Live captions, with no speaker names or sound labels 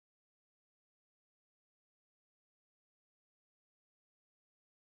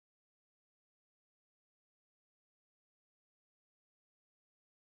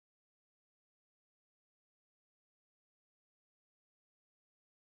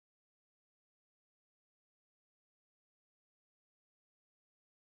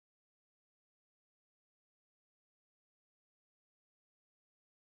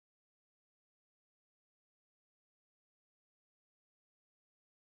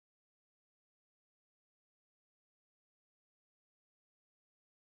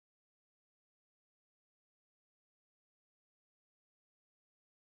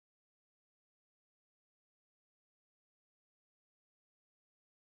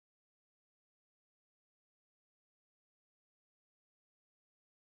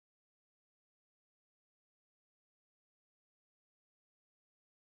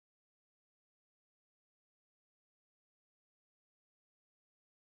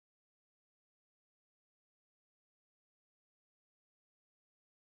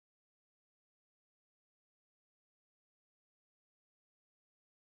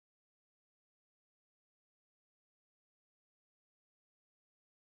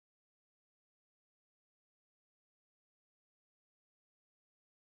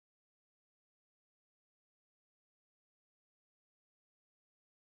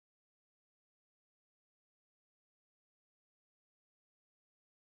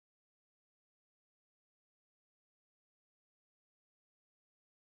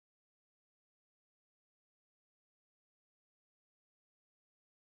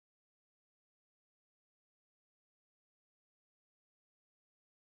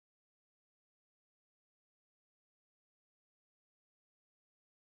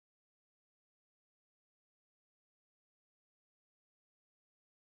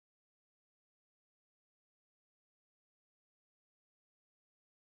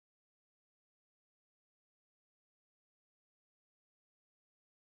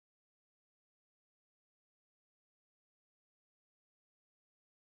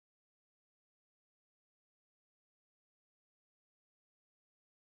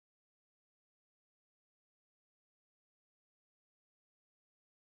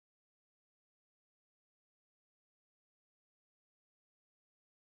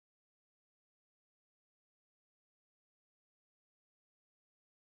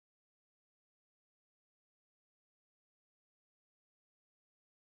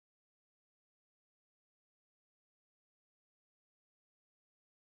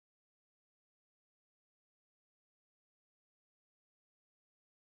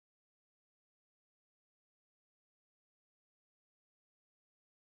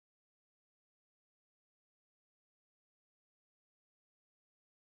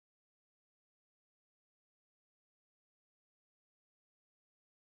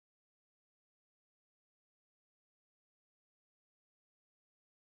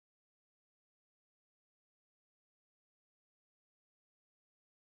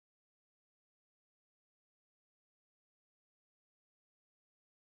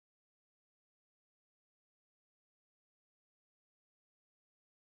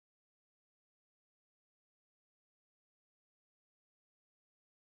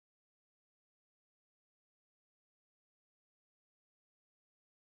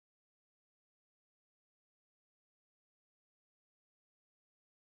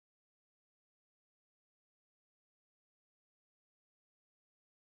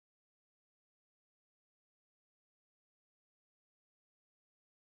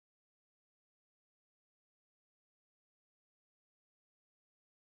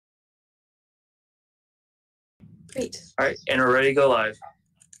Great. All right, and we're ready to go live.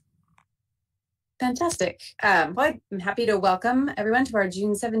 Fantastic. Well, I'm happy to welcome everyone to our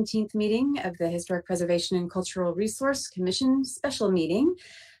June 17th meeting of the Historic Preservation and Cultural Resource Commission special meeting.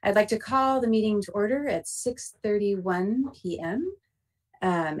 I'd like to call the meeting to order at 6:31 p.m.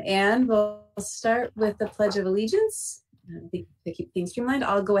 And we'll start with the Pledge of Allegiance. I think to keep things streamlined,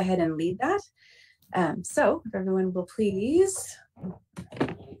 I'll go ahead and lead that. So if everyone will please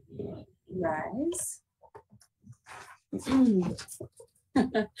rise. The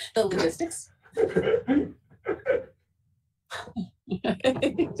logistics.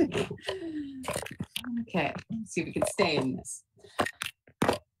 Okay, let's see if we can stay in this.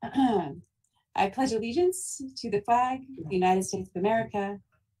 I pledge allegiance to the flag of the United States of America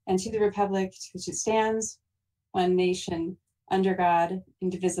and to the republic to which it stands, one nation, under God,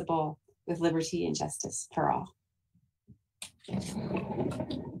 indivisible, with liberty and justice for all.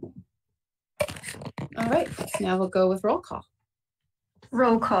 All right, now we'll go with roll call.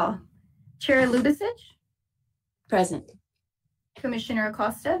 Roll call. Chair Lubicic? Present. Commissioner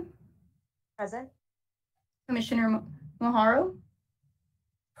Acosta? Present. Commissioner Moharo?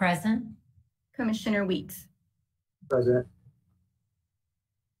 Present. Commissioner Weeks? Present.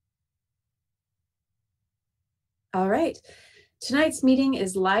 All right. Tonight's meeting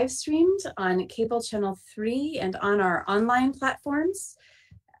is live streamed on Cable Channel 3 and on our online platforms.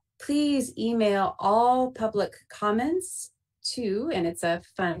 Please email all public comments to, and it's a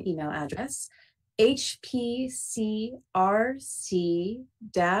fun email address,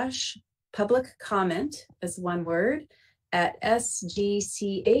 hpcrc-public comment as one word at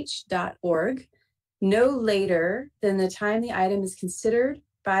sgch.org no later than the time the item is considered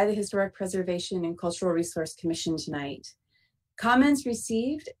by the Historic Preservation and Cultural Resource Commission tonight. Comments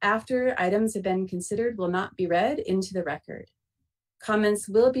received after items have been considered will not be read into the record. Comments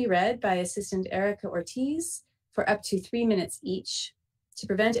will be read by Assistant Erica Ortiz for up to 3 minutes each. To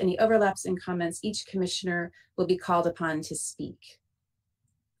prevent any overlaps in comments, each commissioner will be called upon to speak.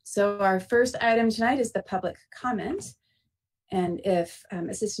 So our first item tonight is the public comment. And if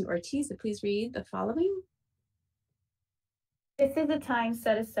Assistant Ortiz would please read the following. This is a time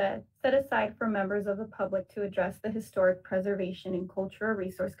set aside for members of the public to address the Historic Preservation and Cultural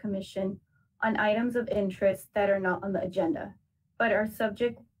Resource Commission on items of interest that are not on the agenda, but are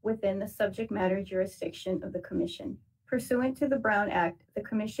subject within the subject matter jurisdiction of the Commission. Pursuant to the Brown Act, the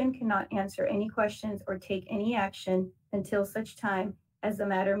Commission cannot answer any questions or take any action until such time as the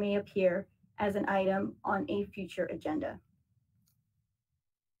matter may appear as an item on a future agenda.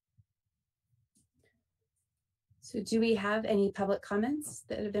 So do we have any public comments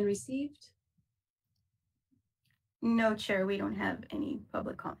that have been received? No, Chair, we don't have any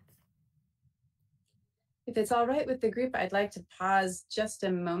public comments. If it's all right with the group, I'd like to pause just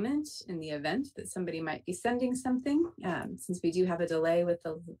a moment in the event that somebody might be sending something, since we do have a delay with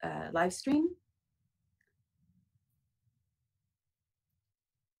the live stream.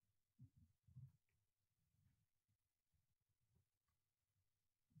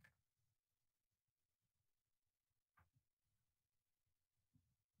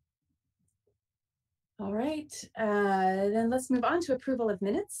 All right, then let's move on to approval of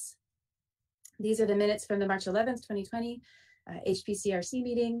minutes. These are the minutes from the March 11th, 2020 HPCRC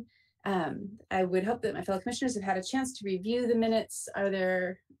meeting. I would hope that my fellow commissioners have had a chance to review the minutes. Are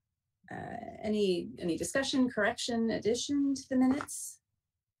there any discussion, correction, addition to the minutes?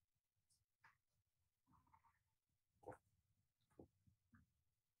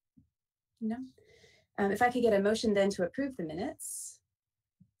 No? If I could get a motion then to approve the minutes.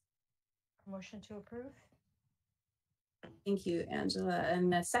 Motion to approve. Thank you, Angela.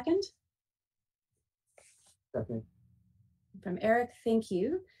 And a second? Second. From Eric, thank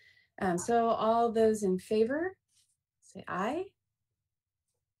you. So all those in favor, say aye.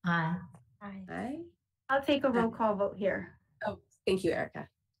 Aye. Aye. Aye. I'll take a roll call vote here. Oh, thank you, Erica.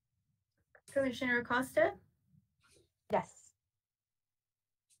 Commissioner Acosta? Yes.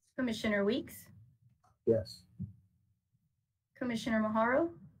 Commissioner Weeks? Yes. Commissioner Moharo?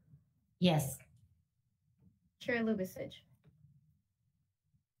 Yes. Chair Lubicic?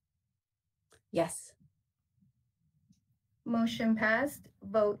 Yes. Motion passed.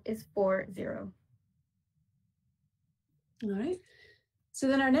 Vote is 4-0. All right. So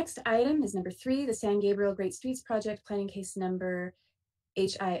then our next item is number 3, the San Gabriel Great Streets Project, planning case number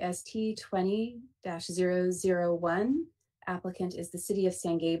HIST 20-001. Applicant is the City of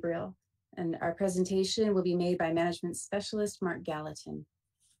San Gabriel. And our presentation will be made by Management Specialist Mark Gallatin.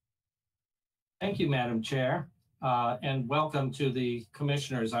 Thank you, Madam Chair, and welcome to the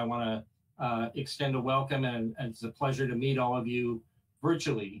commissioners. I want to extend a welcome, and it's a pleasure to meet all of you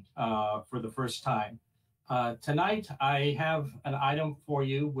virtually for the first time. Tonight, I have an item for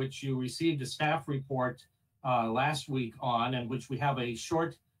you, which you received a staff report last week on, and which we have a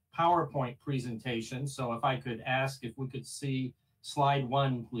short PowerPoint presentation. So if I could ask if we could see slide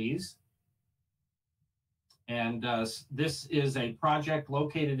 1, please. And this is a project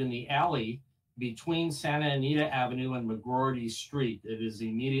located in the alley between Santa Anita Avenue and McGroarty Street. It is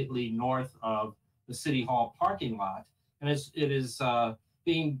immediately north of the City Hall parking lot. And it is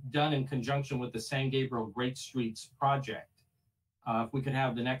being done in conjunction with the San Gabriel Great Streets project. If we could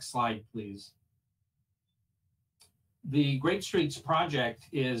have the next slide, please. The Great Streets project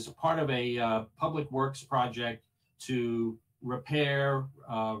is part of a public works project to repair,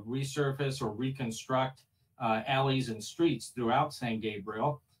 resurface, or reconstruct alleys and streets throughout San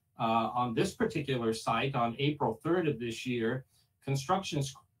Gabriel. On this particular site, on April 3rd of this year, construction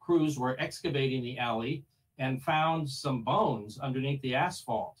crews were excavating the alley and found some bones underneath the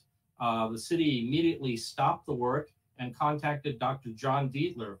asphalt. The city immediately stopped the work and contacted Dr. John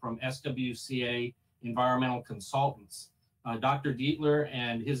Dietler from SWCA Environmental Consultants. Dr. Dietler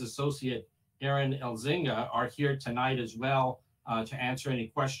and his associate, Aaron Elzinga, are here tonight as well to answer any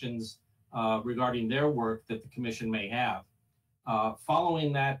questions regarding their work that the commission may have.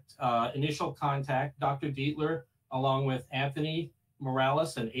 Following that initial contact, Dr. Dietler, along with Anthony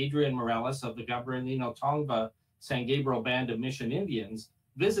Morales and Adrian Morales of the Gabrielino Tongva San Gabriel Band of Mission Indians,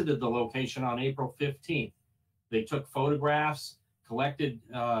 visited the location on April 15th. They took photographs, collected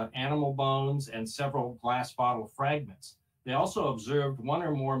animal bones, and several glass bottle fragments. They also observed one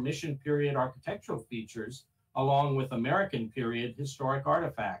or more mission period architectural features, along with American period historic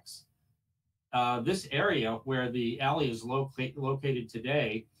artifacts. This area where the alley is located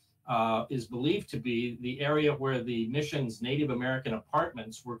today is believed to be the area where the mission's Native American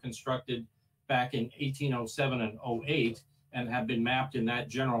apartments were constructed back in 1807 and 08 and have been mapped in that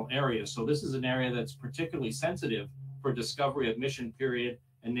general area. So this is an area that's particularly sensitive for discovery of mission period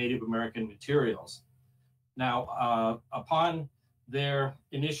and Native American materials. Now, upon their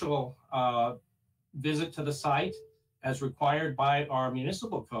initial visit to the site, as required by our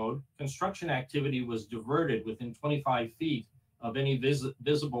municipal code, construction activity was diverted within 25 feet of any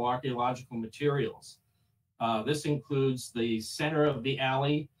visible archaeological materials. This includes the center of the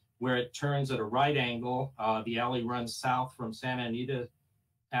alley, where it turns at a right angle. The alley runs south from Santa Anita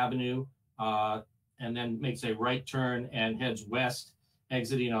Avenue and then makes a right turn and heads west,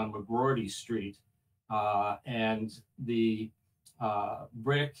 exiting on McGroarty Street. And the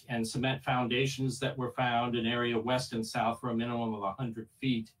brick and cement foundations that were found in area west and south for a minimum of 100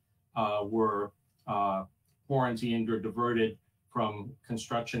 feet were quarantined or diverted from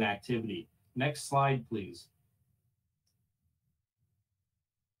construction activity. Next slide, please.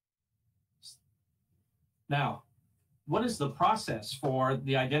 Now, what is the process for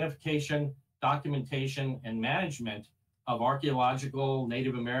the identification, documentation, and management of archaeological,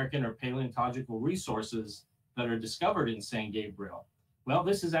 Native American, or paleontological resources that are discovered in San Gabriel? Well,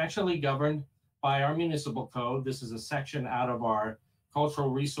 this is actually governed by our municipal code. This is a section out of our Cultural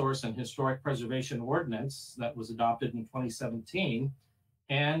Resource and Historic Preservation Ordinance that was adopted in 2017.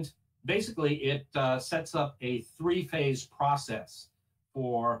 And basically, it sets up a 3-phase process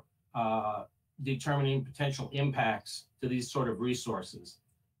for determining potential impacts to these sort of resources.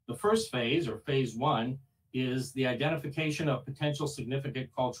 The first phase, or phase 1, is the identification of potential significant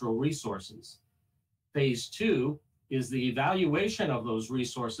cultural resources. Phase 2 is the evaluation of those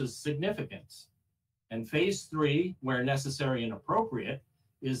resources' significance. And phase 3, where necessary and appropriate,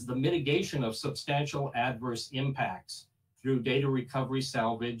 is the mitigation of substantial adverse impacts through data recovery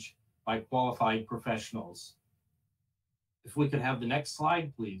salvage by qualified professionals. If we could have the next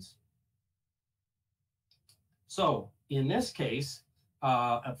slide, please. So in this case,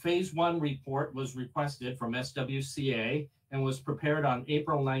 a phase 1 report was requested from SWCA and was prepared on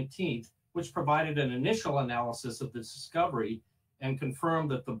April 19th, which provided an initial analysis of the discovery and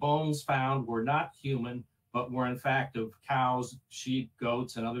confirmed that the bones found were not human, but were in fact of cows, sheep,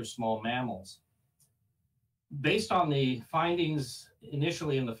 goats, and other small mammals. Based on the findings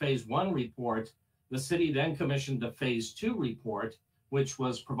initially in the phase 1 report, the city then commissioned a phase 2 report, which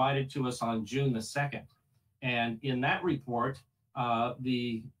was provided to us on June the 2nd. And in that report,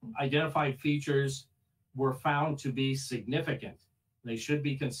 the identified features were found to be significant. They should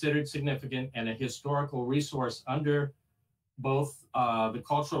be considered significant and a historical resource under both the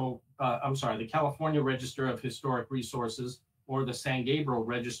California Register of Historic Resources or the San Gabriel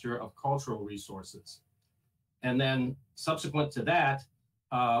Register of Cultural Resources. And then subsequent to that,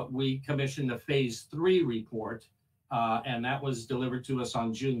 we commissioned a phase 3 report, and that was delivered to us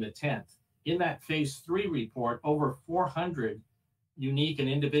on June the 10th. In that phase 3 report, over 400 unique and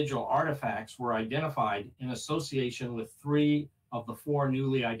individual artifacts were identified in association with 3 of the 4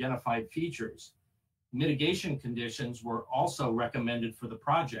 newly identified features. Mitigation conditions were also recommended for the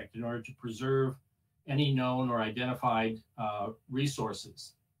project in order to preserve any known or identified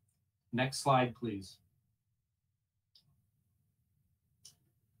resources. Next slide, please.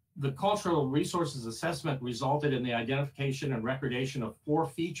 The cultural resources assessment resulted in the identification and recordation of 4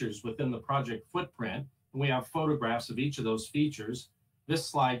 features within the project footprint. And we have photographs of each of those features. This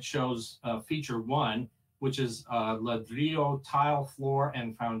slide shows feature 1, which is ladrillo tile floor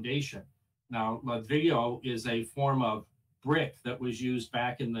and foundation. Now, ladrillo is a form of brick that was used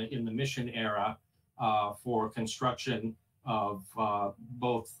back in the mission era for construction of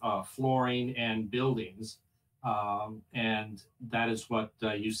both flooring and buildings. And that is what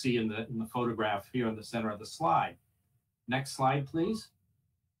you see in the photograph here in the center of the slide. Next slide, please.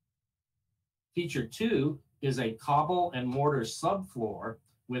 Feature 2 is a cobble and mortar subfloor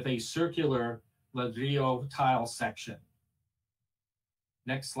with a circular ladrillo tile section.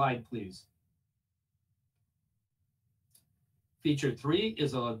 Next slide, please. Feature 3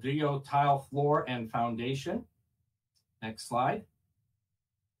 is a ladrillo tile floor and foundation. Next slide.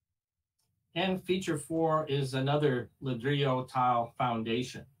 And feature 4 is another ladrillo tile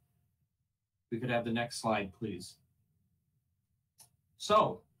foundation. We could have the next slide, please.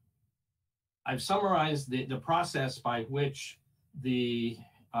 So I've summarized the process by which the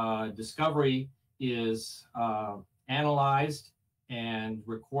discovery is analyzed and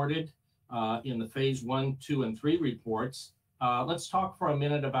recorded in the phase 1, 2, and 3 reports. Let's talk for a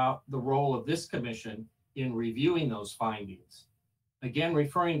minute about the role of this commission in reviewing those findings. Again,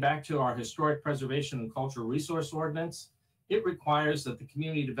 referring back to our Historic Preservation and Cultural Resource Ordinance, it requires that the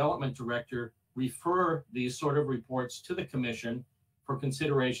Community Development Director refer these sort of reports to the Commission for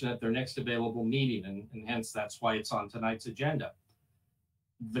consideration at their next available meeting, and hence that's why it's on tonight's agenda.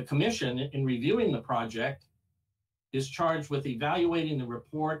 The Commission, in reviewing the project, is charged with evaluating the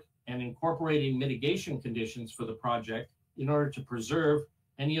report and incorporating mitigation conditions for the project in order to preserve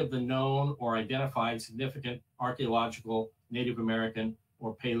any of the known or identified significant archaeological, Native American,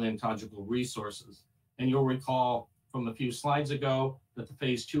 or paleontological resources. And you'll recall from a few slides ago that the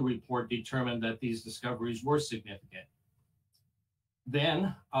phase 2 report determined that these discoveries were significant.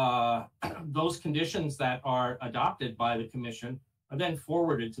 Then those conditions that are adopted by the Commission are then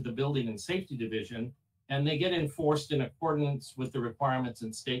forwarded to the Building and Safety Division, and they get enforced in accordance with the requirements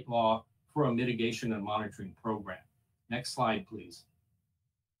in state law for a mitigation and monitoring program. Next slide, please.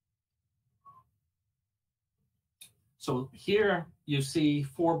 So here you see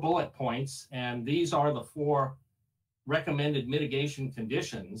 4 bullet points, and these are the 4 recommended mitigation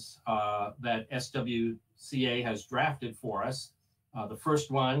conditions that SWCA has drafted for us. The first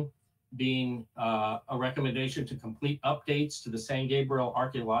one being a recommendation to complete updates to the San Gabriel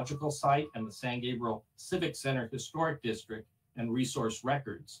Archaeological Site and the San Gabriel Civic Center Historic District and resource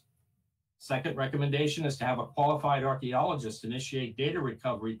records. Second recommendation is to have a qualified archaeologist initiate data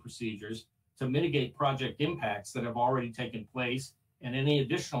recovery procedures to mitigate project impacts that have already taken place and any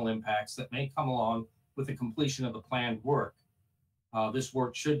additional impacts that may come along with the completion of the planned work. This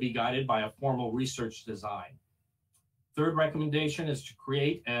work should be guided by a formal research design. Third recommendation is to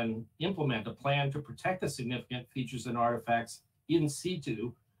create and implement a plan to protect the significant features and artifacts in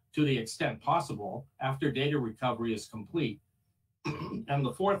situ to the extent possible after data recovery is complete. And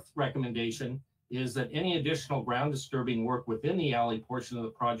the fourth recommendation is that any additional ground disturbing work within the alley portion of the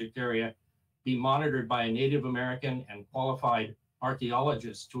project area be monitored by a Native American and qualified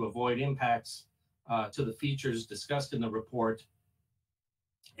archaeologist to avoid impacts to the features discussed in the report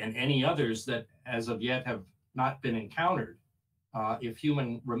and any others that as of yet have not been encountered. If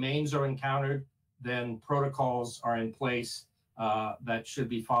human remains are encountered, then protocols are in place that should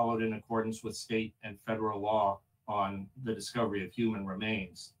be followed in accordance with state and federal law on the discovery of human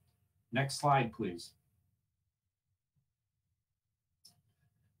remains. Next slide, please.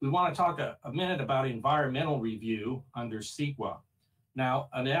 We want to talk a minute about environmental review under CEQA. Now,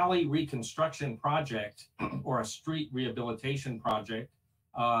 an alley reconstruction project or a street rehabilitation project,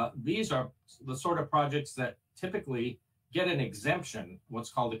 these are the sort of projects that typically get an exemption,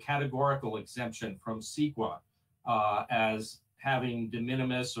 what's called a categorical exemption from CEQA, as having de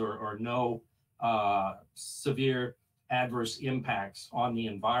minimis or no severe adverse impacts on the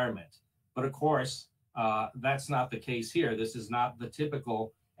environment. But of course, that's not the case here. This is not the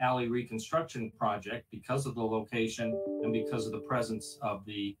typical alley reconstruction project because of the location and because of the presence of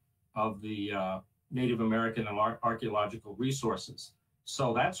the Native American and archaeological resources.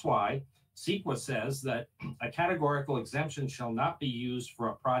 So that's why CEQA says that a categorical exemption shall not be used for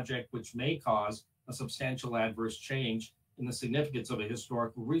a project which may cause a substantial adverse change in the significance of a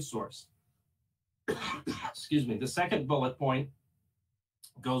historical resource. Excuse me. The second bullet point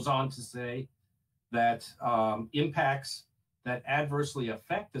goes on to say that impacts that adversely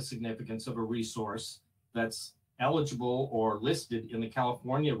affect the significance of a resource that's eligible or listed in the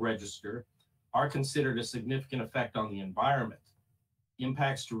California Register are considered a significant effect on the environment.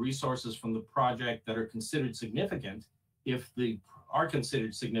 Impacts to resources from the project that are considered significant if the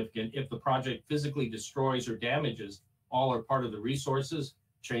project physically destroys or damages all or part of the resources,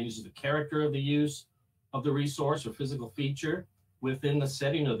 changes the character of the use of the resource or physical feature within the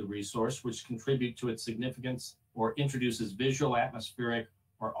setting of the resource, which contribute to its significance, or introduces visual, atmospheric,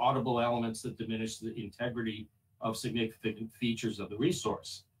 or audible elements that diminish the integrity of significant features of the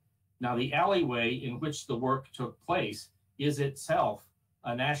resource. Now, the alleyway in which the work took place is itself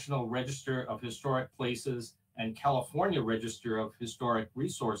a National Register of Historic Places and California Register of Historic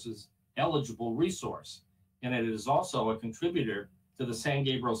Resources eligible resource. And it is also a contributor to the San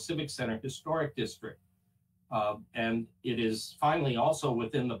Gabriel Civic Center Historic District. And it is finally also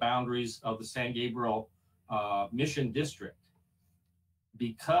within the boundaries of the San Gabriel Mission District.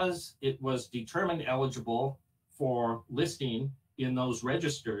 Because it was determined eligible for listing in those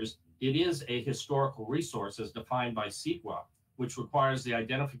registers, it is a historical resource as defined by CEQA, which requires the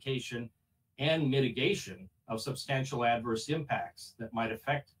identification and mitigation of substantial adverse impacts that might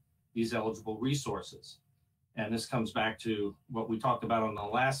affect these eligible resources. And this comes back to what we talked about on the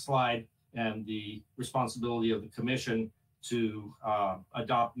last slide and the responsibility of the commission to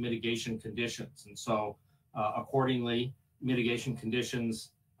adopt mitigation conditions. And so accordingly, mitigation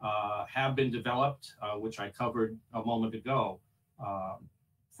conditions have been developed, which I covered a moment ago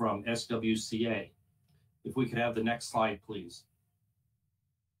from SWCA. If we could have the next slide, please.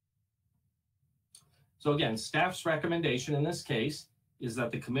 So again, staff's recommendation in this case is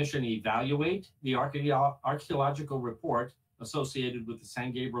that the commission evaluate the archaeological report associated with the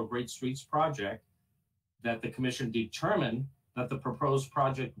San Gabriel Great Streets project, that the commission determine that the proposed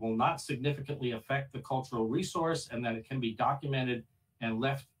project will not significantly affect the cultural resource and that it can be documented and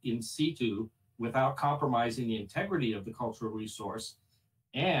left in situ without compromising the integrity of the cultural resource,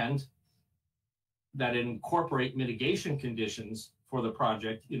 and that it incorporate mitigation conditions for the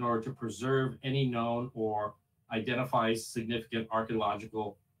project in order to preserve any known or identify significant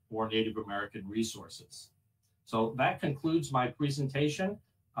archaeological or Native American resources. So that concludes my presentation.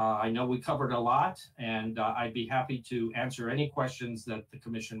 I know we covered a lot, and I'd be happy to answer any questions that the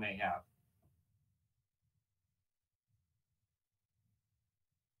commission may have.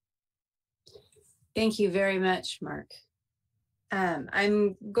 Thank you very much, Mark.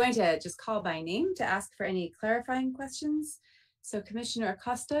 I'm going to just call by name to ask for any clarifying questions. So Commissioner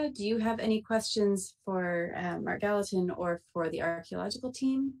Acosta, do you have any questions for Mark Gallatin or for the archaeological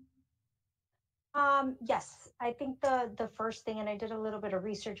team? Yes, I think the first thing, and I did a little bit of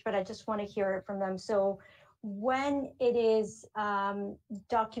research, but I just want to hear it from them. So when it is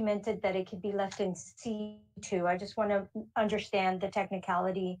documented that it could be left in situ, I just want to understand the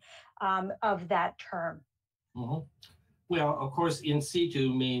technicality of that term. Mm-hmm. Well, of course, in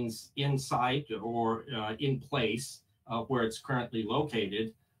situ means in site or in place where it's currently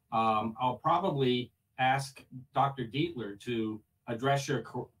located. I'll probably ask Dr. Dietler to address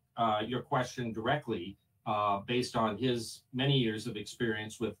your question directly based on his many years of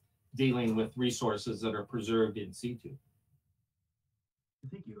experience with dealing with resources that are preserved in situ.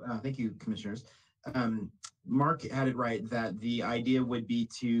 Thank you, commissioners. Mark had it right that the idea would be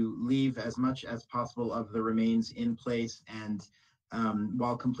to leave as much as possible of the remains in place, and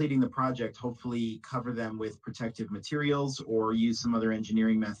while completing the project, hopefully cover them with protective materials or use some other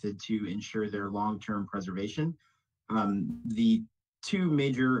engineering method to ensure their long-term preservation. The two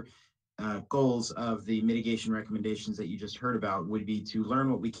major goals of the mitigation recommendations that you just heard about would be to learn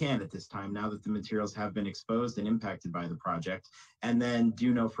what we can at this time, now that the materials have been exposed and impacted by the project, and then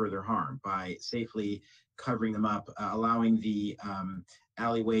do no further harm by safely covering them up, allowing the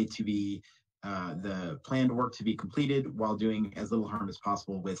alleyway to be, the planned work to be completed while doing as little harm as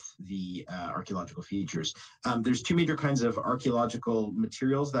possible with the archaeological features. There's two major kinds of archaeological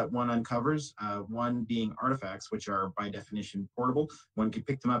materials that one uncovers, one being artifacts, which are by definition portable. One could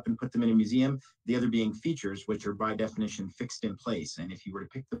pick them up and put them in a museum. The other being features, which are by definition fixed in place. And if you were to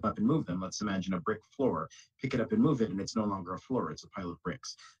pick them up and move them, let's imagine a brick floor, pick it up and move it, and it's no longer a floor, it's a pile of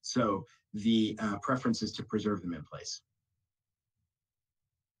bricks. So the preference is to preserve them in place.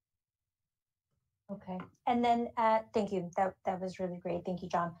 Okay, and then thank you. That was really great. Thank you,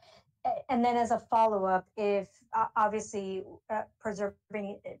 John. And then as a follow-up, if obviously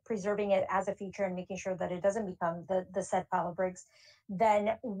preserving it as a feature and making sure that it doesn't become the said pile of bricks,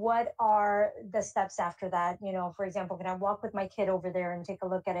 then what are the steps after that? You know, for example, can I walk with my kid over there and take a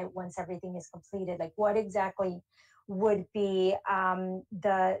look at it once everything is completed? Like, what exactly would be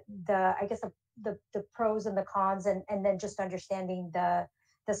the I guess the pros and the cons, and then just understanding the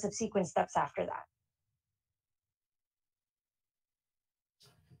subsequent steps after that?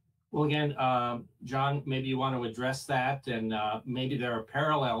 Well, again, John, maybe you want to address that, and maybe there are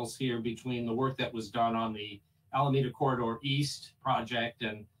parallels here between the work that was done on the Alameda Corridor East project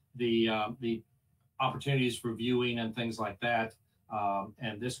and the opportunities for viewing and things like that,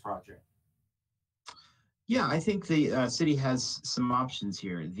 and this project. Yeah, I think the city has some options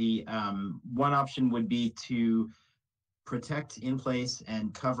here. The one option would be to protect in place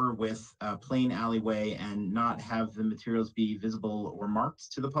and cover with a plain alleyway and not have the materials be visible or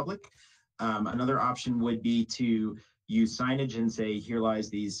marked to the public. Another option would be to use signage and say, here lies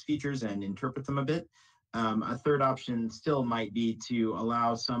these features, and interpret them a bit. A third option still might be to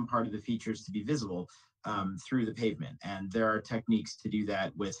allow some part of the features to be visible through the pavement. And there are techniques to do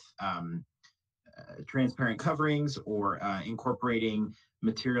that with transparent coverings or incorporating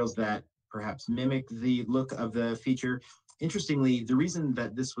materials that perhaps mimic the look of the feature. Interestingly, the reason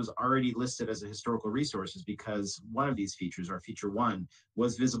that this was already listed as a historical resource is because one of these features, or feature 1,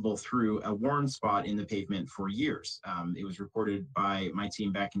 was visible through a worn spot in the pavement for years. It was reported by my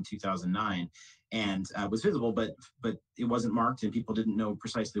team back in 2009 and was visible, but it wasn't marked and people didn't know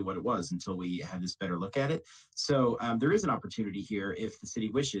precisely what it was until we had this better look at it. So there is an opportunity here if the city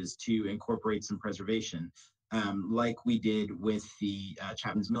wishes to incorporate some preservation, like we did with the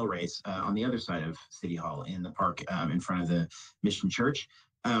Chapman's Mill race on the other side of City Hall in the park in front of the Mission Church.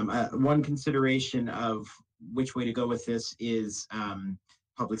 One consideration of which way to go with this is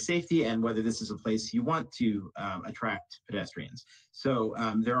public safety and whether this is a place you want to attract pedestrians. So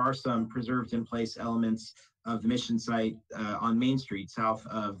there are some preserved in place elements of the Mission site on Main Street, south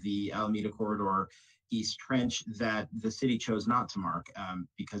of the Alameda Corridor East Trench, that the city chose not to mark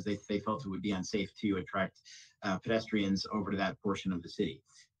because they felt it would be unsafe to attract pedestrians over to that portion of the city.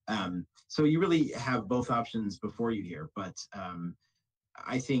 So you really have both options before you here, but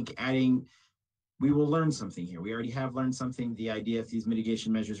I think we will learn something here. We already have learned something. The idea, if these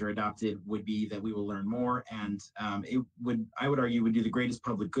mitigation measures are adopted, would be that we will learn more, and I would argue, would do the greatest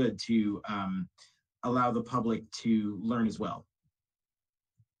public good to allow the public to learn as well.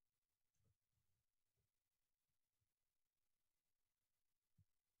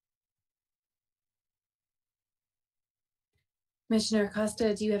 Commissioner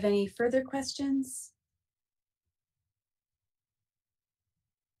Acosta, do you have any further questions?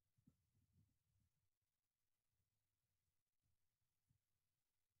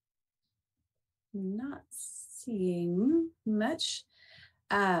 Not seeing much.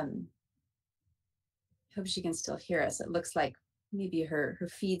 Hope she can still hear us. It looks like maybe her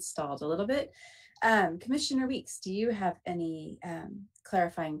feed stalled a little bit. Commissioner Weeks, do you have any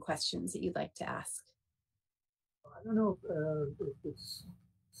clarifying questions that you'd like to ask? I don't know if it's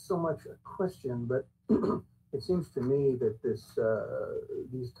so much a question, but it seems to me that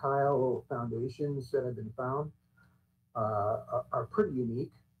these tile foundations that have been found are pretty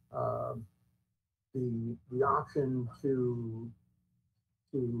unique. The option to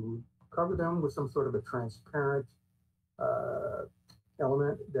cover them with some sort of a transparent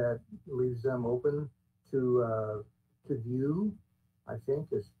element that leaves them open to view, I think,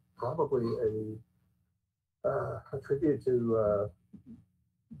 is probably a tribute to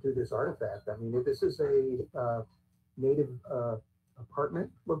this artifact. I mean, if this is a native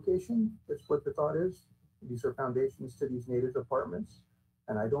apartment location, that's what the thought is. These are foundations to these native apartments,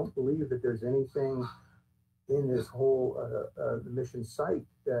 and I don't believe that there's anything in this whole the Mission site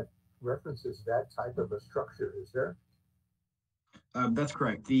that references that type of a structure. Is there? That's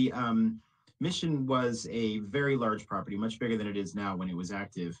correct. The Mission was a very large property, much bigger than it is now when it was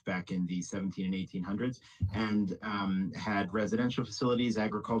active back in the 1700s and 1800s, and had residential facilities,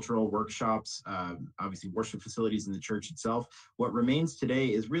 agricultural workshops, obviously worship facilities in the church itself. What remains today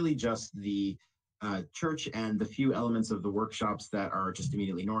is really just the church and the few elements of the workshops that are just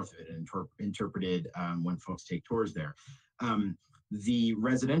immediately north of it and interpreted when folks take tours there. The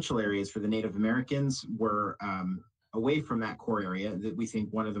residential areas for the Native Americans were away from that core area. That we think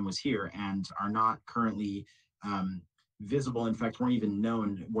one of them was here, and are not currently visible. In fact, weren't even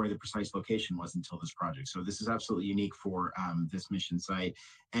known where the precise location was until this project. So this is absolutely unique for this Mission site.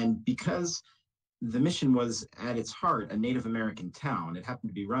 And because the Mission was at its heart a Native American town, it happened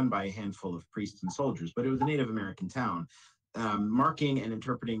to be run by a handful of priests and soldiers, but it was a Native American town. marking and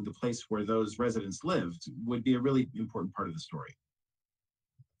interpreting the place where those residents lived would be a really important part of the story.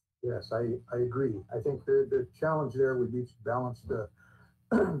 Yes, I agree. I think the challenge there would be to balance the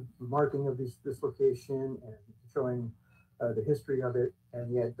marking of this location and showing the history of it,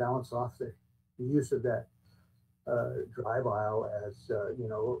 and yet balance off the use of that drive aisle as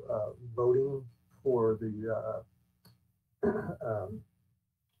voting for the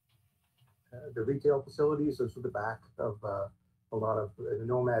retail facilities. Those are the back of a lot of the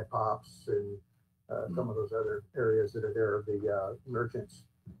Nomad Pops and some of those other areas that are there of the merchants.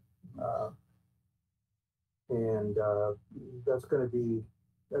 And that's going to be,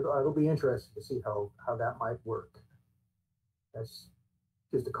 it'll be interesting to see how that might work. That's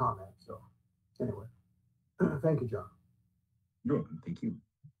just a comment. So anyway, thank you, John. You're welcome. Thank you.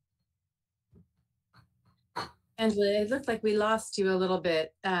 Angela, it looked like we lost you a little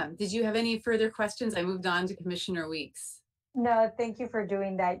bit. Did you have any further questions? I moved on to Commissioner Weeks. No, thank you for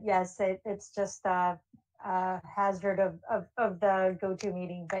doing that. Yes, it's just a hazard of the go-to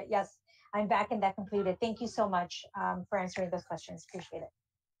meeting. But yes, I'm back and that completed. Thank you so much for answering those questions. Appreciate it.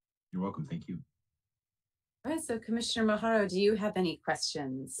 You're welcome. Thank you. All right, so Commissioner Majaro, do you have any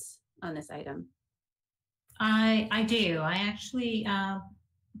questions on this item? I do. I actually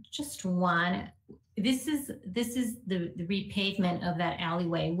just one. This is the repavement of that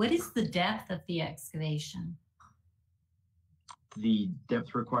alleyway. What is the depth of the excavation? The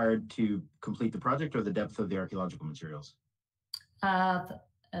depth required to complete the project, or the depth of the archaeological materials?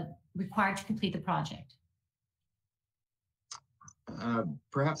 Required to complete the project.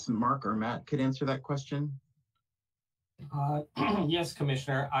 Perhaps Mark or Matt could answer that question. Yes,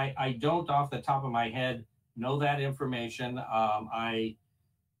 Commissioner. I don't off the top of my head know that information.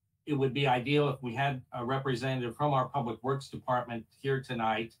 It would be ideal if we had a representative from our Public Works Department here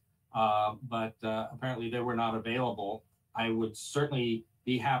tonight, but apparently they were not available. I would certainly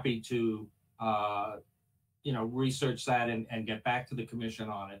be happy to, research that and get back to the commission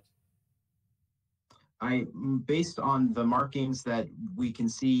on it. Based on the markings that we can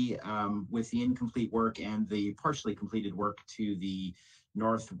see with the incomplete work and the partially completed work to the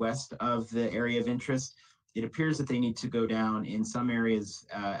northwest of the area of interest, it appears that they need to go down in some areas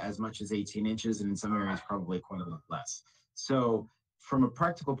as much as 18 inches and in some areas probably quite a lot less. So from a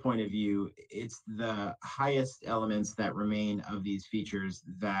practical point of view, it's the highest elements that remain of these features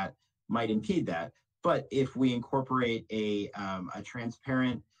that might impede that. But if we incorporate a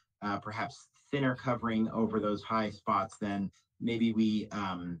transparent, perhaps thinner covering over those high spots, then maybe we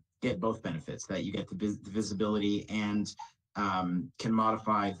get both benefits, that you get the visibility and can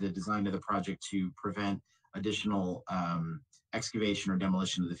modify the design of the project to prevent additional excavation or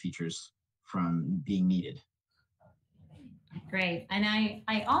demolition of the features from being needed. Great. And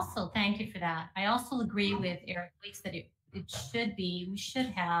I also thank you for that. I also agree with Eric Weeks that we should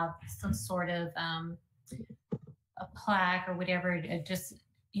have some sort of a plaque or whatever, just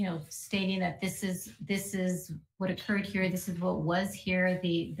stating that this is what occurred here, this is what was here,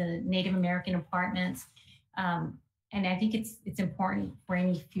 the Native American apartments. And I think it's important for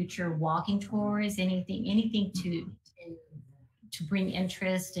any future walking tours, anything to bring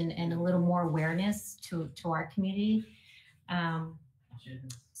interest and a little more awareness to our community.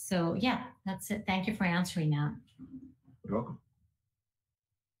 So yeah, that's it. Thank you for answering that. You're welcome.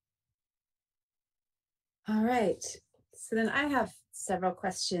 All right. So then I have several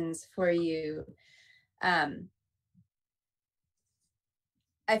questions for you. I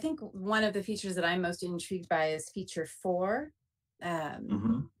think one of the features that I'm most intrigued by is feature 4.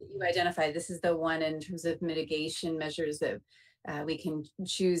 You identified this is the one in terms of mitigation measures that we can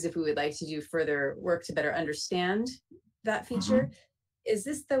choose if we would like to do further work to better understand that feature. Is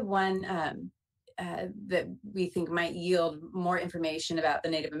this the one that we think might yield more information about the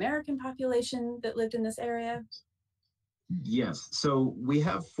Native American population that lived in this area? Yes, so we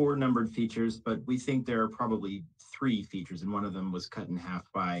have 4 numbered features, but we think there are probably 3 features, and one of them was cut in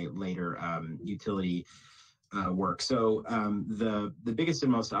half by later utility work. So the biggest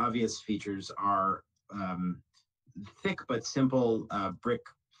and most obvious features are thick but simple brick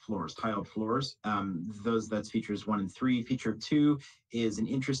floors, tiled floors. That's features 1 and 3. Feature 2 is an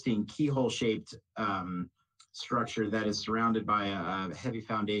interesting keyhole-shaped structure that is surrounded by a heavy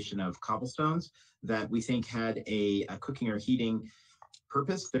foundation of cobblestones that we think had a cooking or heating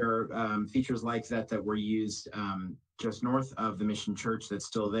purpose. There are features like that were used just north of the Mission Church that's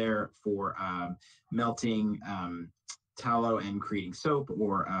still there for melting tallow and creating soap,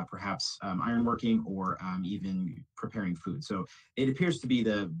 or perhaps ironworking, or even preparing food. So it appears to be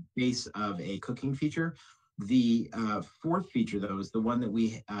the base of a cooking feature. The 4th feature, though, is the one that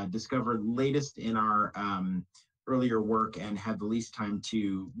we discovered latest in our earlier work and had the least time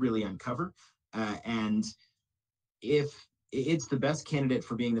to really uncover. And if it's the best candidate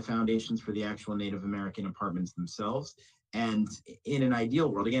for being the foundations for the actual Native American apartments themselves. And in an ideal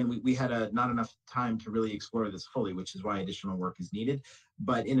world, again, we had not enough time to really explore this fully, which is why additional work is needed.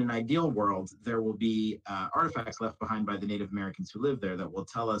 But in an ideal world, there will be artifacts left behind by the Native Americans who live there that will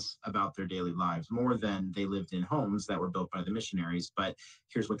tell us about their daily lives, more than they lived in homes that were built by the missionaries. But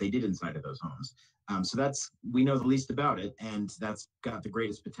here's what they did inside of those homes. So we know the least about it, and that's got the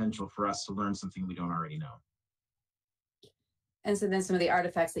greatest potential for us to learn something we don't already know. And so then some of the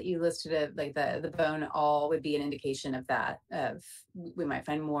artifacts that you listed, like the bone awl, would be an indication of that. We might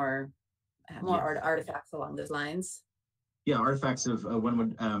find more artifacts along those lines. Yeah, artifacts of one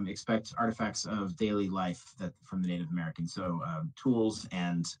would expect artifacts of daily life from the Native Americans. So tools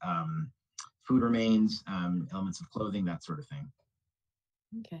and food remains, elements of clothing, that sort of thing.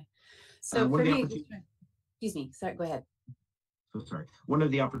 Okay. So for me, excuse me. Sorry, go ahead. So sorry. One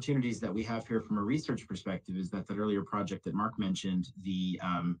of the opportunities that we have here from a research perspective is that earlier project that Mark mentioned, the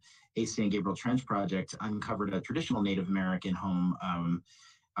San Gabriel Trench project, uncovered a traditional Native American home,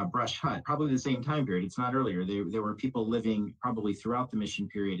 a brush hut, probably the same time period. It's not earlier. There were people living probably throughout the mission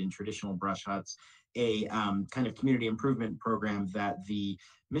period in traditional brush huts. A kind of community improvement program that the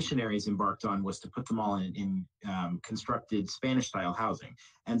missionaries embarked on was to put them all in constructed Spanish-style housing.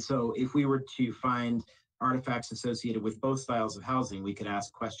 And so if we were to find artifacts associated with both styles of housing, we could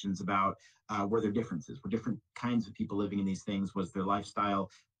ask questions about were there differences? Were different kinds of people living in these things? Was their lifestyle,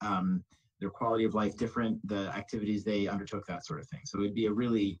 their quality of life different? The activities they undertook, that sort of thing. So it'd be a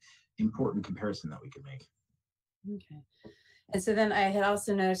really important comparison that we could make. Okay. And so then I had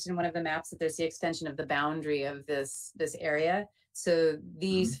also noticed in one of the maps that there's the extension of the boundary of this area. So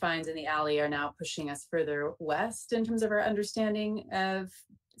these finds in the alley are now pushing us further west in terms of our understanding of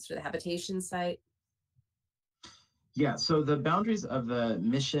sort of the habitation site. Yeah, so the boundaries of the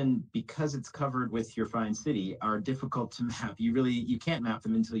mission, because it's covered with your Find City, are difficult to map. You can't map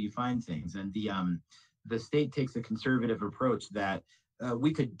them until you find things. And the state takes a conservative approach that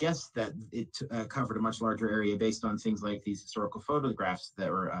we could guess that it covered a much larger area based on things like these historical photographs that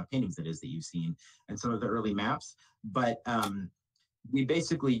were paintings that you've seen and some of the early maps. But we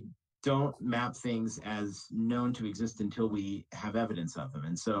basically don't map things as known to exist until we have evidence of them.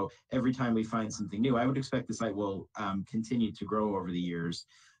 And so every time we find something new, I would expect the site will continue to grow over the years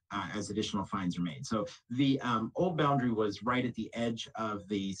as additional finds are made. So the old boundary was right at the edge of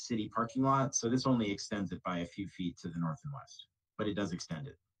the city parking lot. So this only extends it by a few feet to the north and west, but it does extend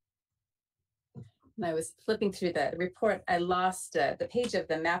it. And I was flipping through the report. I lost the page of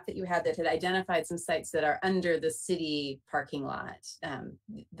the map that you had that had identified some sites that are under the city parking lot,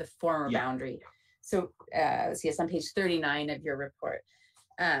 the former boundary. So it's on page 39 of your report.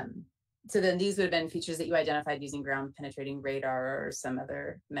 So then these would have been features that you identified using ground penetrating radar or some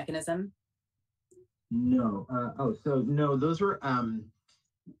other mechanism? No. No, those were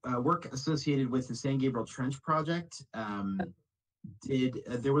work associated with the San Gabriel Trench project.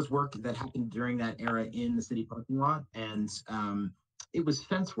 There was work that happened during that era in the city parking lot, and it was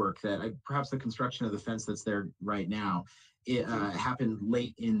fence work that perhaps the construction of the fence that's there right now, it happened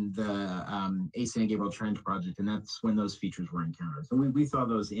late in the San Gabriel Trench project, and that's when those features were encountered. So we saw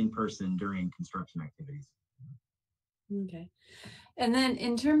those in person during construction activities. Okay. And then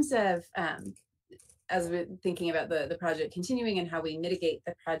in terms of, as we're thinking about the project continuing and how we mitigate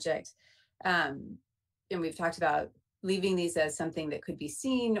the project, and we've talked about leaving these as something that could be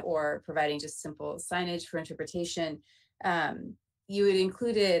seen or providing just simple signage for interpretation. You had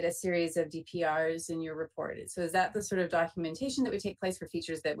included a series of DPRs in your report. So is that the sort of documentation that would take place for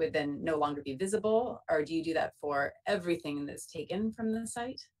features that would then no longer be visible? Or do you do that for everything that's taken from the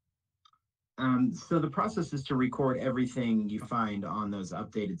site? So the process is to record everything you find on those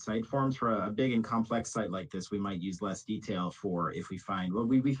updated site forms. For a big and complex site like this, we might use less detail for if we find, well,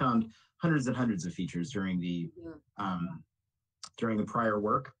 we found hundreds and hundreds of features during the prior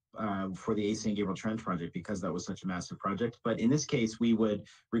work for the San Gabriel Trench project, because that was such a massive project. But in this case, we would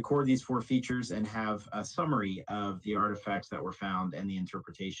record these 4 features and have a summary of the artifacts that were found and the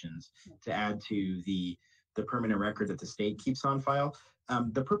interpretations to add to the permanent record that the state keeps on file.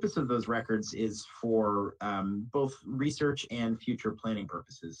 The purpose of those records is for both research and future planning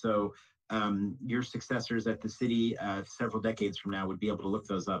purposes. So your successors at the city several decades from now would be able to look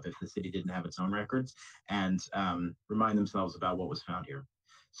those up if the city didn't have its own records and remind themselves about what was found here.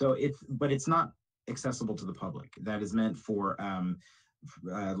 So it's not accessible to the public. That is meant for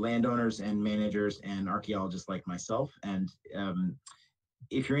landowners and managers and archaeologists like myself. And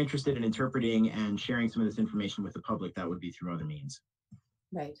if you're interested in interpreting and sharing some of this information with the public, that would be through other means.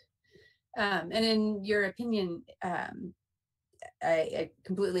 Right. And in your opinion, I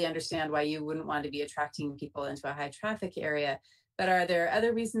completely understand why you wouldn't want to be attracting people into a high traffic area, but are there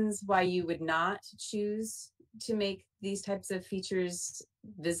other reasons why you would not choose to make these types of features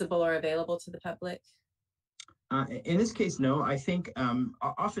visible or available to the public? In this case, no. I think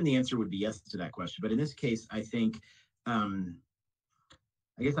often the answer would be yes to that question, but in this case, I think I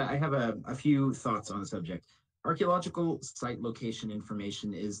guess I have a few thoughts on the subject. Archaeological site location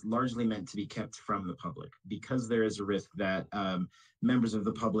information is largely meant to be kept from the public because there is a risk that members of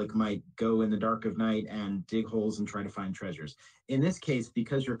the public might go in the dark of night and dig holes and try to find treasures. In this case,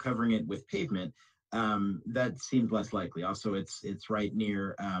 because you're covering it with pavement, that seems less likely. Also, it's right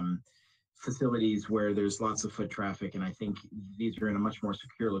near facilities where there's lots of foot traffic, and I think these are in a much more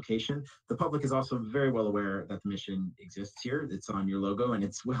secure location. The public is also very well aware that the mission exists here. It's on your logo and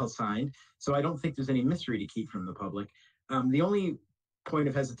it's well signed. So I don't think there's any mystery to keep from the public. The only point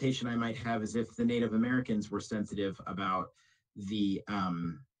of hesitation I might have is if the Native Americans were sensitive about the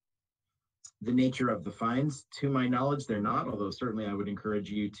nature of the finds. To my knowledge, they're not, although certainly I would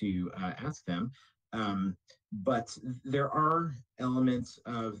encourage you to ask them. But there are elements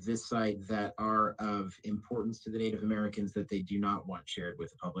of this site that are of importance to the Native Americans that they do not want shared with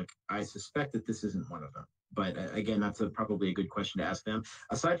the public. I suspect that this isn't one of them. But again, that's probably a good question to ask them.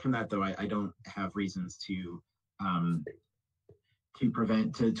 Aside from that, though, I don't have reasons to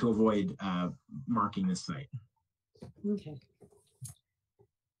avoid marking this site. Okay.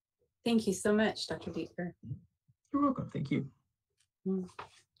 Thank you so much, Dr. Dieper. You're welcome. Thank you.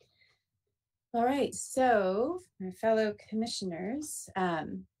 All right, so my fellow commissioners, I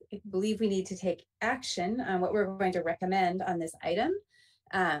believe we need to take action on what we're going to recommend on this item.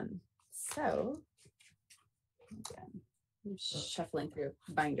 So I'm shuffling through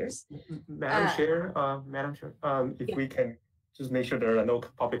binders. Madam Chair, if we can just make sure there are no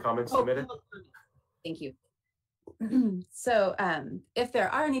public comments submitted. Thank you. So if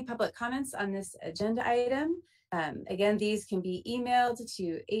there are any public comments on this agenda item, again, these can be emailed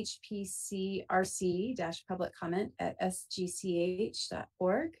to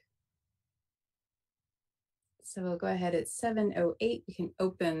hpcrc-public-comment@sgch.org. So we'll go ahead at 7:08. We can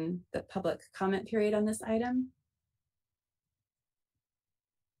open the public comment period on this item.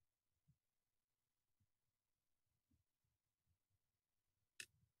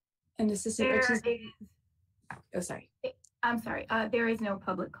 And Assistant Ortiz. Oh, sorry. I'm sorry. There is no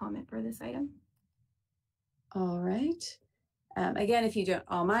public comment for this item. All right. Again, if you don't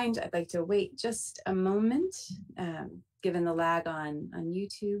all mind, I'd like to wait just a moment, given the lag on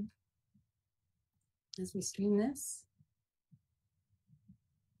YouTube as we stream this.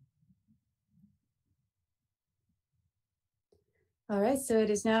 All right, so it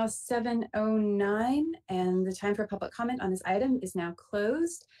is now 7:09 and the time for public comment on this item is now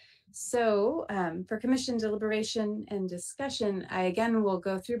closed. So for commission deliberation and discussion, I again will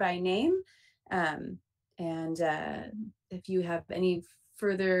go through by name. And if you have any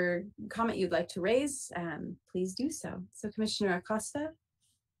further comment you'd like to raise, please do so. So Commissioner Acosta.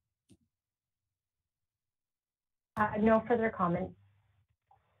 No further comment.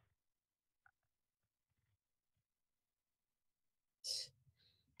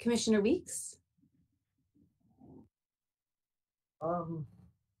 Commissioner Weeks.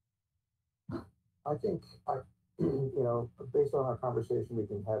 I think based on our conversation we've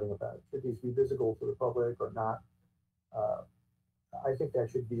been having about should these be visible to the public or not, I think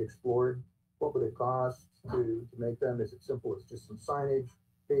that should be explored. What would it cost to make them? Is it simple as just some signage,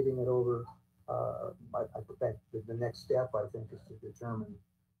 paving it over? I think the next step, I think, is to determine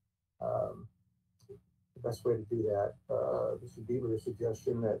the best way to do that. Mr. Bieber's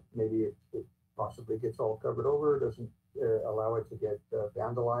suggestion that maybe it possibly gets all covered over, doesn't allow it to get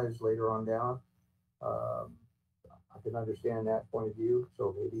vandalized later on down. I can understand that point of view.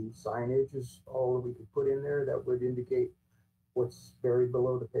 So maybe signage is all that we could put in there that would indicate what's buried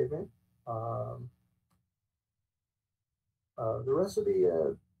below the pavement. The rest of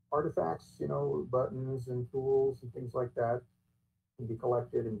the artifacts, buttons and tools and things like that can be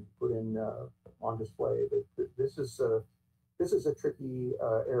collected and put in on display. But this is a tricky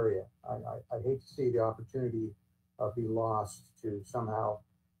area. I hate to see the opportunity be lost to somehow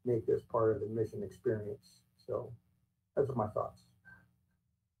make this part of the mission experience. So those are my thoughts.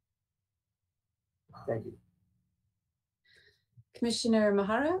 Thank you. Commissioner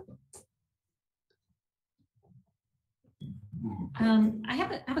Mahara. I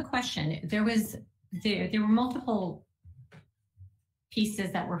have a question. There were multiple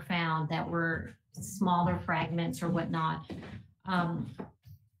pieces that were found that were smaller fragments or whatnot.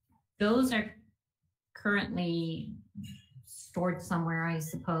 Those are currently stored somewhere, I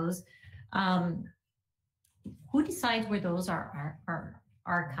suppose. Who decides where those are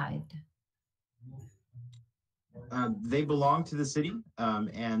archived? They belong to the city,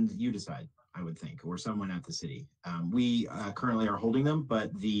 and you decide, I would think, or someone at the city. We currently are holding them,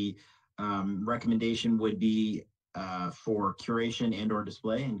 but the recommendation would be for curation and or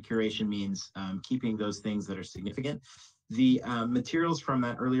display, and curation means keeping those things that are significant. The materials from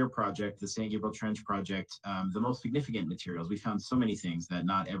that earlier project, the San Gabriel Trench project, the most significant materials, we found so many things that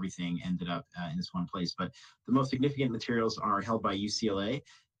not everything ended up in this one place, but the most significant materials are held by UCLA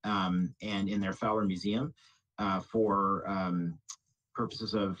and in their Fowler Museum for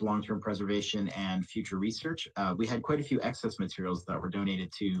purposes of long-term preservation and future research. We had quite a few excess materials that were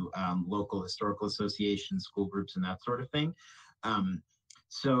donated to local historical associations, school groups, and that sort of thing.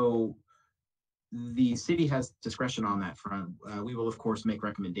 So the city has discretion on that front. We will, of course, make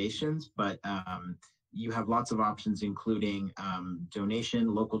recommendations, but you have lots of options, including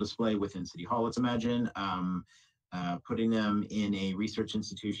donation, local display within City Hall, let's imagine, putting them in a research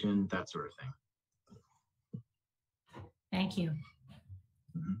institution, that sort of thing. Thank you.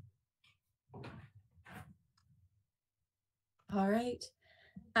 All right.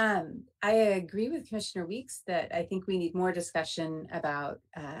 I agree with Commissioner Weeks that I think we need more discussion about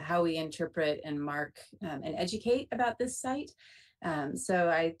how we interpret and mark and educate about this site. So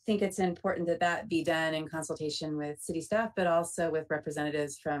I think it's important that that be done in consultation with city staff, but also with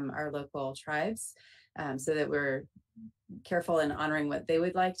representatives from our local tribes, so that we're careful in honoring what they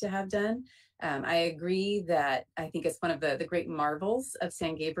would like to have done. I agree that I think it's one of the great marvels of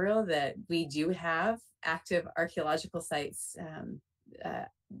San Gabriel that we do have active archaeological sites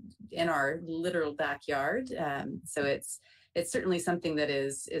in our literal backyard. So it's certainly something that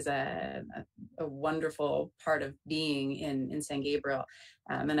is a wonderful part of being in San Gabriel.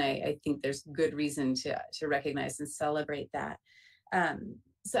 And I think there's good reason to recognize and celebrate that.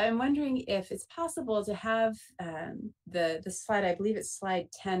 So I'm wondering if it's possible to have the slide, I believe it's slide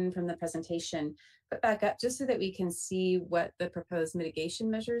 10 from the presentation, put back up just so that we can see what the proposed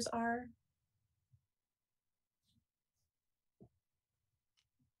mitigation measures are.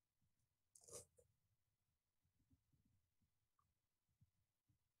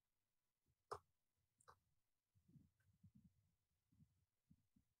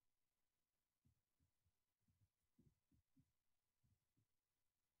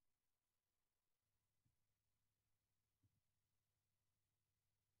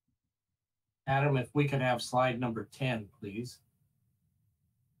 Adam, if we could have slide number 10, please.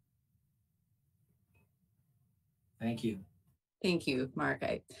 Thank you. Thank you, Mark.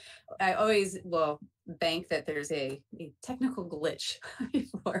 I always will bank that there's a technical glitch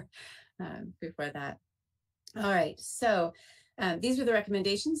before that. All right, so these were the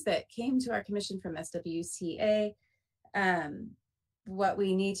recommendations that came to our commission from SWCA. What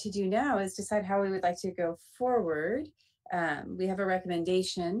we need to do now is decide how we would like to go forward. We have a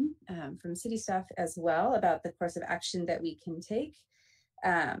recommendation from city staff as well about the course of action that we can take.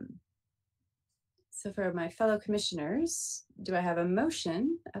 So for my fellow commissioners, do I have a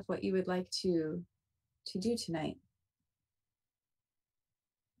motion of what you would like to do tonight?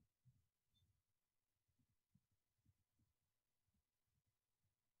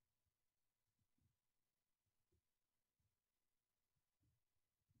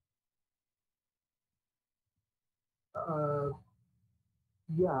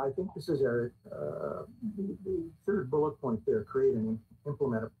 Yeah, I think this is the third bullet point there, create and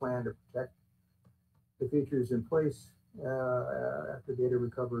implement a plan to protect the features in place after data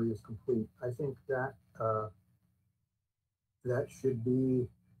recovery is complete. I think that that should be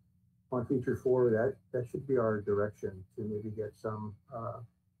on feature 4. That should be our direction to maybe get some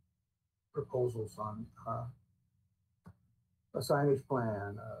proposals on a signage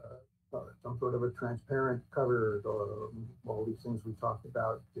plan, some sort of a transparent cover, all these things we talked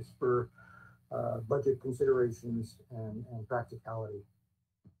about, just for budget considerations and practicality.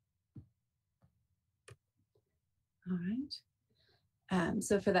 All right.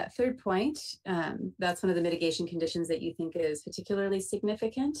 So for that third point, that's one of the mitigation conditions that you think is particularly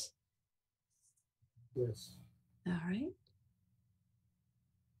significant? Yes. All right.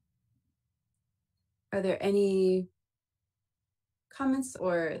 Are there any comments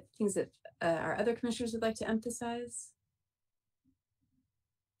or things that our other commissioners would like to emphasize?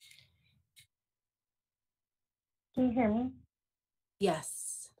 Can you hear me?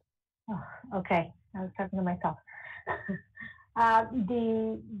 Yes. Oh, okay. I was talking to myself.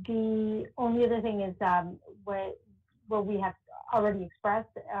 The only other thing is what we have already expressed.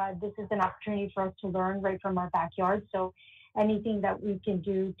 This is an opportunity for us to learn right from our backyard. So anything that we can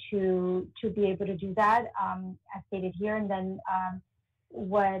do to be able to do that, as stated here, and then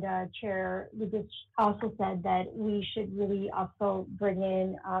what Chair Lucas also said, that we should really also bring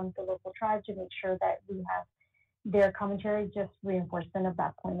in the local tribe to make sure that we have their commentary, just reinforcement of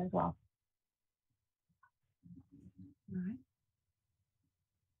that point as well. All right.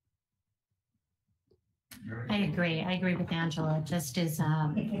 I agree. I agree with Angela. Just as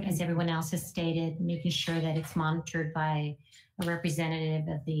everyone else has stated, making sure that it's monitored by a representative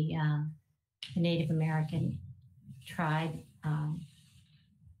of the Native American tribe.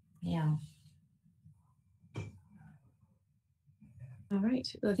 Yeah. All right.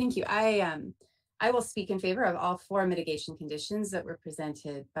 Well, thank you. I will speak in favor of all 4 mitigation conditions that were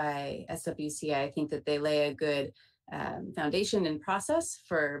presented by SWCA. I think that they lay a good foundation and process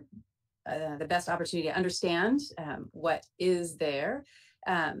for the best opportunity to understand what is there.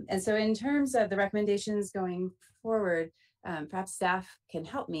 And so in terms of the recommendations going forward, perhaps staff can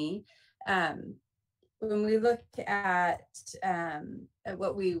help me. When we look at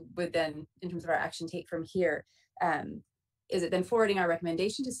what we would then, in terms of our action, take from here, is it then forwarding our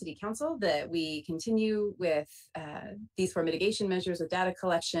recommendation to City Council that we continue with these 4 mitigation measures with data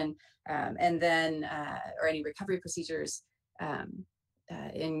collection and then, or any recovery procedures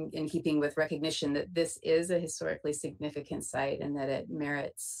in keeping with recognition that this is a historically significant site and that it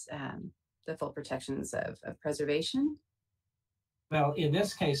merits the full protections of preservation? Well, in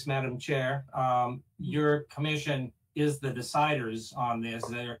this case, Madam Chair, your commission is the deciders on this.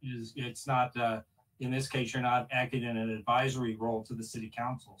 It's not, in this case, you're not acting in an advisory role to the City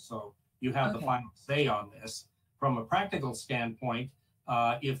Council. So you have the final say on this. From a practical standpoint,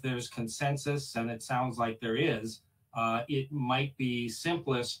 if there's consensus, and it sounds like there is, it might be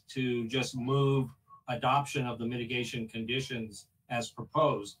simplest to just move adoption of the mitigation conditions as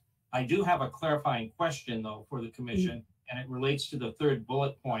proposed. I do have a clarifying question, though, for the commission, and it relates to the 3rd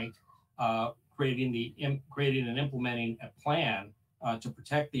bullet point, creating and implementing a plan to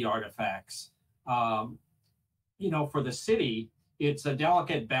protect the artifacts. You know, for the city, it's a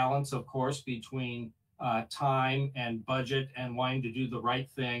delicate balance, of course, between time and budget and wanting to do the right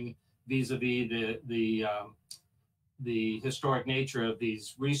thing vis-a-vis the historic nature of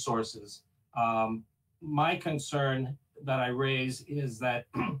these resources. My concern that I raise is that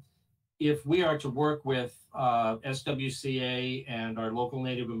if we are to work with SWCA and our local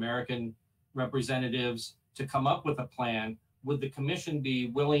Native American representatives to come up with a plan, would the commission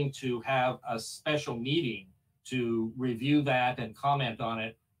be willing to have a special meeting to review that and comment on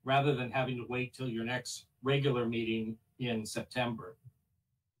it rather than having to wait till your next regular meeting in September?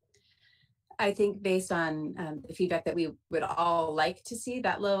 I think based on the feedback that we would all like to see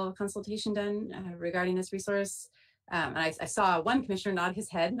that little consultation done regarding this resource. And I saw one commissioner nod his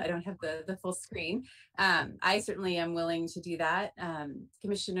head. I don't have the full screen. I certainly am willing to do that.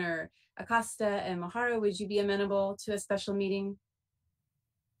 Commissioner Acosta and Moharo, would you be amenable to a special meeting?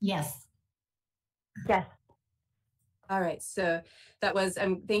 Yes. Yes. All right, so that was,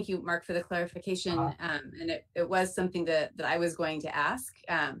 thank you, Mark, for the clarification. And it was something that I was going to ask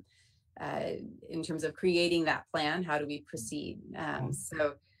in terms of creating that plan. How do we proceed?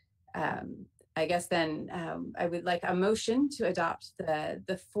 I guess then I would like a motion to adopt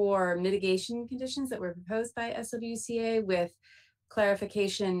the 4 mitigation conditions that were proposed by SWCA with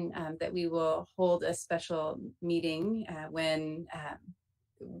clarification that we will hold a special meeting when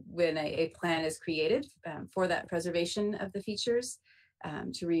a plan is created for that preservation of the features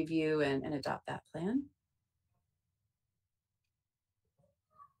to review and adopt that plan.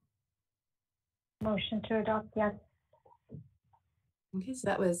 Motion to adopt, yes. Okay, so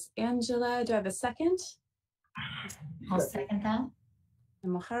that was Angela. Do I have a second? I'll second that.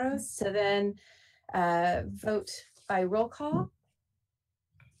 And Moharo. So then vote by roll call.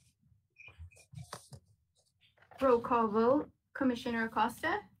 Roll call vote. Commissioner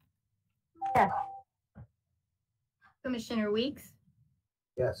Acosta? Yes. Commissioner Weeks?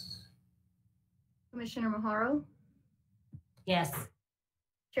 Yes. Commissioner Moharo? Yes.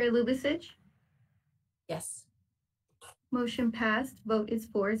 Chair Lubicic? Yes. Motion passed. Vote is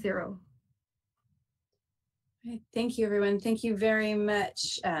 4-0. Right, thank you, everyone. Thank you very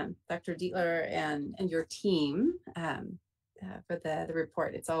much, Dr. Dietler and your team for the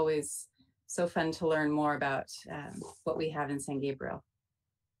report. It's always so fun to learn more about what we have in San Gabriel.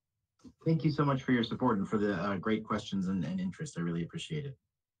 Thank you so much for your support and for the great questions and interest. I really appreciate it.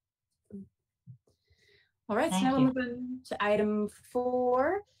 All right, so now we'll move on to item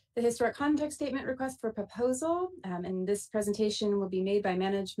 4, the historic context statement request for proposal. And this presentation will be made by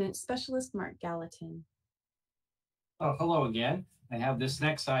Management Specialist Mark Gallatin. Oh, hello again. I have this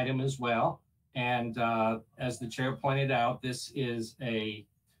next item as well. And as the chair pointed out, this is a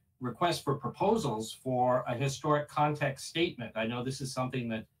request for proposals for a historic context statement. I know this is something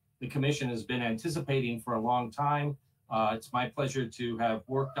that the commission has been anticipating for a long time. It's my pleasure to have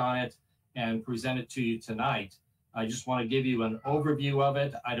worked on it and present it to you tonight. I just want to give you an overview of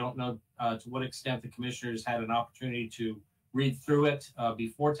it. I don't know to what extent the commissioners had an opportunity to read through it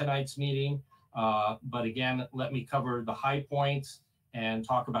before tonight's meeting. But again, let me cover the high points and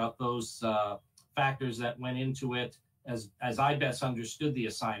talk about those factors that went into it as I best understood the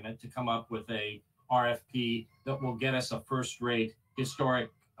assignment, to come up with a RFP that will get us a first-rate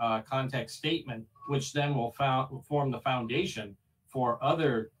historic context statement, which then will form the foundation for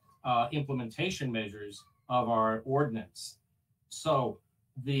other implementation measures of our ordinance. So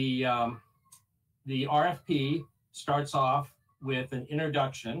the RFP starts off with an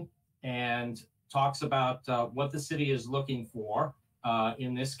introduction and talks about what the city is looking for.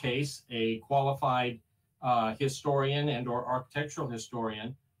 In this case, a qualified historian and or architectural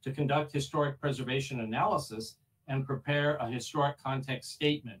historian to conduct historic preservation analysis and prepare a historic context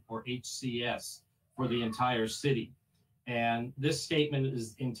statement, or HCS, for the entire city. And this statement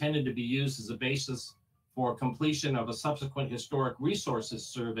is intended to be used as a basis for completion of a subsequent historic resources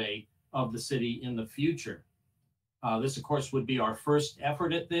survey of the city in the future. This, of course, would be our first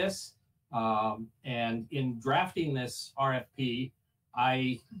effort at this. And in drafting this RFP,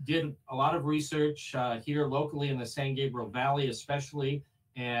 I did a lot of research here locally in the San Gabriel Valley, especially,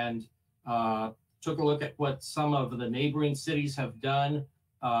 and took a look at what some of the neighboring cities have done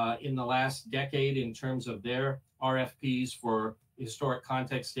in the last decade in terms of their RFPs for historic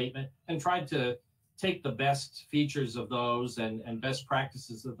context statement, and tried to take the best features of those and best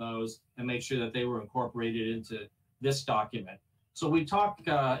practices of those and make sure that they were incorporated into this document. So we talk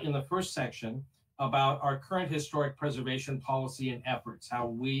in the first section about our current historic preservation policy and efforts, how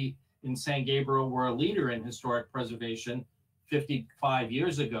we in San Gabriel were a leader in historic preservation 55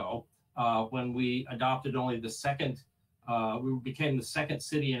 years ago, when we adopted only the second, we became the second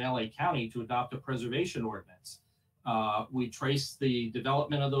city in LA County to adopt a preservation ordinance. We traced the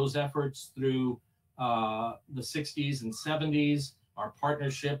development of those efforts through the 60s and 70s, our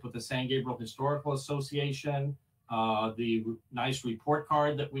partnership with the San Gabriel Historical Association, the nice report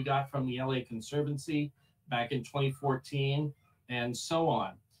card that we got from the LA Conservancy back in 2014, and so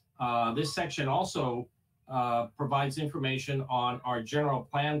on. This section also provides information on our general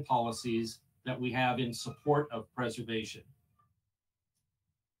plan policies that we have in support of preservation.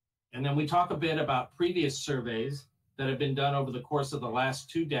 And then we talk a bit about previous surveys that have been done over the course of the last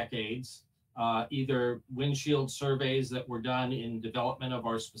 2 decades, either windshield surveys that were done in development of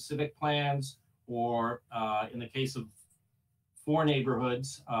our specific plans, or in the case of 4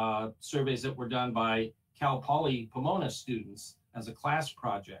 neighborhoods, surveys that were done by Cal Poly Pomona students as a class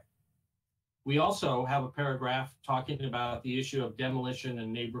project. We also have a paragraph talking about the issue of demolition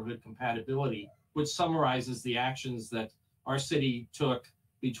and neighborhood compatibility, which summarizes the actions that our city took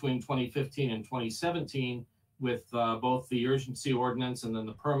between 2015 and 2017 with both the urgency ordinance and then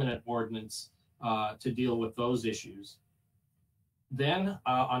the permanent ordinance to deal with those issues. Then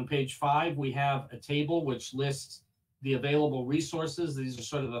on page 5, we have a table which lists the available resources. These are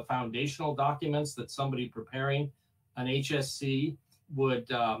sort of the foundational documents that somebody preparing an HSC would,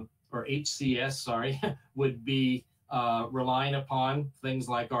 or HCS, sorry, would be relying upon. Things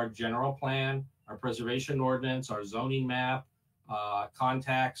like our general plan, our preservation ordinance, our zoning map,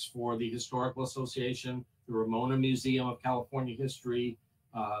 contacts for the Historical Association, the Ramona Museum of California History,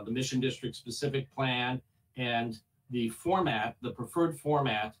 the Mission District specific plan, and the format, the preferred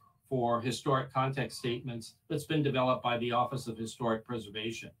format for historic context statements that's been developed by the Office of Historic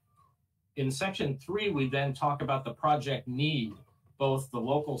Preservation. In section 3, we then talk about the project need, both the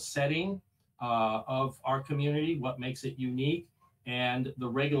local setting of our community, what makes it unique, and the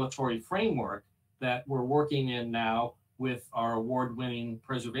regulatory framework that we're working in now with our award-winning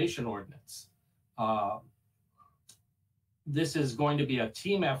preservation ordinance. This is going to be a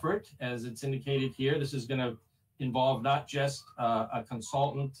team effort, as it's indicated here. This is going to involve not just a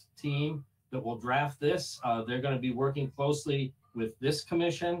consultant team that will draft this. They're going to be working closely with this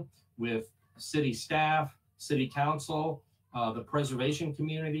commission, with city staff, city council, the preservation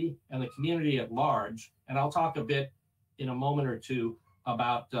community, and the community at large. And I'll talk a bit in a moment or two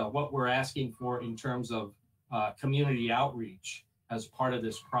about what we're asking for in terms of community outreach as part of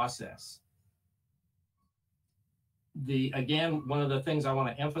this process. Again, one of the things I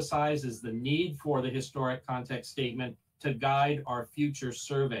want to emphasize is the need for the historic context statement to guide our future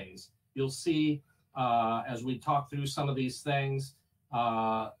surveys. You'll see as we talk through some of these things,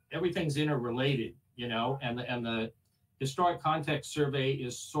 everything's interrelated, you know, and the historic context survey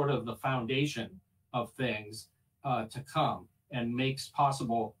is sort of the foundation of things to come and makes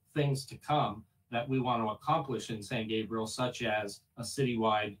possible things to come that we want to accomplish in San Gabriel, such as a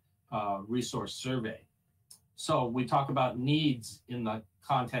citywide resource survey. So we talk about needs in the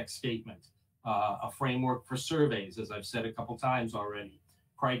context statement, a framework for surveys, as I've said a couple times already,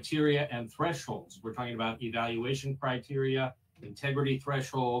 criteria and thresholds. We're talking about evaluation criteria, integrity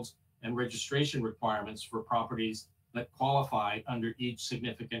thresholds, and registration requirements for properties that qualify under each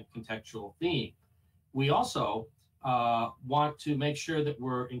significant contextual theme. We also want to make sure that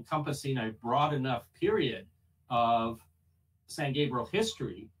we're encompassing a broad enough period of San Gabriel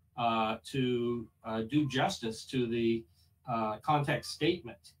history to do justice to the context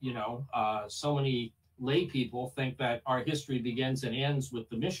statement. You know, so many lay people think that our history begins and ends with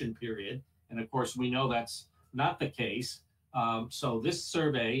the mission period. And of course, we know that's not the case. So this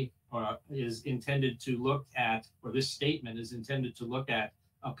survey is intended to look at, or this statement is intended to look at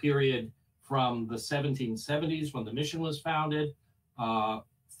a period from the 1770s when the mission was founded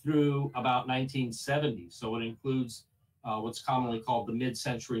through about 1970. So it includes what's commonly called the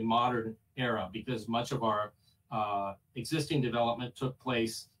mid-century modern era, because much of our existing development took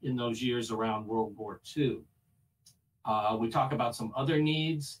place in those years around World War II. We talk about some other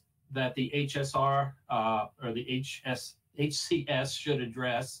needs that the HSR or the HCS should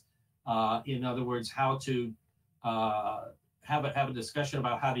address. In other words, how to have a discussion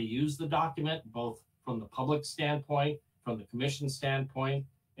about how to use the document, both from the public standpoint, from the commission standpoint,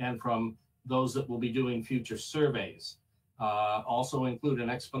 and from those that will be doing future surveys. Also include an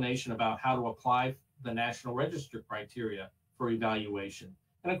explanation about how to apply the National Register criteria for evaluation.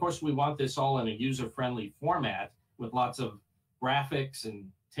 And of course, we want this all in a user-friendly format with lots of graphics and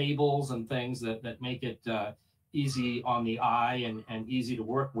tables and things that make it easy on the eye and easy to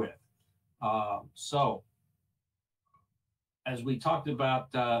work with. So as we talked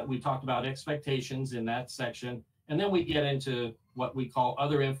about expectations in that section, and then we get into what we call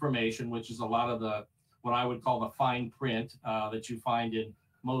other information, which is a lot of what I would call the fine print that you find in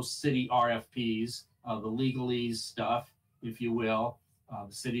most city RFPs, the legalese stuff, if you will,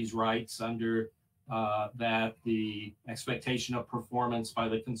 the city's rights under that, the expectation of performance by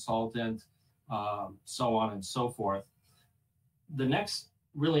the consultant, so on and so forth. The next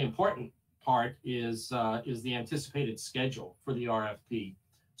really important part is the anticipated schedule for the RFP.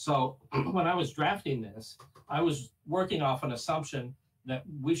 So when I was drafting this, I was working off an assumption that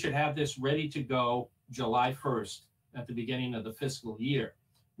we should have this ready to go July 1st at the beginning of the fiscal year.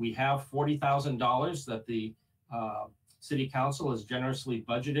 We have $40,000 that the City Council has generously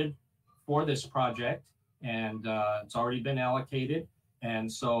budgeted for this project, and it's already been allocated.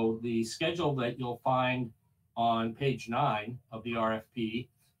 And so the schedule that you'll find on page 9 of the RFP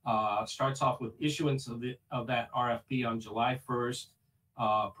starts off with issuance of that RFP on July 1st.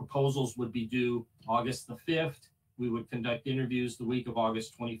 Proposals would be due August the 5th. We would conduct interviews the week of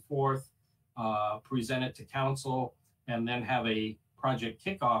August 24th, present it to council, and then have a project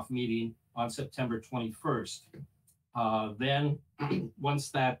kickoff meeting on September 21st. Then once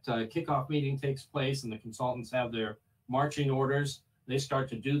that kickoff meeting takes place and the consultants have their marching orders, they start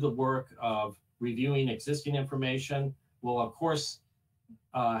to do the work of reviewing existing information. We'll, of course,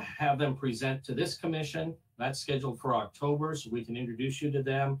 have them present to this commission. That's scheduled for October, so we can introduce you to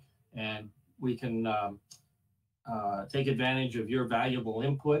them and we can take advantage of your valuable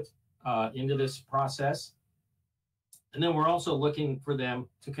input into this process. And then we're also looking for them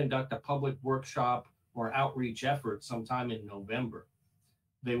to conduct a public workshop or outreach effort sometime in November.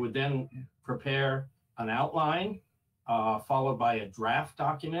 They would then prepare an outline followed by a draft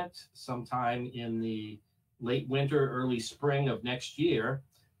document sometime in the late winter, early spring of next year.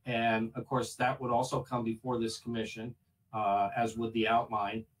 And of course, that would also come before this commission, as would the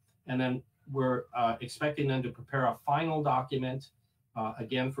outline. And then we're expecting them to prepare a final document,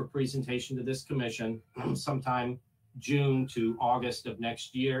 again, for presentation to this commission sometime June to August of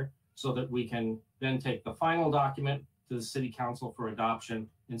next year, so that we can then take the final document to the City Council for adoption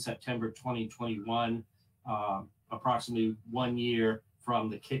in September 2021, approximately 1 year from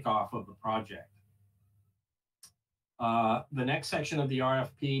the kickoff of the project. The next section of the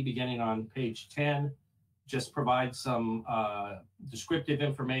RFP, beginning on page 10, just provides some descriptive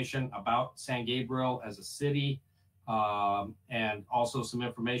information about San Gabriel as a city, and also some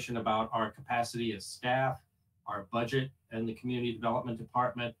information about our capacity as staff, our budget, and the Community Development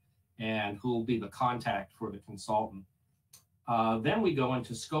Department, and who will be the contact for the consultant. Then we go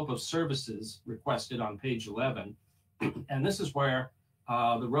into scope of services requested on page 11. And this is where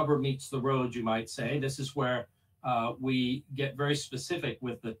the rubber meets the road, you might say. This is where we get very specific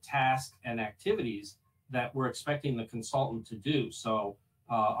with the tasks and activities that we're expecting the consultant to do. So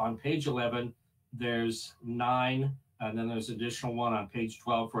on page 11, there's 9 And then there's additional one on page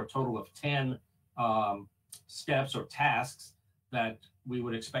 12 for a total of 10 steps or tasks that we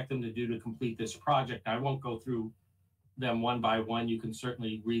would expect them to do to complete this project. I won't go through them one by one. You can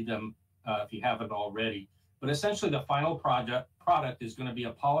certainly read them if you haven't already. But essentially, the final product is going to be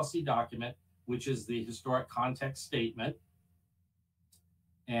a policy document, which is the historic context statement,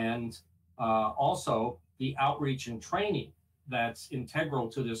 and also the outreach and training that's integral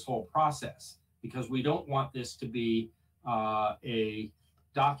to this whole process, because we don't want this to be a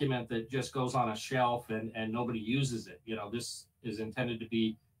document that just goes on a shelf and nobody uses it. You know, this is intended to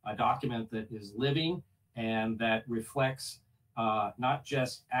be a document that is living and that reflects not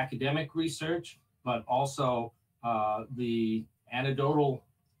just academic research, but also the anecdotal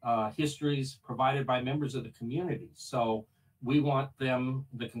histories provided by members of the community. So we want them,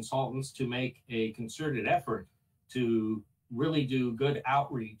 the consultants, to make a concerted effort to really do good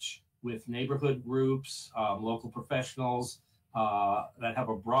outreach with neighborhood groups, local professionals that have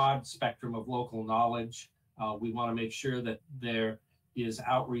a broad spectrum of local knowledge. We want to make sure that there is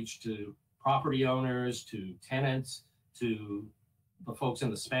outreach to property owners, to tenants, to the folks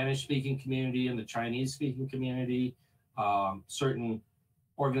in the Spanish-speaking community and the Chinese-speaking community, certain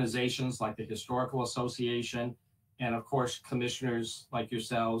organizations like the Historical Association, and of course, commissioners like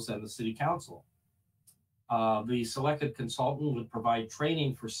yourselves and the City Council. The selected consultant would provide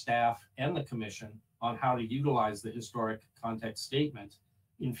training for staff and the commission on how to utilize the historic context statement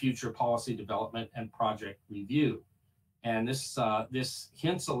in future policy development and project review. And this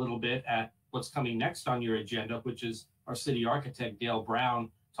hints a little bit at what's coming next on your agenda, which is our city architect, Dale Brown,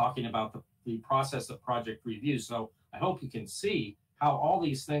 talking about the process of project review. So I hope you can see how all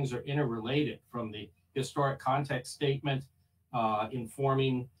these things are interrelated, from the historic context statement,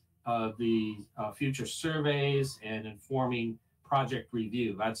 informing the future surveys and informing project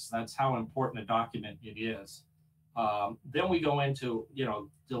review. That's how important a document it is. Then we go into, you know,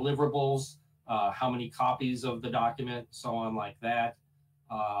 deliverables, how many copies of the document, so on like that,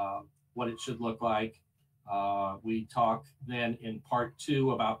 what it should look like. We talk then in part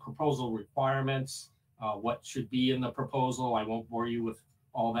 2 about proposal requirements, what should be in the proposal. I won't bore you with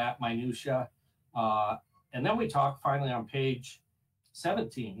all that minutia. And then we talk finally on page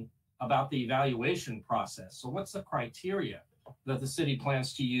 17 about the evaluation process. So what's the criteria that the city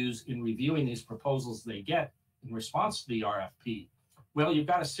plans to use in reviewing these proposals they get in response to the RFP? Well, you've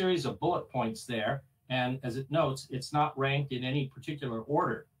got a series of bullet points there, and as it notes, it's not ranked in any particular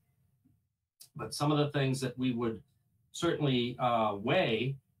order. But some of the things that we would certainly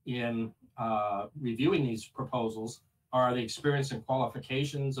weigh in reviewing these proposals are the experience and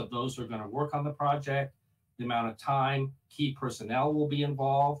qualifications of those who are going to work on the project, the amount of time key personnel will be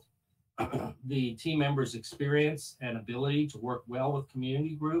involved, the team members' experience and ability to work well with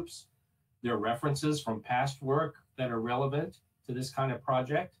community groups, their references from past work that are relevant to this kind of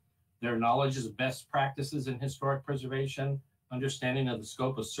project, their knowledge of best practices in historic preservation, understanding of the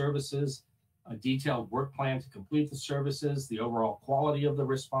scope of services, a detailed work plan to complete the services, the overall quality of the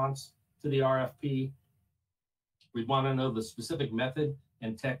response to the RFP. We'd want to know the specific method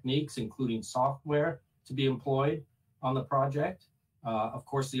and techniques, including software, to be employed on the project. Of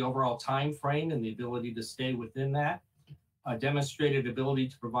course, the overall time frame and the ability to stay within that. A demonstrated ability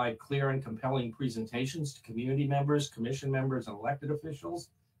to provide clear and compelling presentations to community members, commission members, and elected officials.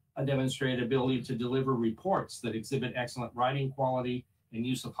 A demonstrated ability to deliver reports that exhibit excellent writing quality and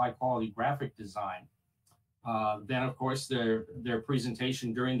use of high quality graphic design. Then, of course, their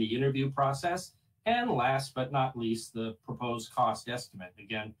presentation during the interview process. And last but not least, the proposed cost estimate.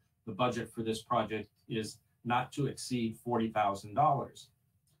 Again, the budget for this project is not to exceed $40,000.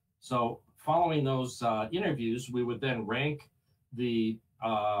 So following those interviews, we would then rank the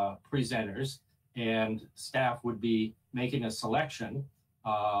presenters, and staff would be making a selection.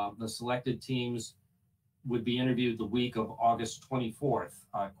 The selected teams would be interviewed the week of August 24th,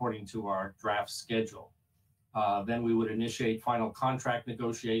 according to our draft schedule. Then we would initiate final contract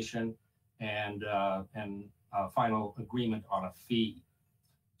negotiation and final agreement on a fee.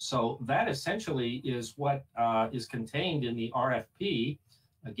 So that essentially is what is contained in the RFP.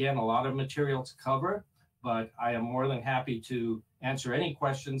 Again, a lot of material to cover, but I am more than happy to answer any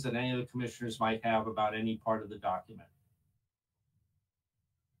questions that any of the commissioners might have about any part of the document.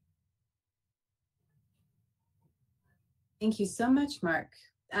 Thank you so much, Mark.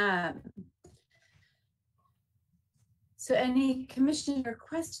 So any commissioner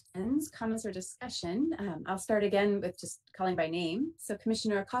questions, comments, or discussion? I'll start again with just calling by name. So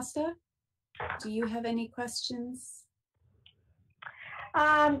Commissioner Acosta, do you have any questions?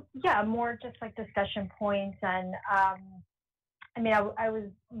 Yeah, more just like discussion points. And I mean, I was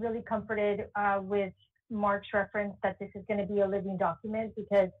really comforted with Mark's reference that this is going to be a living document,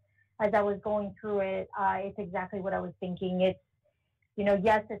 because as I was going through it, it's exactly what I was thinking. It's, you know,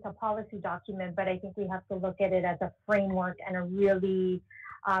 yes, it's a policy document, but I think we have to look at it as a framework and a really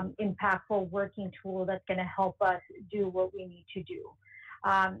impactful working tool that's going to help us do what we need to do.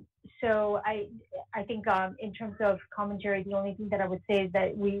 So I think in terms of commentary, the only thing that I would say is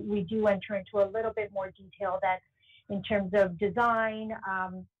that we do enter into a little bit more detail that in terms of design,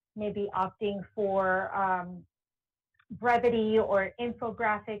 maybe opting for brevity or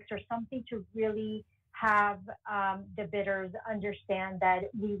infographics or something to really have the bidders understand that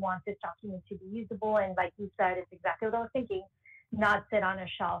we want this document to be usable. And like you said, it's exactly what I was thinking, not sit on a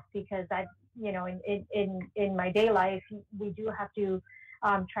shelf, because you know, in my day life, we do have to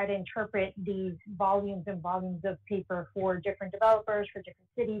try to interpret these volumes and volumes of paper for different developers, for different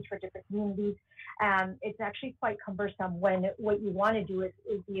cities, for different communities. It's actually quite cumbersome when what you want to do is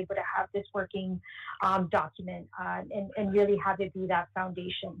be able to have this working document and really have it be that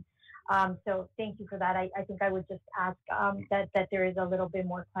foundation. So thank you for that. I think I would just ask that there is a little bit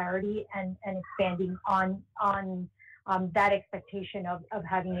more clarity and expanding on that expectation of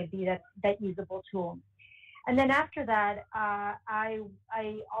having it be that usable tool. And then after that, I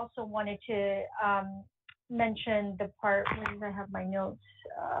also wanted to mention the part, where did I have my notes?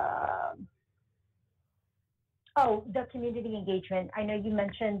 The community engagement. I know you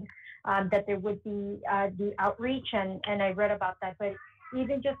mentioned that there would be the outreach, and I read about that, but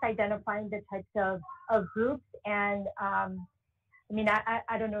even just identifying the types of groups, and I mean,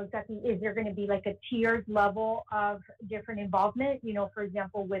 I don't know exactly, is there going to be like a tiered level of different involvement, you know, for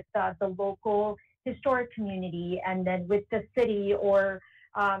example, with the local historic community, and then with the city or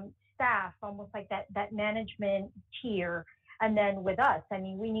staff, almost like that management tier, and then with us. I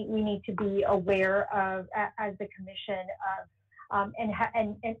mean, we need to be aware of, as the commission, of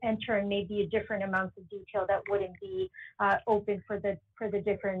and enter in maybe a different amounts of detail that wouldn't be open for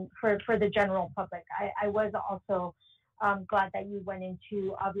the general public. I was also glad that you went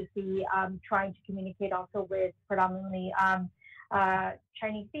into obviously trying to communicate also with predominantly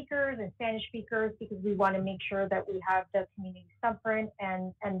Chinese speakers and Spanish speakers, because we want to make sure that we have the community thumbprint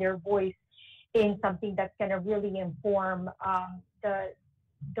and their voice in something that's going to really inform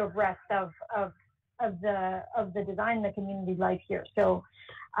the rest of the design and the community life here. So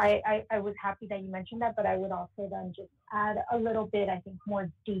I was happy that you mentioned that, but I would also then just add a little bit, I think, more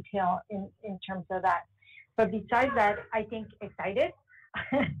detail in terms of that. But besides that, I think excited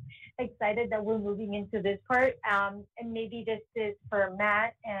that we're moving into this part. And maybe this is for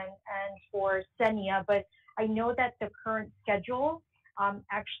Matt and for Senia, but I know that the current schedule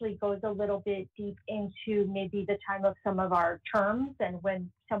actually goes a little bit deep into maybe the time of some of our terms and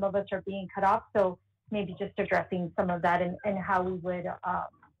when some of us are being cut off. So maybe just addressing some of that and how we would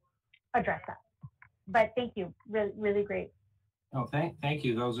address that. But thank you, really, really great. Oh, thank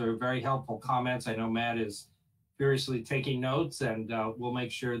you. Those are very helpful comments. I know Matt is furiously taking notes, and we'll make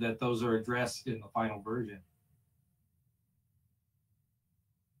sure that those are addressed in the final version.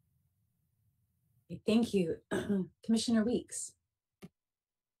 Thank you. Commissioner Weeks.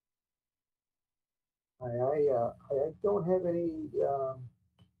 I don't have any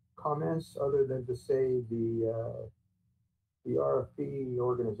comments other than to say the RFP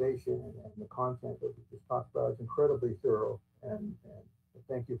organization and the content that we just talked about is incredibly thorough, and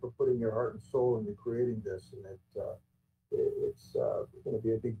thank you for putting your heart and soul into creating this, and it's going to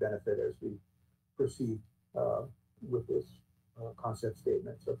be a big benefit as we proceed with this concept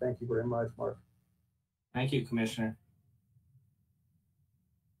statement. So thank you very much, Mark. Thank you, Commissioner.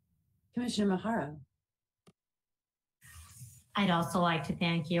 Commissioner Maharo. I'd also like to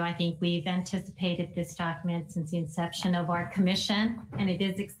thank you. I think we've anticipated this document since the inception of our commission, and it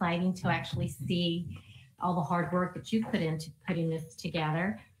is exciting to actually see all the hard work that you put into putting this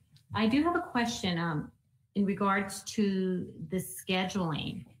together. I do have a question in regards to the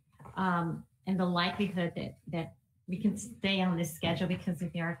scheduling and the likelihood that we can stay on this schedule, because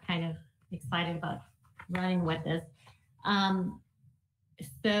we are kind of excited about running with this.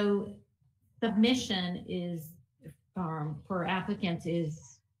 So submission is for applicants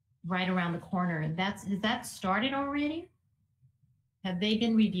is right around the corner. Has that started already? Have they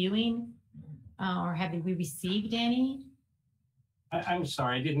been reviewing or have we received any? I'm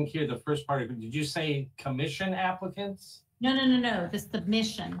sorry, I didn't hear the first part of it. Did you say commission applicants? No, the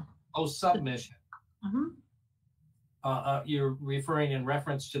submission. Oh, submission. You're referring in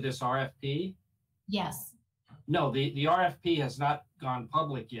reference to this RFP? Yes. No, the RFP has not gone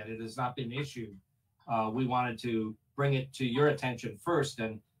public yet. It has not been issued. We wanted to bring it to your attention first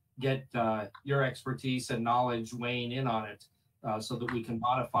and get your expertise and knowledge weighing in on it so that we can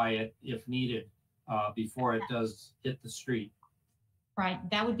modify it if needed. before it does hit the street. Right,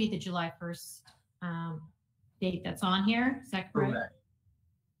 that would be the July 1st date that's on here. Is that correct? Correct.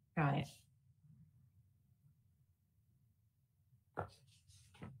 Got it.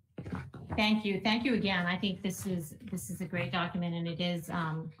 Thank you. Thank you again. I think this is a great document, and it is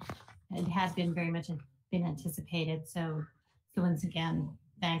it has been very much been anticipated. So once again,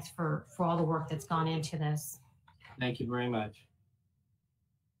 thanks for all the work that's gone into this. Thank you very much.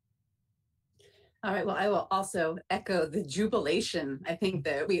 All right, well, I will also echo the jubilation. I think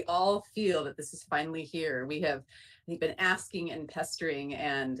that we all feel that this is finally here. We have, I think, been asking and pestering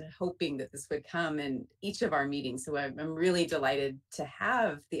and hoping that this would come in each of our meetings. So I'm really delighted to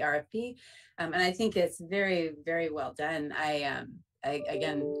have the RFP. And I think it's very, very well done. I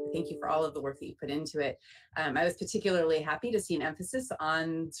again, thank you for all of the work that you put into it. I was particularly happy to see an emphasis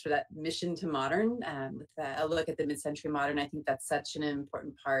on sort of that mission to modern, with a look at the mid-century modern. I think that's such an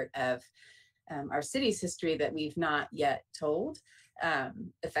important part of our city's history that we've not yet told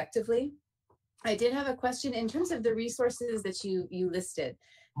effectively. I did have a question in terms of the resources that you listed.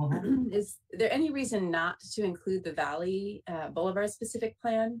 Is there any reason not to include the Valley Boulevard specific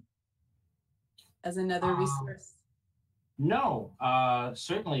plan as another resource? No,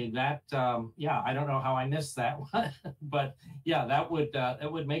 certainly that, yeah, I don't know how I missed that one, but yeah, that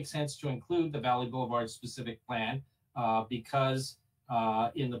would make sense to include the Valley Boulevard specific plan because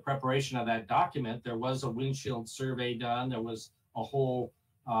in the preparation of that document, there was a windshield survey done. There was a whole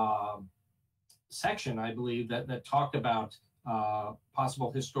section, I believe, that talked about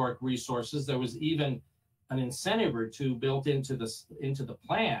possible historic resources. There was even an incentive or two built into the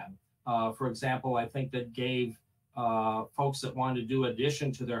plan. For example, I think that gave folks that wanted to do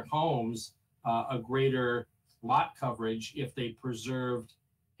addition to their homes a greater lot coverage if they preserved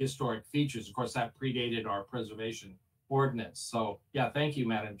historic features. Of course, that predated our preservation ordinance. So yeah, thank you,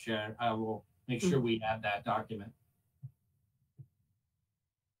 Madam Chair. I will make sure we add that document.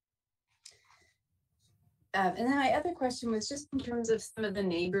 And then my other question was just in terms of some of the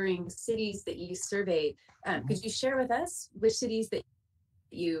neighboring cities that you surveyed. Could you share with us which cities that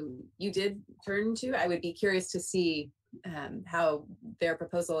you did turn to? I would be curious to see how their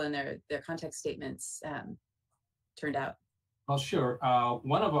proposal and their context statements turned out. Well, sure.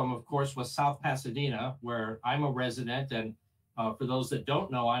 One of them, of course, was South Pasadena, where I'm a resident. And for those that don't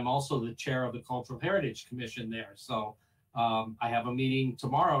know, I'm also the chair of the Cultural Heritage Commission there. So I have a meeting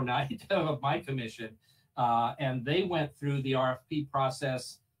tomorrow night of my commission. And they went through the RFP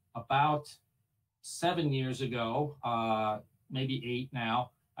process about 7 years ago, maybe 8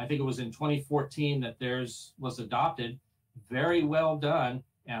 now. I think it was in 2014 that theirs was adopted. Very well done.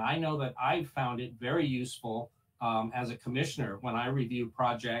 And I know that I found it very useful as a commissioner when I review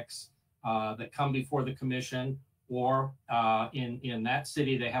projects that come before the commission, or in that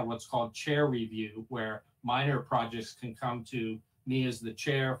city, they have what's called chair review, where minor projects can come to me as the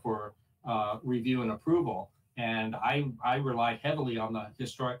chair for review and approval. And I rely heavily on the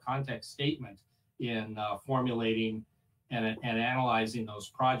historic context statement in formulating and analyzing those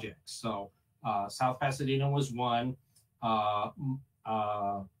projects. So South Pasadena was one.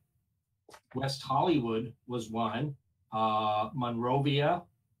 West Hollywood was one. Monrovia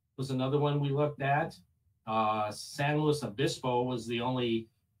was another one we looked at. San Luis Obispo was the only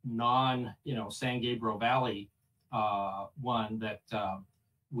San Gabriel Valley one that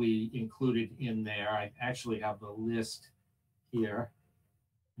we included in there. I actually have the list here.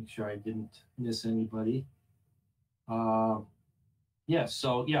 Make sure I didn't miss anybody. Yes,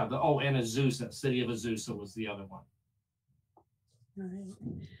 so yeah, and Azusa, City of Azusa was the other one. All right.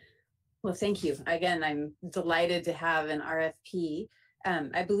 Well, thank you. Again, I'm delighted to have an RFP.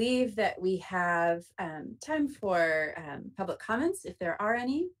 I believe that we have time for public comments, if there are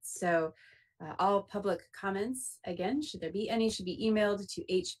any. So all public comments, again, should there be any, should be emailed to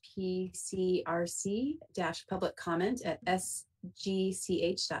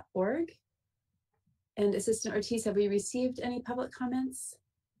hpcrc-publiccomment@sgch.org. And Assistant Ortiz, have we received any public comments?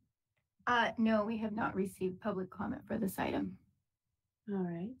 No, we have not received public comment for this item. All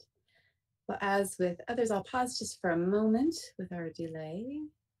right. Well, as with others, I'll pause just for a moment with our delay.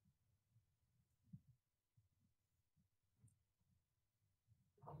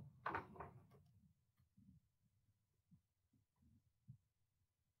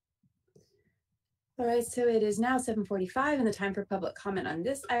 All right, so it is now 7:45 and the time for public comment on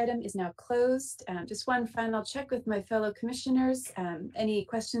this item is now closed. Just one final check with my fellow commissioners. Any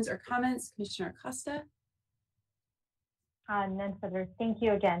questions or comments? Commissioner Acosta? None further. Thank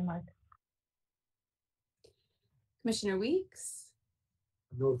you again, Mark. Commissioner Weeks?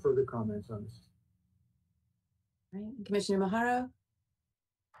 No further comments on this. All right. Commissioner Maharo?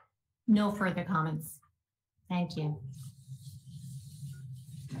 No further comments. Thank you.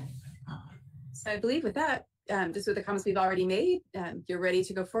 So I believe with that, just with the comments we've already made, you're ready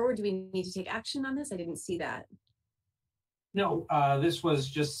to go forward. Do we need to take action on this? I didn't see that. No, this was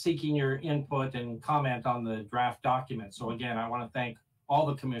just seeking your input and comment on the draft document. So again, I want to thank all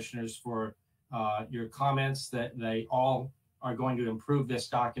the commissioners for your comments, that they all are going to improve this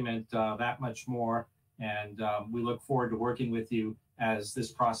document that much more. And we look forward to working with you as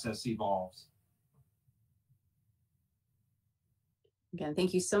this process evolves. Again,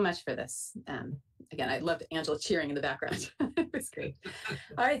 thank you so much for this. Again, I loved Angela cheering in the background. It was great.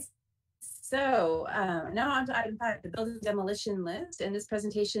 All right. So now on to item 5, the building demolition list. And this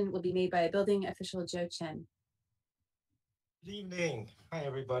presentation will be made by building official Joe Chen. Good evening. Hi,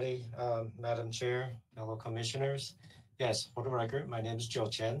 everybody. Madam Chair, fellow commissioners. Yes, for the record, my name is Joe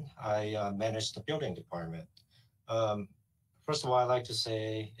Chen. I manage the building department. First of all, I'd like to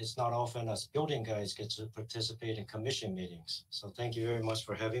say it's not often us building guys get to participate in commission meetings. So thank you very much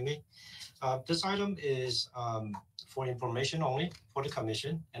for having me. This item is for information only for the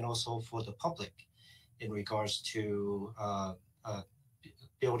commission and also for the public in regards to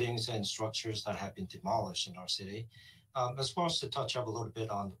buildings and structures that have been demolished in our city. As far as to touch up a little bit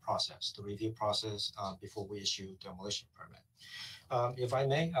on the process, the review process before we issue demolition permit. If I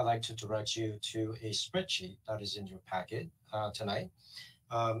may, I'd like to direct you to a spreadsheet that is in your packet tonight.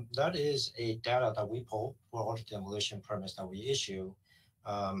 That is a data that we pull for all the demolition permits that we issue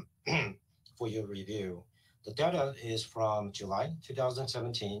for your review. The data is from July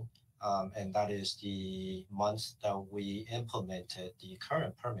 2017, and that is the month that we implemented the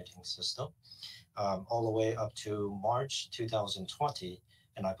current permitting system, all the way up to March 2020.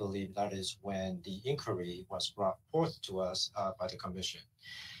 And I believe that is when the inquiry was brought forth to us by the commission.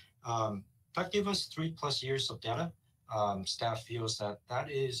 That gave us 3+ years of data. Staff feels that that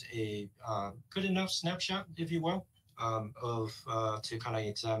is a good enough snapshot, if you will, to kind of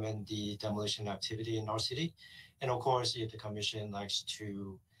examine the demolition activity in our city. And of course, if the commission likes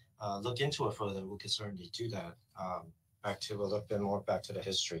to look into it further, we could certainly do that. Back to a little bit more back to the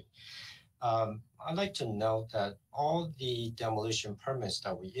history. I'd like to note that all the demolition permits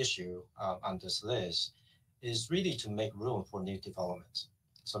that we issue on this list is really to make room for new developments.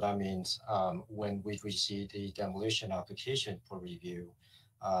 So that means when we receive the demolition application for review,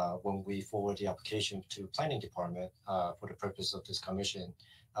 when we forward the application to planning department for the purpose of this commission,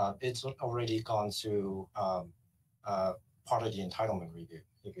 it's already gone through part of the entitlement review,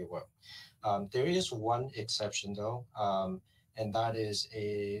 if you will. There is one exception though, and that is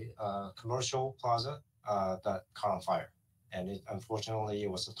a commercial plaza that caught on fire. And unfortunately,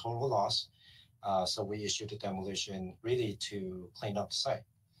 it was a total loss. So we issued a demolition really to clean up the site.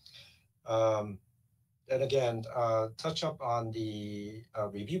 And again, touch up on the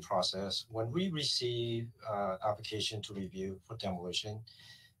review process. When we receive application to review for demolition,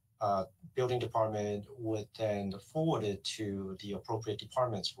 building department would then forward it to the appropriate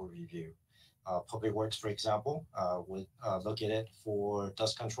departments for review. Public Works, for example, would look at it for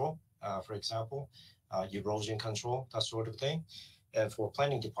dust control, for example, erosion control, that sort of thing. And for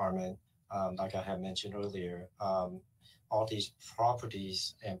planning department, like I had mentioned earlier, all these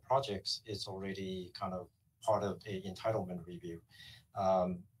properties and projects is already kind of part of the entitlement review.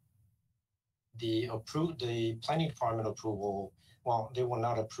 The planning department approval, well, they will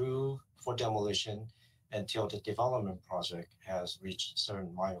not approve for demolition until the development project has reached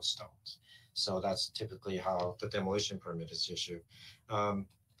certain milestones. So that's typically how the demolition permit is issued.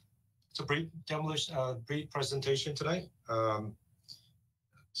 It's a brief demolition, brief presentation today.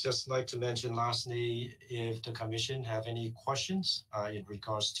 Just like to mention lastly, if the commission have any questions in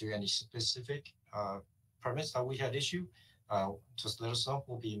regards to any specific permits that we had issued, just let us know.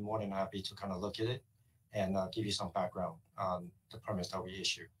 We'll be more than happy to kind of look at it and give you some background on the permits that we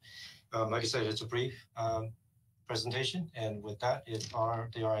issue. Like I said, it's a brief presentation, and with that, if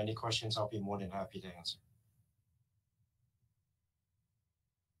there are any questions, I'll be more than happy to answer.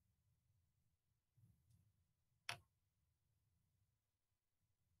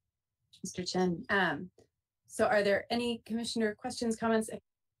 Mr. Chen, so are there any commissioner questions, comments?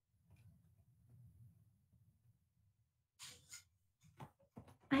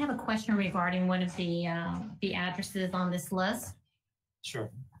 I have a question regarding one of the addresses on this list. Sure.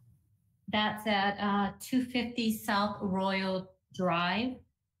 That's at 250 South Royal Drive.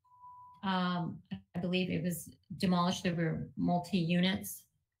 I believe it was demolished. There were multi-units.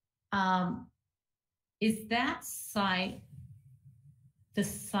 Is that site the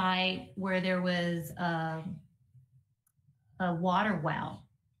site where there was a water well,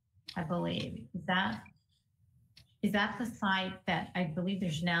 I believe? Is that? Is that the site that I believe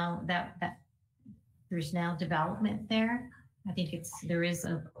there's now there's now development there? I think there is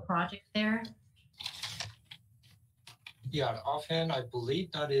a project there. Yeah, offhand, I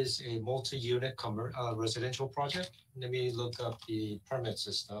believe that is a multi-unit residential project. Let me look up the permit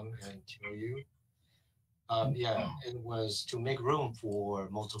system and tell you. Yeah, it was to make room for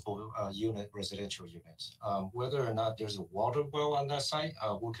multiple unit residential units. Whether or not there's a water well on that site,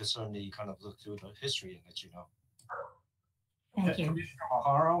 we can certainly kind of look through the history and let you know. Thank you. Commissioner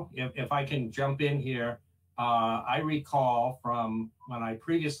O'Hara, if I can jump in here, I recall from when I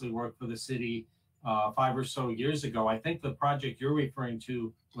previously worked for the city 5 or so years ago, I think the project you're referring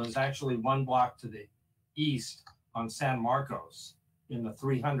to was actually 1 block to the east on San Marcos in the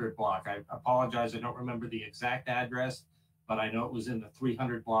 300 block. I apologize, I don't remember the exact address, but I know it was in the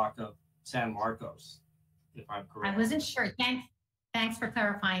 300 block of San Marcos, if I'm correct. I wasn't sure. Thanks for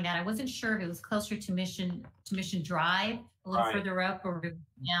clarifying that. I wasn't sure if it was closer to Mission Drive, a little Right. further up, or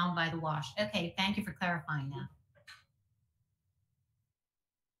down by the wash. Okay, thank you for clarifying that.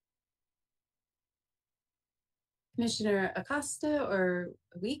 Commissioner Acosta or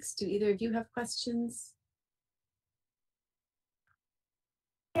Weeks, do either of you have questions?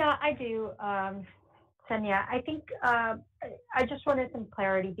 Yeah, I do, Sonia. I think I just wanted some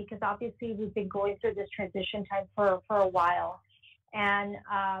clarity because obviously we've been going through this transition time for a while. And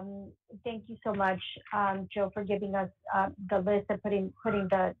thank you so much, Joe, for giving us the list and putting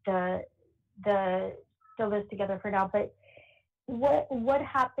the list together for now. But what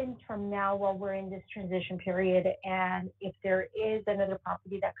happens from now while we're in this transition period? And if there is another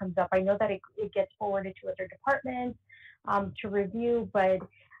property that comes up, I know that it gets forwarded to other departments to review, but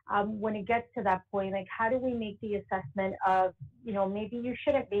when it gets to that point, like how do we make the assessment of, maybe you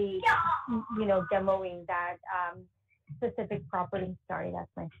shouldn't be, demoing that specific property. Sorry,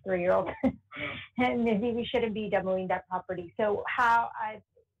 that's my 3-year-old. And maybe we shouldn't be demoing that property. So how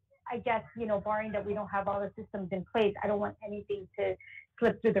I guess, barring that we don't have all the systems in place, I don't want anything to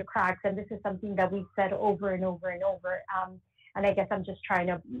slip through the cracks. And this is something that we've said over and over and over. And I guess I'm just trying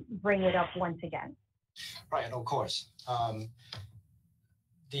to bring it up once again. Right, of course.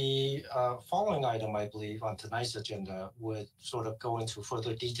 The following item, I believe, on tonight's agenda would sort of go into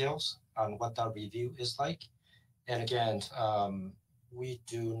further details on what that review is like. And again, we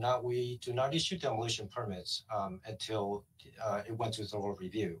do not issue demolition permits until it went through thorough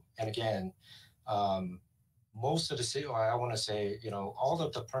review. And again, most of the I want to say, all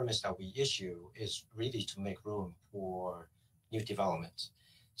of the permits that we issue is really to make room for new developments.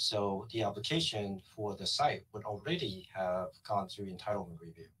 So the application for the site would already have gone through entitlement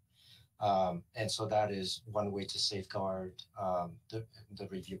review. And so that is one way to safeguard the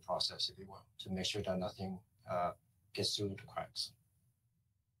review process, if you will, to make sure that nothing gets through the cracks.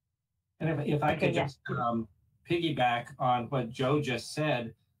 And if I could just piggyback on what Joe just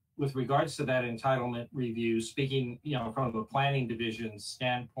said with regards to that entitlement review, speaking, from the planning division's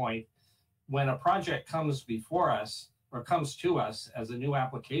standpoint, when a project comes before us or comes to us as a new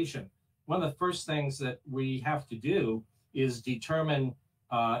application, one of the first things that we have to do is determine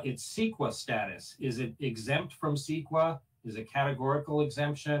its CEQA status. Is it exempt from CEQA? Is it categorical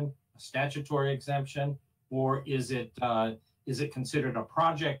exemption, a statutory exemption, or is it considered a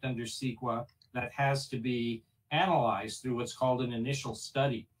project under CEQA that has to be analyzed through what's called an initial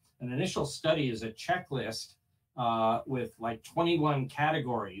study? An initial study is a checklist with like 21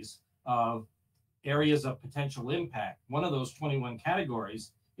 categories of areas of potential impact. One of those 21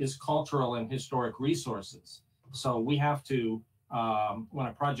 categories is cultural and historic resources. So we have to, when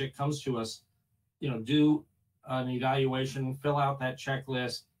a project comes to us, do an evaluation, fill out that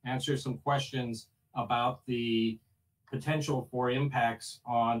checklist, answer some questions about the potential for impacts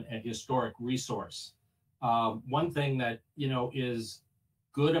on a historic resource. One thing that, is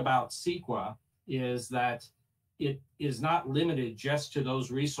good about CEQA is that it is not limited just to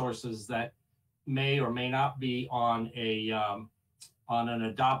those resources that may or may not be on an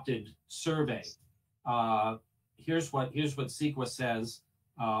adopted survey. Here's what CEQA says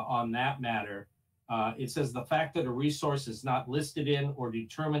on that matter. It says the fact that a resource is not listed in or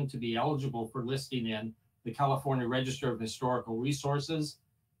determined to be eligible for listing in the California Register of Historical Resources,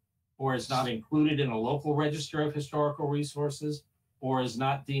 or is not included in a local register of historical resources, or is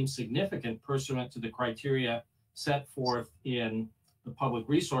not deemed significant pursuant to the criteria set forth in the Public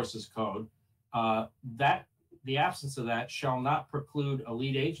Resources Code, that the absence of that shall not preclude a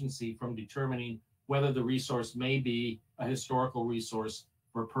lead agency from determining whether the resource may be a historical resource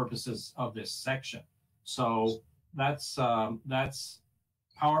for purposes of this section. So that's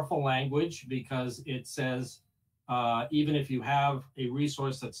powerful language because it says even if you have a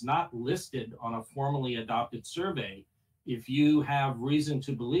resource that's not listed on a formally adopted survey, if you have reason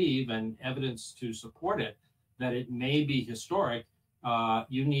to believe and evidence to support it that it may be historic,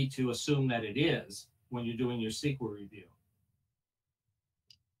 you need to assume that it is when you're doing your CEQA review.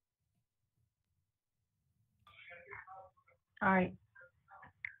 All right.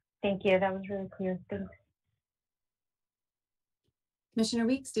 Thank you. That was really clear. Thanks. Commissioner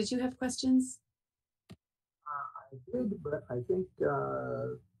Weeks, did you have questions? I did, but I think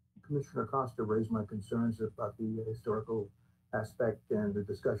Commissioner Costa raised my concerns about the historical aspect, and the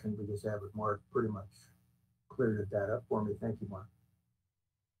discussion we just had with Mark pretty much cleared that up for me. Thank you, Mark.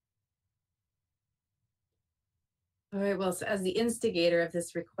 All right, well, so as the instigator of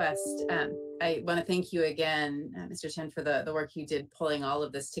this request, I want to thank you again, Mr. Chen, for the work you did pulling all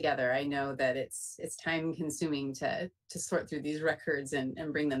of this together. I know that it's time consuming to sort through these records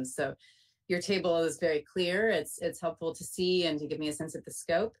and bring them. So your table is very clear. It's helpful to see and to give me a sense of the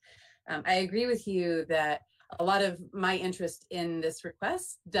scope. I agree with you that a lot of my interest in this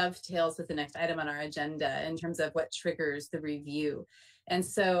request dovetails with the next item on our agenda in terms of what triggers the review. And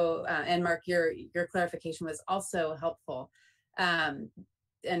so, and Mark, your clarification was also helpful.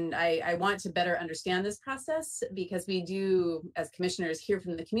 And I want to better understand this process, because we do, as commissioners, hear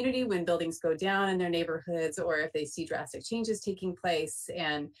from the community when buildings go down in their neighborhoods or if they see drastic changes taking place.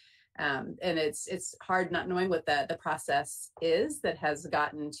 And it's hard not knowing what the process is that has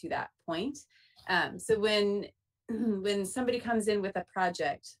gotten to that point. So when somebody comes in with a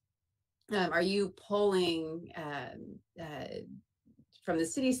project, are you pulling from the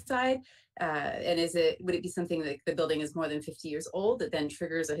city side? And would it be something that the building is more than 50 years old that then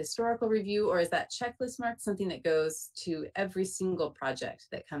triggers a historical review? Or is that checklist, Mark, something that goes to every single project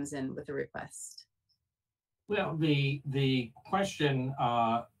that comes in with a request? Well, the question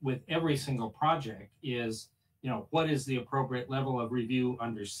with every single project is, what is the appropriate level of review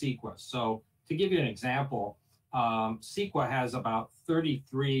under CEQA? So to give you an example, CEQA has about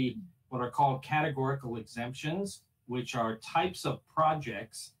 33 what are called categorical exemptions, which are types of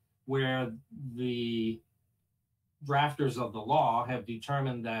projects where the drafters of the law have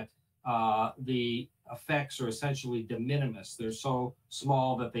determined that the effects are essentially de minimis. They're so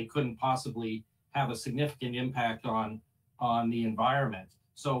small that they couldn't possibly have a significant impact on the environment.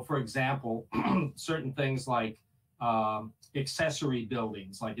 So for example, certain things like accessory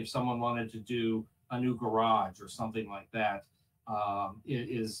buildings, like if someone wanted to do a new garage or something like that, it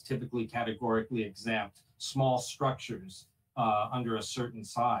is typically categorically exempt. Small structures under a certain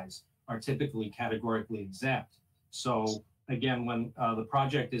size are typically categorically exempt. So again, when the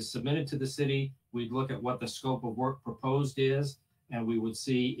project is submitted to the city, we'd look at what the scope of work proposed is, and we would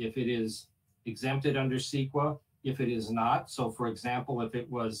see if it is exempted under CEQA, if it is not. So for example, if it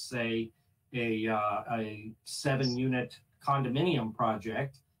was, say, a 7-unit condominium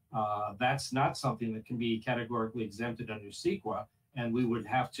project, that's not something that can be categorically exempted under CEQA, and we would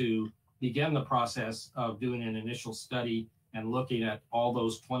have to begin the process of doing an initial study and looking at all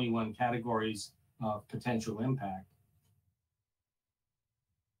those 21 categories of potential impact.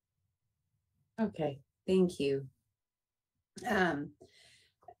 Okay, thank you.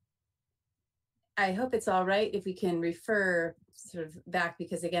 I hope it's all right if we can refer sort of back,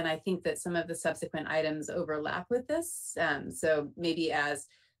 because again, I think that some of the subsequent items overlap with this. So maybe as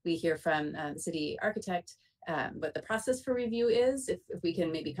we hear from the city architect, what the process for review is, if we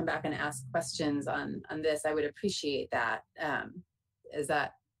can maybe come back and ask questions on this, I would appreciate that. Is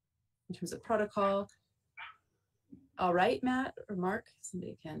that in terms of protocol? All right, Matt or Mark,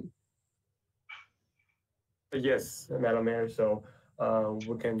 somebody can. Yes, Madam Mayor. So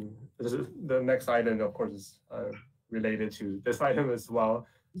we can, the next item, of course, is related to this item as well.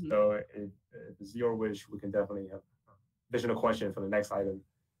 Mm-hmm. So if it's your wish, we can definitely have additional question for the next item.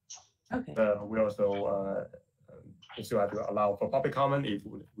 Okay. We also still have to allow for public comment if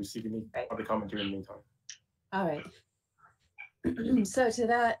we see any public comment during the meantime. All right. So to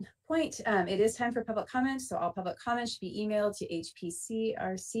that point, it is time for public comment. So all public comments should be emailed to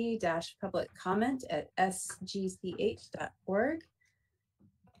hpcrc-publiccomment@sgch.org.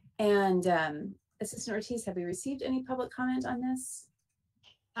 And Assistant Ortiz, have we received any public comment on this?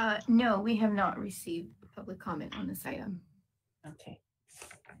 No, we have not received public comment on this item. Okay.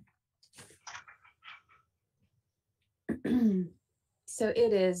 So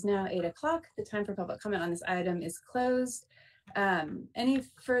it is now 8 o'clock. The time for public comment on this item is closed. Any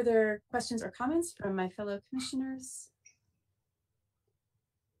further questions or comments from my fellow commissioners?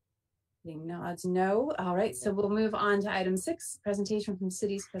 Getting nods, no. All right, so we'll move on to item 6, presentation from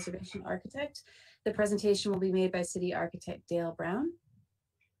City's Preservation Architect. The presentation will be made by City Architect Dale Brown.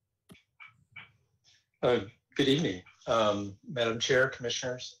 Good Good evening, Madam Chair,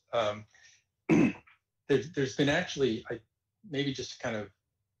 Commissioners. There's been actually, maybe just to kind of,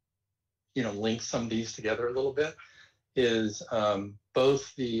 link some of these together a little bit, is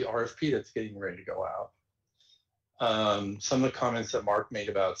both the RFP that's getting ready to go out, some of the comments that Mark made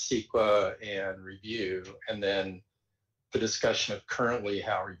about CEQA and review, and then the discussion of currently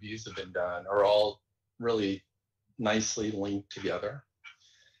how reviews have been done are all really nicely linked together.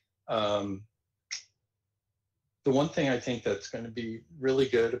 The one thing I think that's going to be really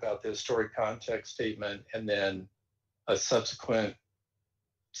good about the historic context statement and then a subsequent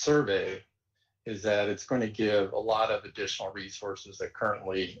survey is that it's going to give a lot of additional resources that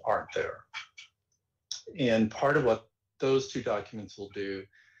currently aren't there. And part of what those two documents will do,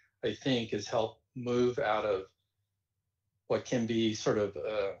 I think, is help move out of what can be sort of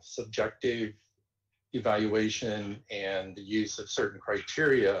a subjective evaluation and the use of certain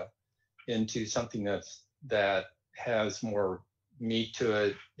criteria into something that has more meat to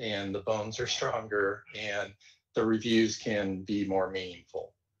it, and the bones are stronger, and the reviews can be more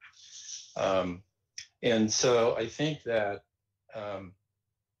meaningful. And so I think that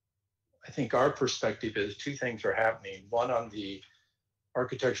our perspective is two things are happening. One, on the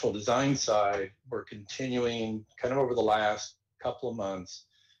architectural design side, we're continuing kind of over the last couple of months,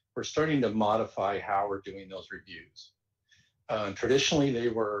 we're starting to modify how we're doing those reviews. Traditionally, they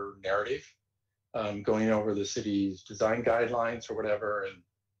were narrative, going over the city's design guidelines or whatever, and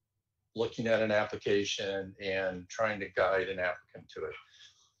looking at an application and trying to guide an applicant to it.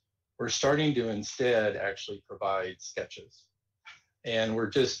 We're starting to instead actually provide sketches. And we're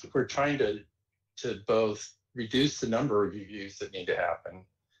trying to both reduce the number of reviews that need to happen,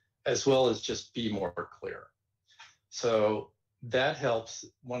 as well as just be more clear. So that helps.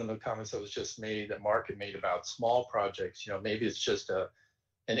 One of the comments that was just made, that Mark had made about small projects, maybe it's just an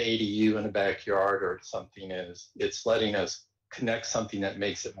ADU in a backyard or something, it's letting us connect something that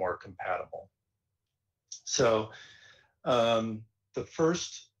makes it more compatible. So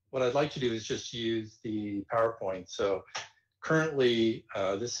what I'd like to do is just use the PowerPoint. So currently,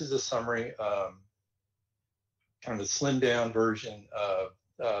 this is a summary, kind of a slimmed down version of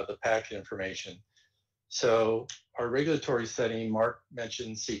the packet information. So our regulatory setting, Mark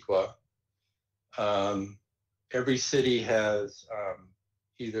mentioned CEQA. Every city has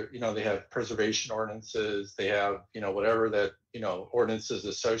either, they have preservation ordinances, they have, whatever that, ordinances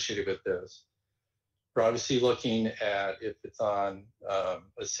associated with this. We're obviously looking at if it's on a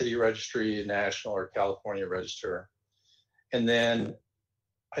city registry, national or California register. And then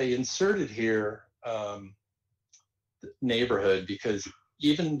I inserted here neighborhood, because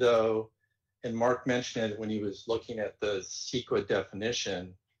even though, and Mark mentioned it when he was looking at the CEQA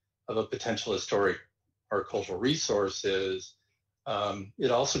definition of a potential historic or cultural resource, is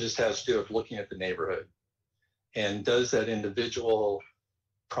it also just has to do with looking at the neighborhood. And does that individual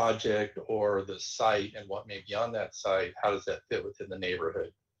project or the site and what may be on that site, how does that fit within the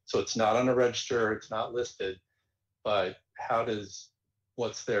neighborhood? So it's not on a register, it's not listed, but how does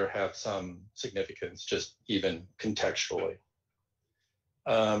what's there have some significance, just even contextually?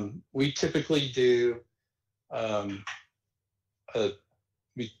 We typically do,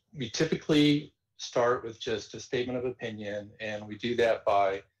 we typically start with just a statement of opinion, and we do that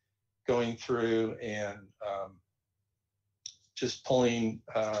by going through and just pulling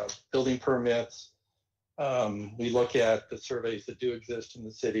building permits. We look at the surveys that do exist in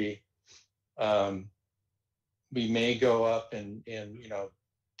the city. We may go up and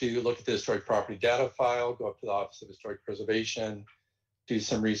look at the historic property data file, go up to the Office of Historic Preservation, do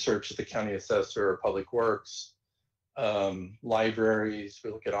some research at the county assessor or public works, libraries. We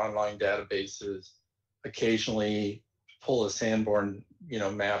look at online databases, occasionally pull a Sanborn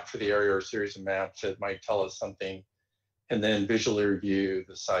map for the area or a series of maps that might tell us something, and then visually review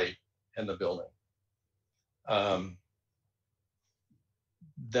the site and the building.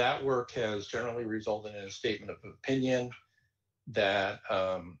 That work has generally resulted in a statement of opinion that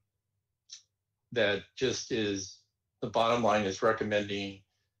that just is, the bottom line is recommending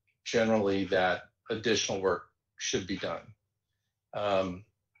generally that additional work should be done.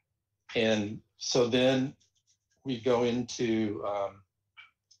 And so then we go into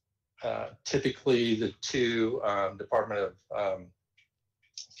typically the two Department of,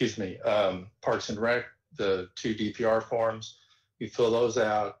 Parks and Rec, the two DPR forms. We fill those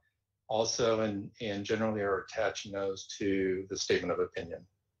out also, and generally are attaching those to the statement of opinion.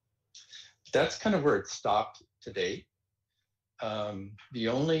 That's kind of where it stopped to date. The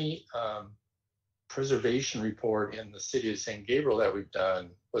only preservation report in the city of San Gabriel that we've done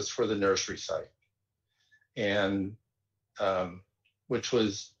was for the nursery site, and which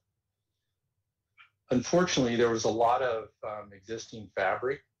was unfortunately, there was a lot of existing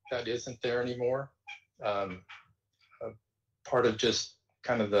fabric that isn't there anymore. Part of just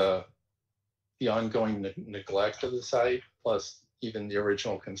kind of the ongoing neglect of the site, plus even the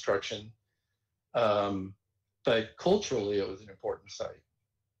original construction. But culturally, it was an important site.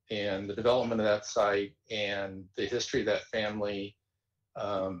 And the development of that site and the history of that family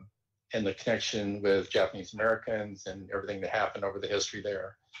and the connection with Japanese Americans and everything that happened over the history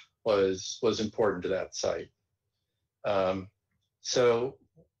there was important to that site. So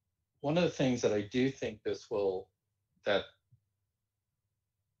one of the things that I do think that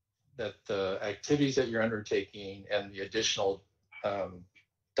the activities that you're undertaking and the additional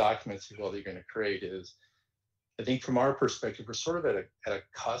documents that you're going to create is, I think from our perspective, we're sort of at a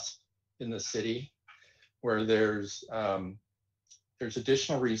cusp in the city where there's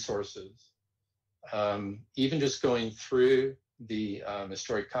additional resources. Even just going through the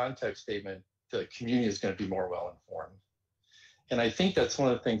historic context statement, the community is going to be more well informed. And I think that's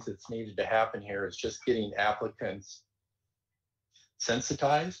one of the things that's needed to happen here is just getting applicants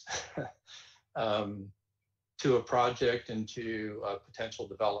sensitized to a project and to a potential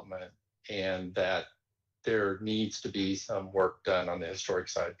development, and that there needs to be some work done on the historic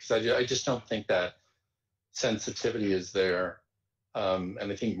side, because I just don't think that sensitivity is there.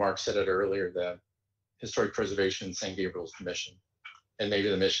 And I think Mark said it earlier, that historic preservation in San Gabriel's the mission, and maybe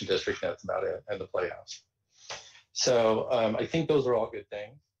the Mission District, that's about it, and the Playhouse. So I think those are all good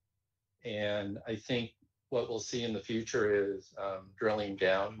things. And I think what we'll see in the future is drilling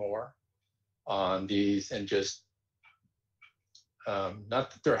down more on these, and just,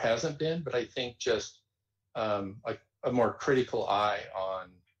 not that there hasn't been, but I think just a more critical eye on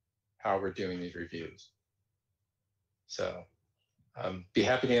how we're doing these reviews. So be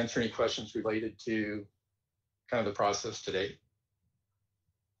happy to answer any questions related to kind of the process to date.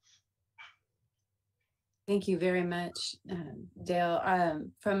 Thank you very much, Dale.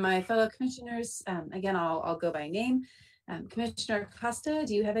 From my fellow commissioners, again, I'll go by name. Commissioner Costa,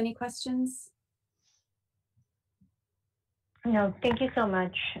 do you have any questions? No, thank you so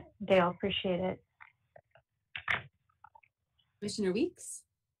much, Dale. Appreciate it. Commissioner Weeks?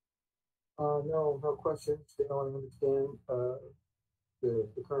 No questions. Dale, I understand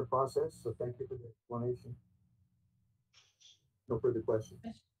the current process, so thank you for the explanation. No further questions.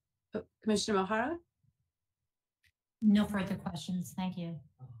 Oh, Commissioner Mohara? No further questions. Thank you.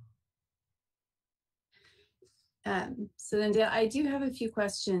 So then, Dale, I do have a few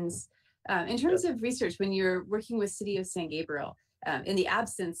questions. In terms of research, when you're working with City of San Gabriel, in the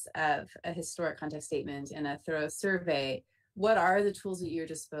absence of a historic context statement and a thorough survey, what are the tools at your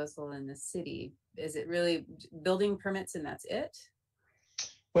disposal in the city? Is it really building permits and that's it?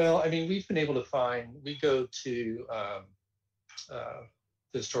 Well, I mean, we've been able to find, we go to the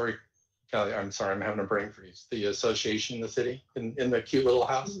historic, I'm sorry, I'm having a brain freeze, the association in the city, in the cute little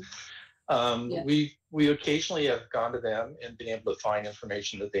house. Yeah. We occasionally have gone to them and been able to find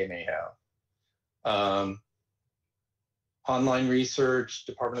information that they may have. Online research,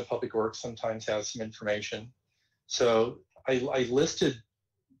 Department of Public Works sometimes has some information. So I listed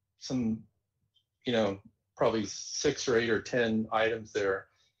some, probably 6 or 8 or 10 items there.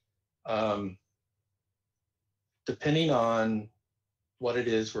 Depending on what it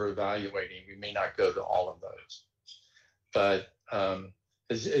is we're evaluating, we may not go to all of those. But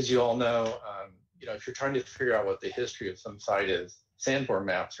as you all know, if you're trying to figure out what the history of some site is, Sanborn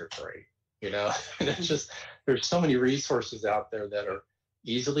maps are great. And it's just, there's so many resources out there that are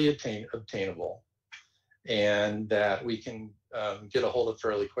easily obtainable, and that we can get a hold of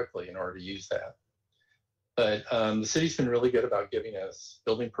fairly quickly in order to use that. But the city's been really good about giving us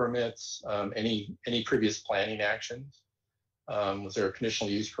building permits, any previous planning actions. Was there a conditional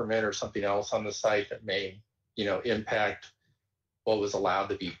use permit or something else on the site that may, impact what was allowed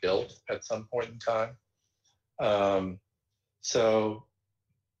to be built at some point in time? So,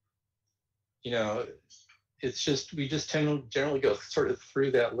 it's just, we just generally go sort of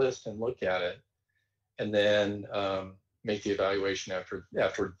through that list and look at it, and then make the evaluation after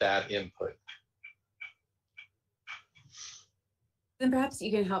that input. Then perhaps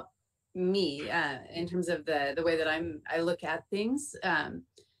you can help me in terms of the way that I look at things.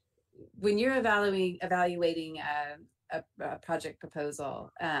 When you're evaluating a project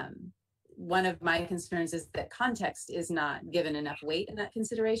proposal, one of my concerns is that context is not given enough weight in that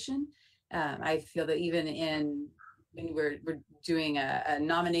consideration. I feel that even when we're doing a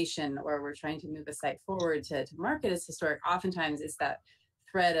nomination, or we're trying to move a site forward to market as historic, oftentimes it's that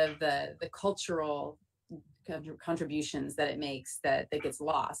thread of the cultural contributions that it makes that gets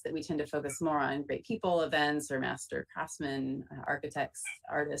lost, that we tend to focus more on great people, events, or master craftsmen, architects,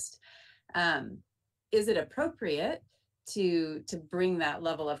 artists. is it appropriate to bring that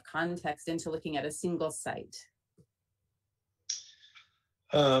level of context into looking at a single site?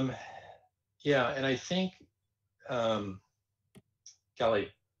 Yeah, and I think, Kelly,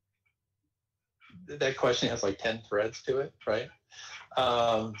 that question has like 10 threads to it, right?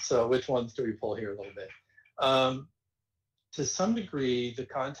 So which ones do we pull here a little bit? To some degree, the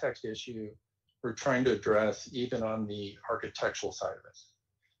context issue we're trying to address even on the architectural side of it.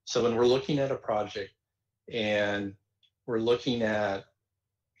 So when we're looking at a project and we're looking at,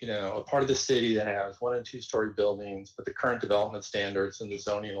 you know, a part of the city that has 1- and 2-story buildings, but the current development standards and the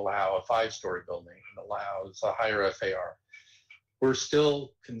zoning allow a 5-story building and allows a higher FAR. We're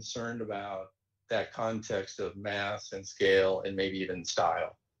still concerned about that context of mass and scale and maybe even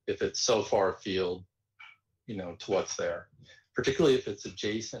style, if it's so far afield, you know, to what's there, particularly if it's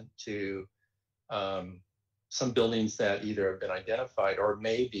adjacent to some buildings that either have been identified or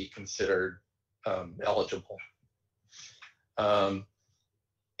may be considered eligible. And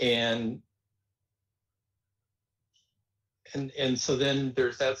so then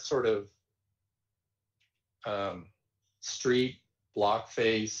there's that sort of street, block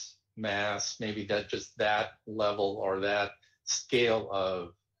face, mass, maybe that just that level or that scale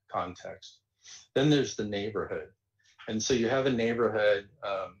of context. Then there's the neighborhood. And so you have a neighborhood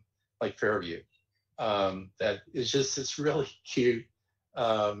like Fairview that is just, it's really cute.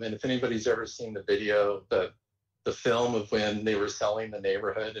 And if anybody's ever seen the video, the film of when they were selling the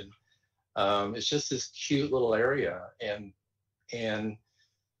neighborhood, and it's just this cute little area, and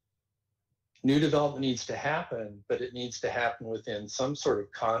new development needs to happen, but it needs to happen within some sort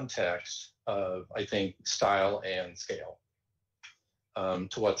of context of, I think, style and scale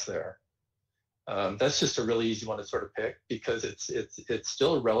to what's there. That's just a really easy one to sort of pick because it's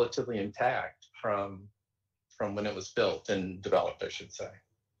still relatively intact from when it was built and developed, I should say.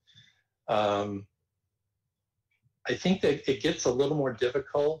 I think that it gets a little more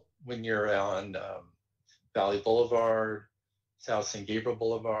difficult when you're on Valley Boulevard, South San Gabriel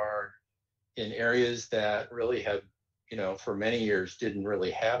Boulevard, in areas that really have, you know, for many years didn't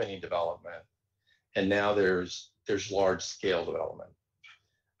really have any development, and now there's large scale development.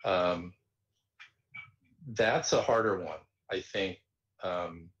 That's a harder one, I think,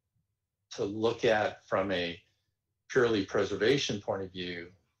 to look at from a purely preservation point of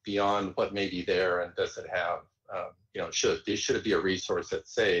view, beyond what may be there and does it have, you know, should it be a resource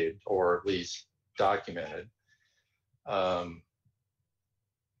that's saved or at least documented?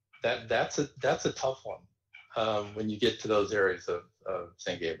 That's a tough one when you get to those areas of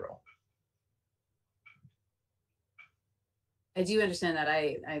San Gabriel. I do understand that.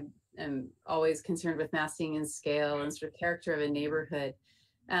 I am always concerned with massing and scale and sort of character of a neighborhood.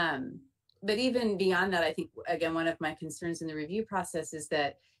 But even beyond that, I think, again, one of my concerns in the review process is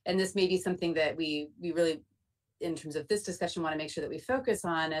that, and this may be something that we really, in terms of this discussion, want to make sure that we focus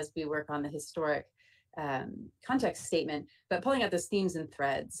on as we work on the historic context statement, but pulling out those themes and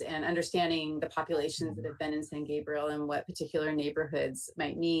threads and understanding the populations that have been in San Gabriel and what particular neighborhoods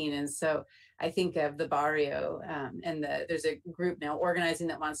might mean. And so I think of the barrio and there's a group now organizing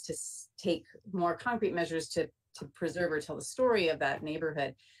that wants to take more concrete measures to preserve or tell the story of that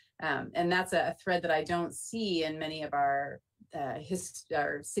neighborhood. And that's a thread that I don't see in many of our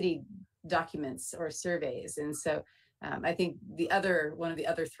city documents or surveys. And so I think one of the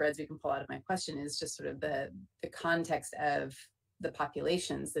other threads we can pull out of my question is just sort of the context of the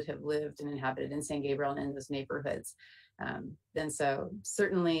populations that have lived and inhabited in San Gabriel and in those neighborhoods. And so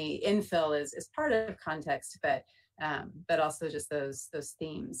certainly infill is part of context, but also just those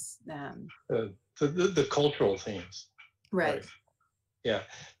themes. The cultural themes. Right. Yeah,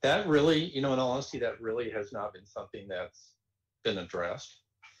 that really, you know, in all honesty, that really has not been something that's been addressed.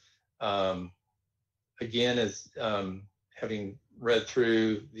 Again, as having read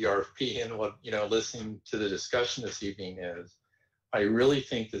through the RFP and what, you know, listening to the discussion this evening, is I really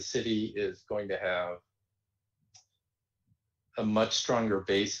think the city is going to have a much stronger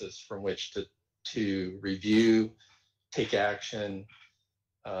basis from which to review, take action,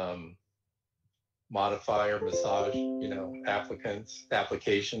 modify or massage, you know,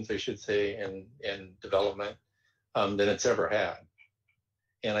 applications, I should say, and development than it's ever had.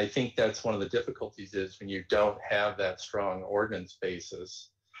 And I think that's one of the difficulties is when you don't have that strong ordinance basis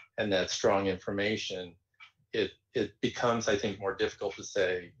and that strong information, it becomes, I think, more difficult to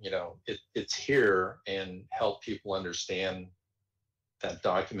say, you know, it's here and help people understand that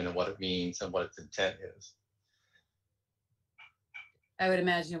document and what it means and what its intent is. I would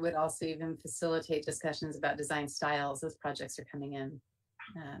imagine it would also even facilitate discussions about design styles as projects are coming in.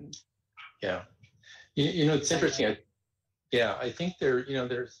 Yeah, you know, it's interesting. I think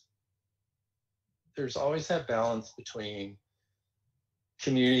there's there's always that balance between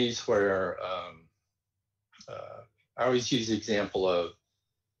communities where I always use the example of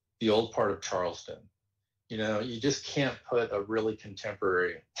the old part of Charleston. You know, you just can't put a really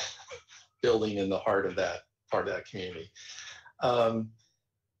contemporary building in the heart of that part of that community. And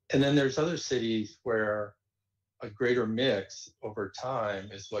then there's other cities where a greater mix over time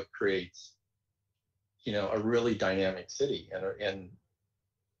is what creates, you know, a really dynamic city. And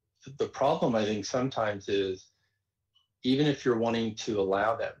the problem, I think, sometimes is even if you're wanting to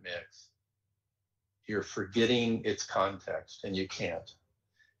allow that mix, you're forgetting its context, and you can't.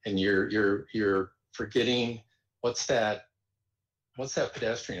 And you're forgetting what's that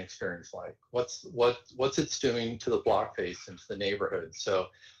pedestrian experience like? What's it's doing to the block face and to the neighborhood? So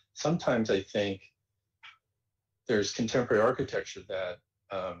sometimes I think there's contemporary architecture that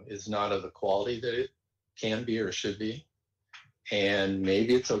is not of the quality that it can be or should be, and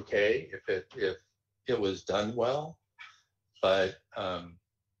maybe it's okay if it was done well, but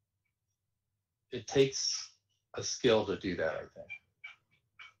it takes a skill to do that, I think.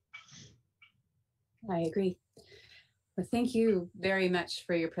 I agree. Well, thank you very much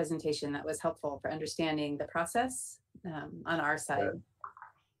for your presentation. That was helpful for understanding the process on our side.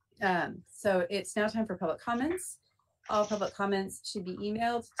 So it's now time for public comments. All public comments should be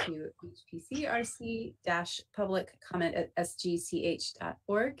emailed to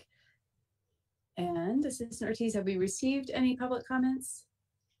hpcrc-publiccomment@sgch.org. And Assistant Ortiz, have we received any public comments?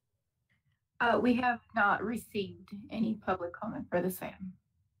 We have not received any public comment for this item.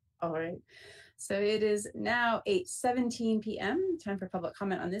 All right. So it is now 8:17 p.m. Time for public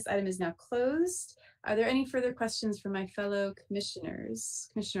comment on this item is now closed. Are there any further questions from my fellow commissioners?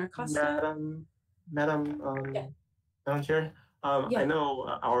 Commissioner Acosta? Madam Chair, Yeah. I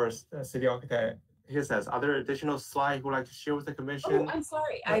know our city architect here says, are there additional slides you would like to share with the commission? Oh, I'm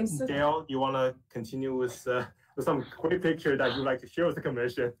sorry. I'm so Dale, you want to continue with some quick picture that you'd like to share with the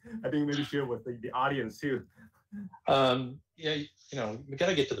commission? I think maybe share with the audience too. Yeah, you know, we got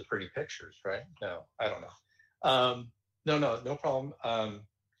to get to the pretty pictures, right? No, I don't know. No problem.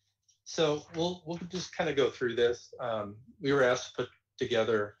 So we'll just kind of go through this. We were asked to put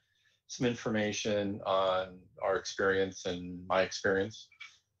together some information on our experience and my experience.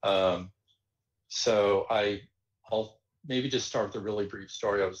 So I'll maybe just start with a really brief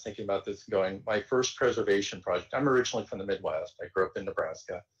story. I was thinking about this going, my first preservation project, I'm originally from the Midwest. I grew up in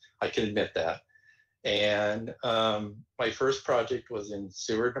Nebraska. I can admit that. And my first project was in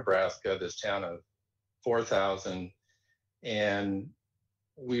Seward, Nebraska, this town of 4,000. And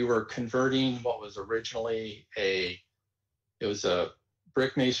we were converting what was originally it was a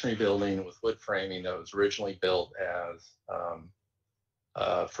brick masonry building with wood framing that was originally built as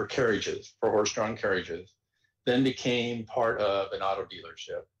for carriages, for horse-drawn carriages, then became part of an auto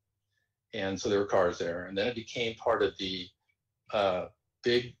dealership. And so there were cars there. And then it became part of the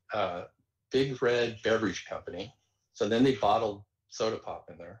Big Red Beverage Company. So then they bottled soda pop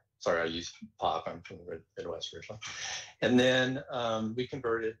in there. Sorry, I used pop. I'm from the Midwest originally. And then we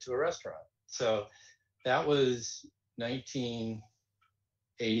converted it to a restaurant. So that was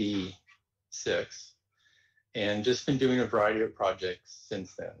 1986, and just been doing a variety of projects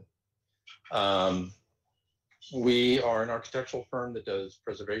since then. We are an architectural firm that does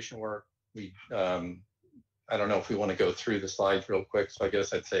preservation work. We I don't know if we want to go through the slides real quick, so I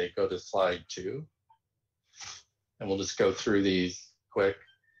guess I'd say go to slide 2, and we'll just go through these quick.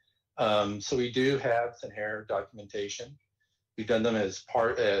 So we do have SENHER documentation. We've done them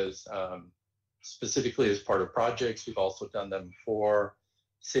specifically as part of projects. We've also done them for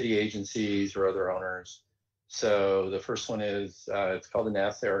city agencies or other owners. So the first one is, it's called the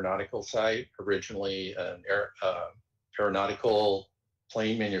NASA Aeronautical Site, originally an aeronautical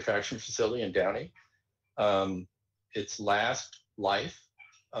plane manufacturing facility in Downey. Its last life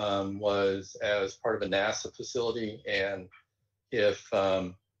was as part of a NASA facility, and if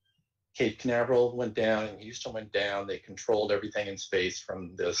Cape Canaveral went down and Houston went down, they controlled everything in space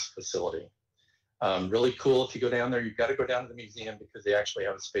from this facility. Really cool. If you go down there, you've got to go down to the museum because they actually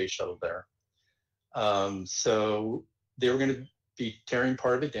have a space shuttle there. So they were going to be tearing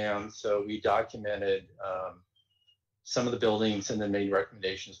part of it down. So we documented some of the buildings and then made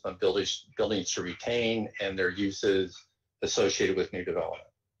recommendations on buildings to retain and their uses associated with new development.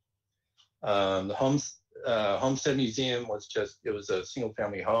 The Homestead Museum was it was a single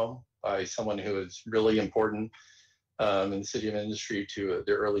family home by someone who was really important in the City of Industry to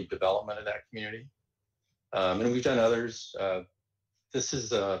the early development of that community. And we've done others. This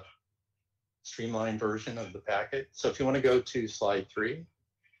is a streamlined version of the packet. So if you want to go to slide 3.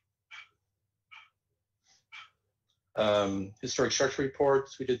 Historic structure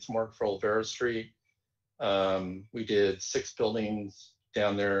reports. We did some work for Olvera Street. We did 6 buildings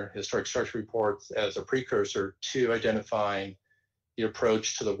down there, historic structure reports, as a precursor to identifying the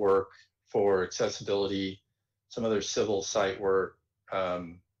approach to the work for accessibility, some other civil site work,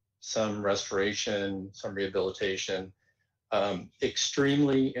 some restoration, some rehabilitation.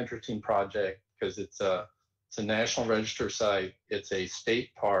 Extremely interesting project because it's a National Register site. It's a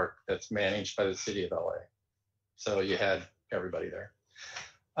state park that's managed by the city of LA. So you had everybody there.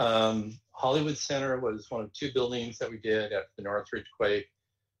 Hollywood Center was one of 2 buildings that we did after the Northridge quake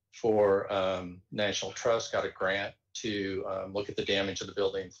for National Trust, got a grant to look at the damage of the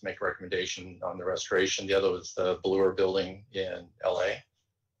buildings, make a recommendation on the restoration. The other was the Bloor building in LA.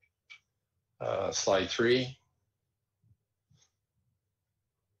 Slide 3.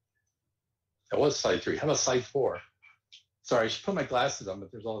 That was slide 3. How about slide 4? Sorry, I should put my glasses on,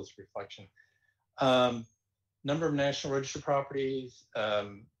 but there's all this reflection. Number of National Register properties.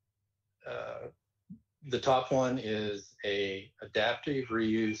 The top one is a adaptive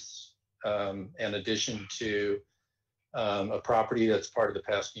reuse and addition to a property that's part of the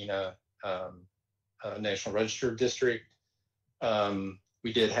Pasadena National Register District.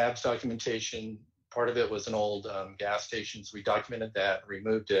 We did HABS documentation. Part of it was an old gas station, so we documented that,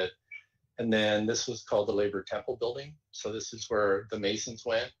 removed it. And then this was called the Labor Temple Building. So this is where the Masons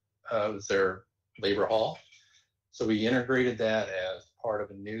went. It was their labor hall. So we integrated that as part of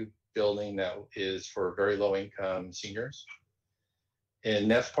a new building that is for very low income seniors. In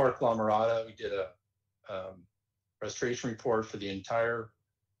Neff Park, La Mirada, we did a restoration report for the entire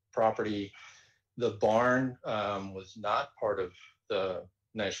property. The barn was not part of the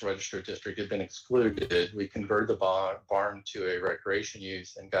National Register District. It had been excluded. We converted the barn to a recreation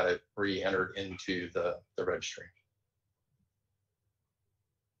use and got it re-entered into the registry.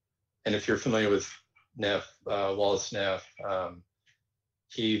 And if you're familiar with Neff, Wallace Neff,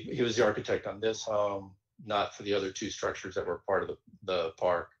 he was the architect on this home, not for the other 2 structures that were part of the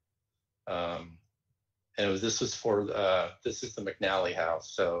park. And this is the McNally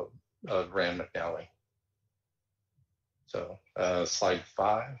house, so Rand McNally. So slide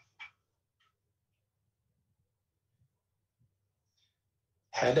 5.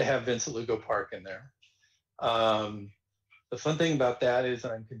 Had to have Vincent Lugo Park in there. The fun thing about that is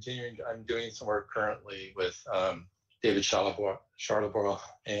I'm doing some work currently with David Charlebois,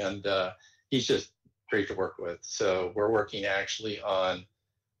 and he's just great to work with. So we're working actually on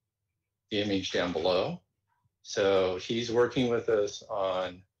the image down below. So he's working with us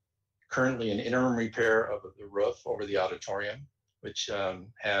on currently an interim repair of the roof over the auditorium, which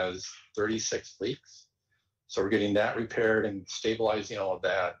has 36 leaks. So we're getting that repaired and stabilizing all of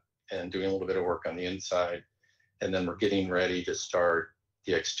that and doing a little bit of work on the inside. And then we're getting ready to start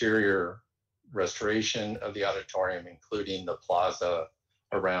the exterior restoration of the auditorium, including the plaza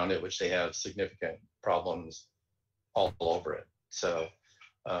around it, which they have significant problems all over it. So,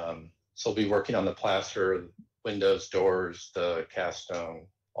 so we'll be working on the plaster, windows, doors, the cast stone,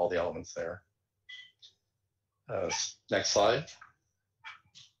 all the elements there. Next slide.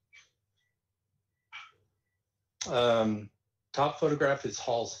 Top photograph is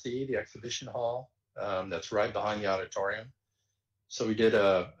Hall C, the exhibition hall. That's right behind the auditorium. So we did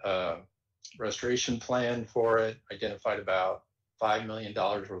a restoration plan for it, identified about $5 million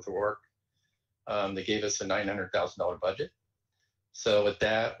worth of work. They gave us a $900,000 budget. So with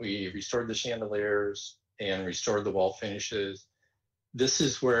that, we restored the chandeliers and restored the wall finishes. This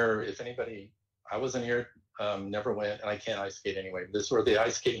is where, if anybody, I wasn't here, never went, and I can't ice skate anyway. This is where the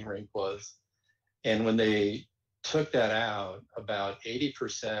ice skating rink was. And when they took that out, about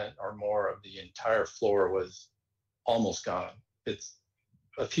 80% or more of the entire floor was almost gone. It's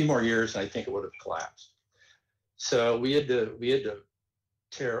a few more years and I think it would have collapsed. So we had to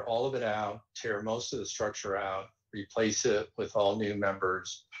tear all of it out, tear most of the structure out, replace it with all new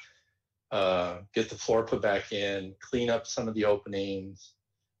members, get the floor put back in, clean up some of the openings.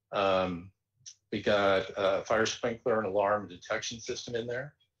 We got a fire sprinkler and alarm detection system in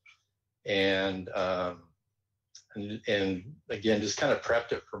there. And again, just kind of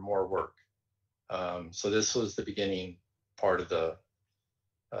prepped it for more work. So this was the beginning part of the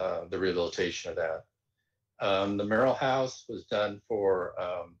rehabilitation of that. The Merrill House was done for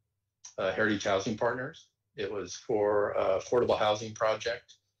Heritage Housing Partners. It was for affordable housing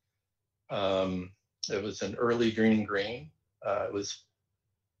project. It was an early green.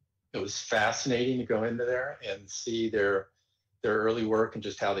 It was fascinating to go into there and see their early work and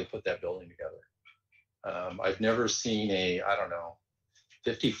just how they put that building together. I've never seen a,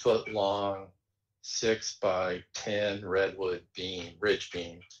 50-foot long, 6 by 10 redwood ridge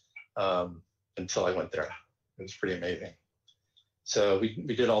beam until I went there. It was pretty amazing. So we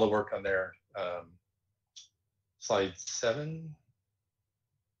did all the work on there. slide 7.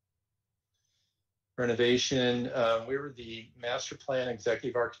 Renovation. We were the master plan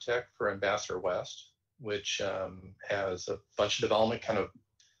executive architect for Ambassador West, which has a bunch of development kind of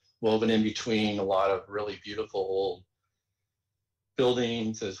woven in between a lot of really beautiful old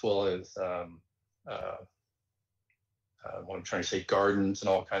buildings, as well as what I'm trying to say, gardens and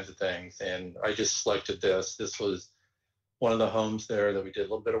all kinds of things. And I just selected this. This was one of the homes there that we did a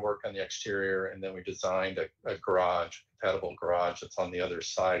little bit of work on the exterior, and then we designed a garage, compatible garage that's on the other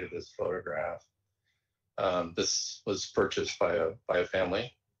side of this photograph. This was purchased by a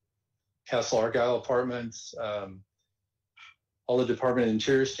family. Castle Argyle Apartments, all the Department of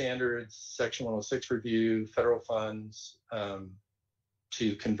Interior standards, Section 106 review, federal funds,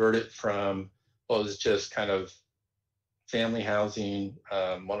 to convert it from what was just kind of family housing.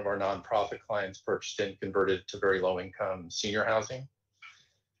 One of our nonprofit clients purchased it and converted it to very low income senior housing.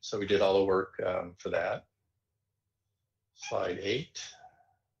 So we did all the work for that. Slide 8.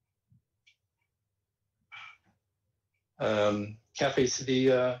 Cafe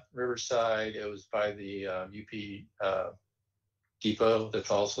Sevilla, Riverside, it was by the UP depot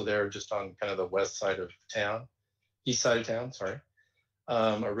that's also there just on kind of the west side of town, east side of town, sorry.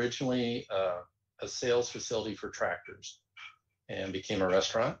 Originally a sales facility for tractors and became a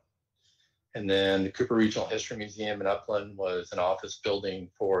restaurant. And then the Cooper Regional History Museum in Upland was an office building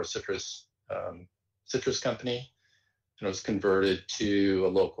for a citrus company, and it was converted to a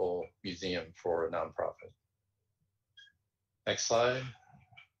local museum for a nonprofit. Next slide.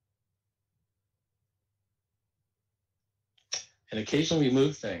 And occasionally we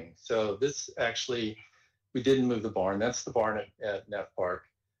move things. So this actually, we didn't move the barn. That's the barn at Neff Park.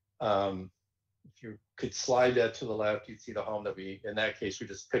 If you could slide that to the left, you'd see the home that we, in that case, we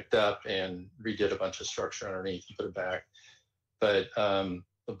just picked up and redid a bunch of structure underneath and put it back. But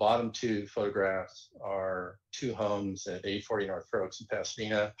the bottom 2 photographs are 2 homes at 840 North Fair Oaks in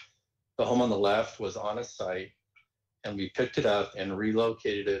Pasadena. The home on the left was on a site, and we picked it up and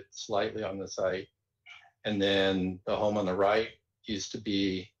relocated it slightly on the site. And then the home on the right used to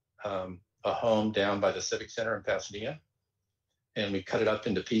be a home down by the Civic Center in Pasadena. And we cut it up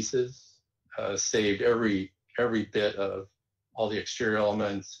into pieces, saved every bit of all the exterior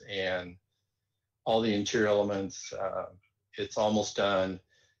elements and all the interior elements. It's almost done.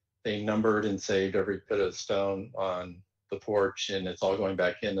 They numbered and saved every bit of stone on the porch, and it's all going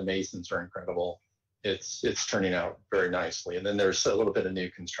back in. The masons are incredible. It's turning out very nicely. And then there's a little bit of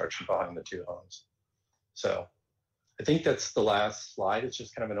new construction behind the 2 homes. So I think that's the last slide. It's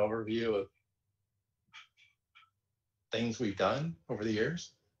just kind of an overview of things we've done over the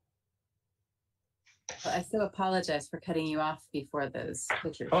years. Well, I so apologize for cutting you off before those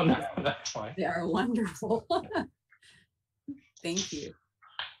pictures. Oh, no, that's fine. They are wonderful. Thank you.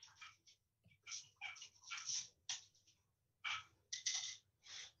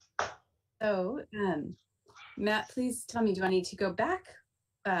 So, Matt, please tell me, do I need to go back?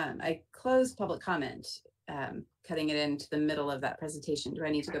 I closed public comment, cutting it into the middle of that presentation. Do I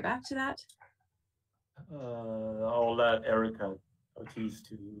need to go back to that? I'll let Erica Ortiz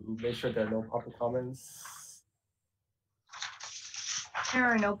to make sure there are no public comments. There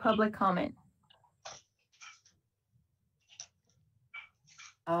are no public comment.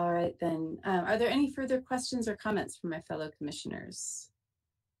 All right, then. Are there any further questions or comments from my fellow commissioners?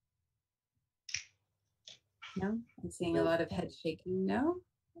 No, I'm seeing a lot of head shaking. No?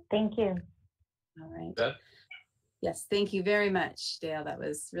 Thank you. All right. Yeah. Yes, thank you very much, Dale. That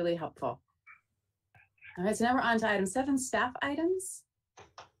was really helpful. All right, so now we're on to item 7, staff items.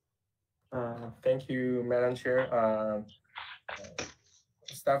 Thank you, Madam Chair.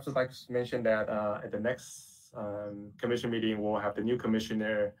 Staff would like to mention that at the next commission meeting, we'll have the new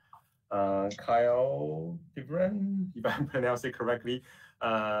commissioner, Kyle DeBren, if I pronounce it correctly.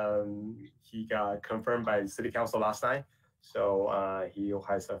 He got confirmed by the City Council last night. So he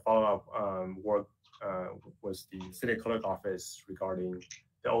has a follow-up work with the City Clerk Office regarding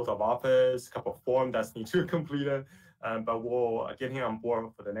the oath of office, a couple of forms that need to be completed. But we'll get him on board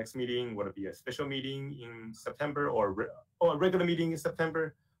for the next meeting. Will it be a special meeting in September or a regular meeting in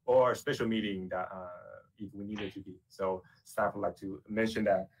September or a special meeting that if we need it to be? So staff would like to mention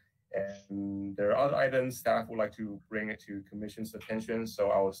that. And there are other items staff would like to bring it to Commission's attention. So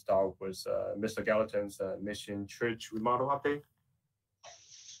I will start with Mr. Gallatin's Mission Church remodel update.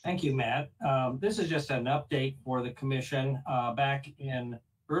 Thank you, Matt. This is just an update for the Commission. Back in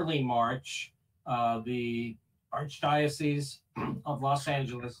early March, the Archdiocese of Los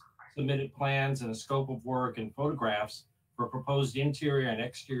Angeles submitted plans and a scope of work and photographs for proposed interior and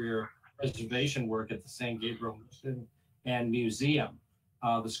exterior preservation work at the San Gabriel Mission and Museum.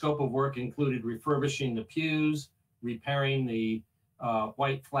 The scope of work included refurbishing the pews, repairing the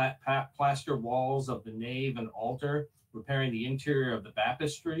white flat plaster walls of the nave and altar, repairing the interior of the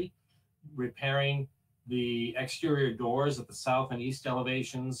baptistry, repairing the exterior doors at the south and east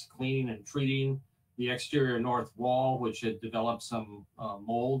elevations, cleaning and treating the exterior north wall, which had developed some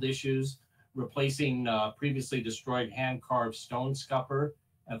mold issues, replacing previously destroyed hand-carved stone scupper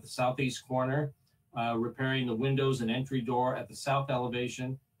at the southeast corner, repairing the windows and entry door at the south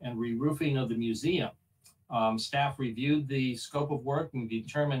elevation, and re-roofing of the museum. Staff reviewed the scope of work and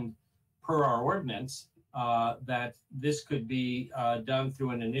determined, per our ordinance, that this could be done through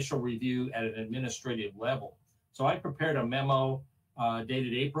an initial review at an administrative level. So I prepared a memo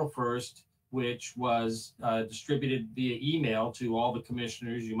dated April 1st, which was distributed via email to all the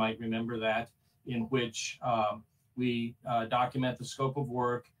commissioners. You might remember that, in which we document the scope of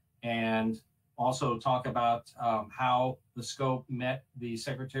work and also talk about how the scope met the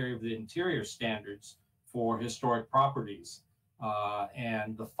Secretary of the Interior standards for historic properties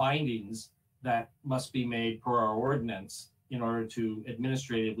and the findings that must be made per our ordinance in order to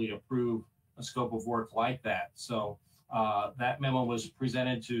administratively approve a scope of work like that. So that memo was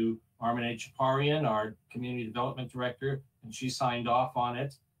presented to Armine Chaparian, our Community Development Director, and she signed off on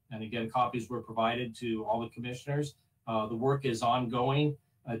it. And again, copies were provided to all the commissioners. The work is ongoing.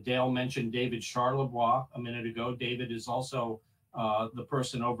 Dale mentioned David Charlebois a minute ago. David is also the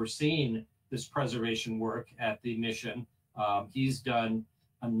person overseeing this preservation work at the mission. He's done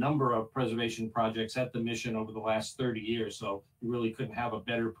a number of preservation projects at the mission over the last 30 years, so you really couldn't have a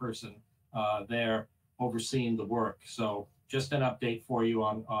better person there overseeing the work. So just an update for you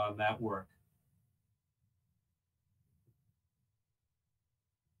on that work.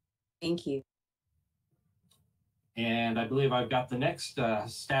 Thank you. And I believe I've got the next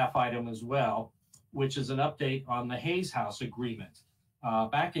staff item as well, which is an update on the Hayes House agreement.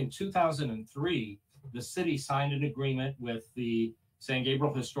 Back in 2003, the city signed an agreement with the San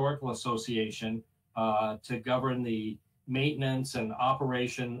Gabriel Historical Association to govern the maintenance and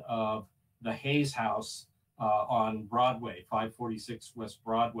operation of the Hayes House on Broadway, 546 West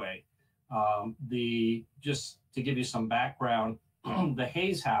Broadway. Just to give you some background, the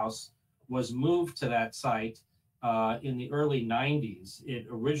Hayes House was moved to that site in the early 90s. It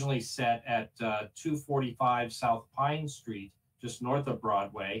originally sat at 245 South Pine Street, just north of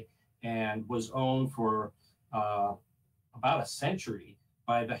Broadway, and was owned for about a century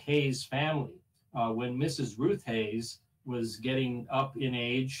by the Hayes family. When Mrs. Ruth Hayes was getting up in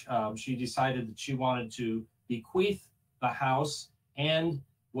age, she decided that she wanted to bequeath the house and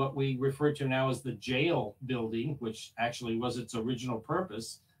what we refer to now as the jail building, which actually was its original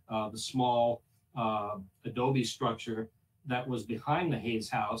purpose, the small adobe structure that was behind the Hayes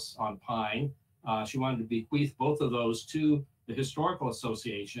House on Pine. She wanted to bequeath both of those to the Historical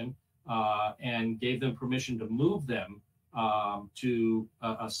Association and gave them permission to move them to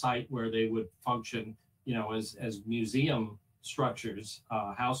a site where they would function, as museum structures,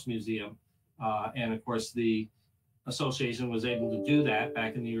 house museum. And of course, the association was able to do that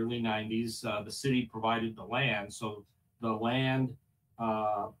back in the early 90s. The city provided the land. So the land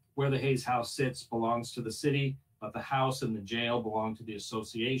where the Hayes House sits belongs to the city, but the house and the jail belong to the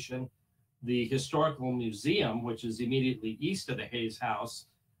association. The Historical Museum, which is immediately east of the Hayes House,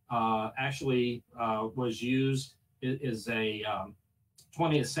 actually was used as a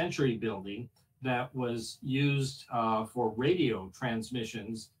 20th century building that was used for radio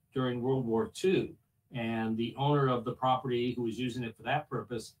transmissions during World War II. And the owner of the property, who was using it for that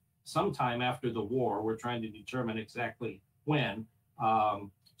purpose, sometime after the war, we're trying to determine exactly when,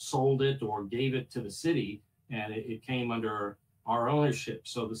 sold it or gave it to the city, and it came under our ownership.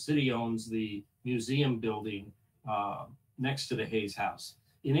 So the city owns the museum building next to the Hayes House.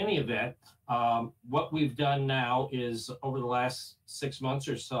 In any event, what we've done now is, over the last 6 months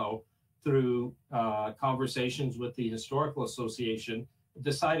or so, through conversations with the Historical Association,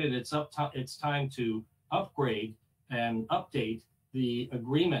 decided it's time to upgrade and update the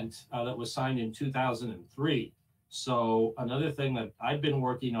agreement that was signed in 2003. So another thing that I've been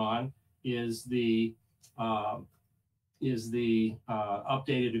working on is the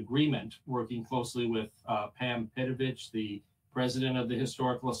updated agreement, working closely with Pam Petovich, the president of the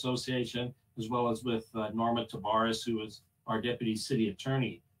Historical Association, as well as with Norma Tabares, who is our deputy city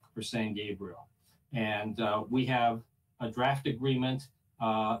attorney for San Gabriel. And we have a draft agreement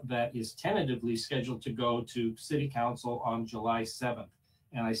that is tentatively scheduled to go to City Council on July 7th.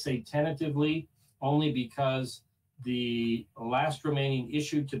 And I say tentatively only because the last remaining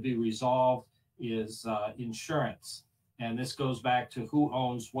issue to be resolved is insurance. And this goes back to who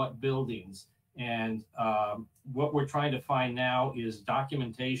owns what buildings. And what we're trying to find now is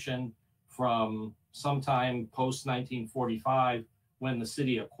documentation from sometime post 1945 when the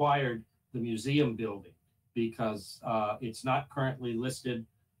city acquired the museum building, because it's not currently listed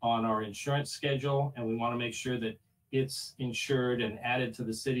on our insurance schedule, and we want to make sure that it's insured and added to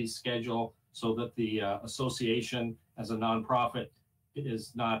the city's schedule so that the association as a nonprofit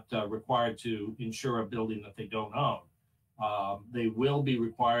is not required to insure a building that they don't own. They will be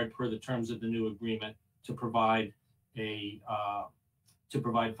required per the terms of the new agreement to provide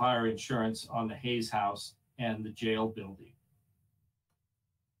fire insurance on the Hayes House and the jail building.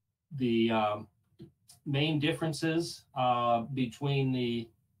 The main differences between the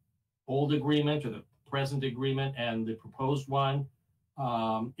old agreement or the present agreement and the proposed one,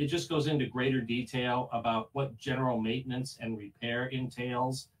 it just goes into greater detail about what general maintenance and repair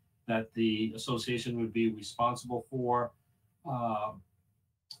entails that the association would be responsible for.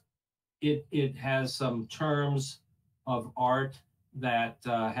 It has some terms of art that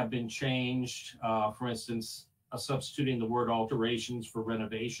have been changed, for instance, substituting the word alterations for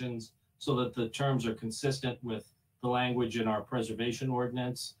renovations so that the terms are consistent with the language in our preservation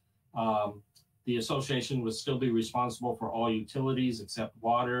ordinance. The association would still be responsible for all utilities except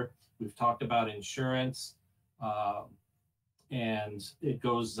water. We've talked about insurance, and it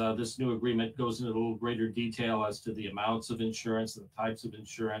goes, this new agreement goes into a little greater detail as to the amounts of insurance and the types of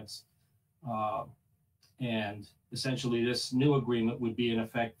insurance. And essentially this new agreement would be in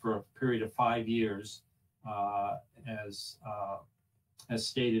effect for a period of 5 years, as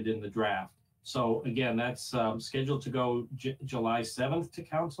stated in the draft. So again, that's scheduled to go July 7th to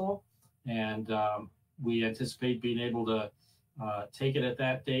council. And we anticipate being able to take it at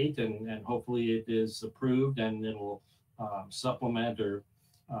that date, and hopefully it is approved and it will supplement or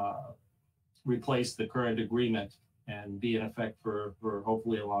replace the current agreement and be in effect for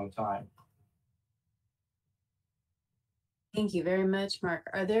hopefully a long time. Thank you very much, Mark.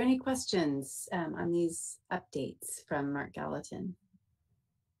 Are there any questions on these updates from Mark Gallatin?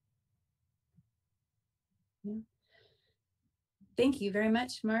 Yeah. Thank you very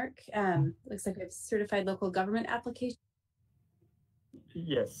much, Mark. Looks like we have certified local government application.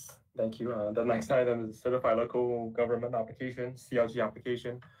 Yes, thank you. The next item is certified local government application, CLG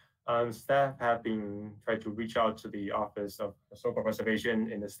application. Staff have been trying to reach out to the Office of Historical Preservation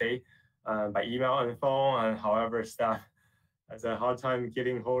in the state by email and phone. And however, staff has a hard time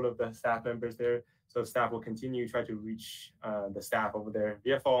getting hold of the staff members there. So staff will continue to try to reach the staff over there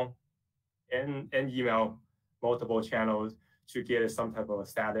via phone and email, multiple channels, to get some type of a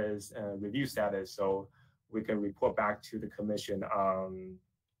status, review status, so we can report back to the commission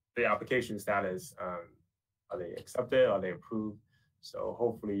the application status. Are they accepted? Are they approved? So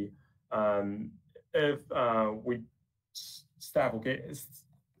hopefully, if staff will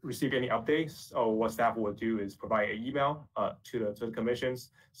receive any updates, or what staff will do is provide an email to the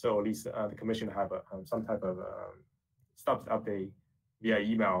commissions, so at least the commission have some type of status update via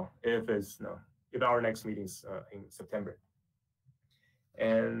email if if our next meeting's in September.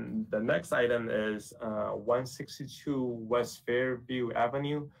 And the next item is 162 West Fairview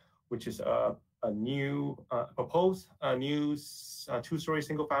Avenue, which is a new proposed new two-story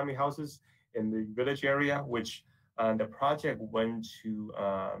single-family houses in the village area, which the project went to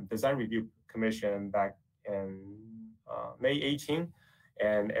Design Review Commission back in May 18,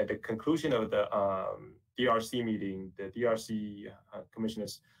 and at the conclusion of the DRC meeting, the DRC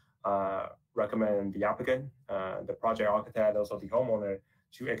commissioners recommend the applicant, the project architect, also the homeowner,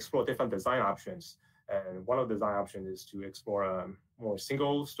 to explore different design options. And one of the design options is to explore a more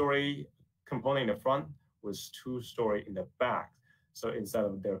single-story component in the front with two-story in the back. So instead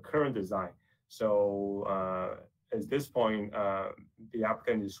of their current design. So at this point, the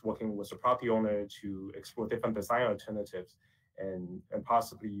applicant is working with the property owner to explore different design alternatives and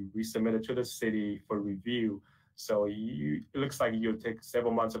possibly resubmit it to the city for review. So it looks like you'll take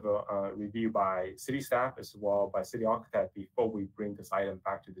several months of a review by city staff as well by city architect before we bring this item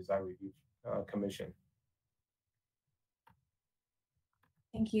back to Design Review Commission.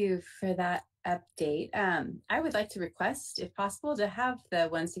 Thank you for that update. I would like to request, if possible, to have the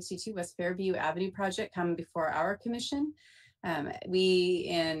 162 West Fairview Avenue project come before our commission.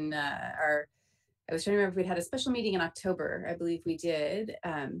 I was trying to remember if we'd had a special meeting in October. I believe we did.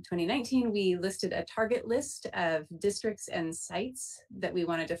 2019, we listed a target list of districts and sites that we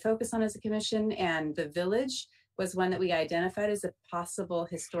wanted to focus on as a commission, and the village was one that we identified as a possible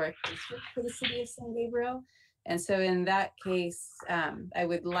historic district for the city of San Gabriel. And so in that case, I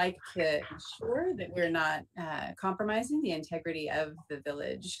would like to ensure that we're not compromising the integrity of the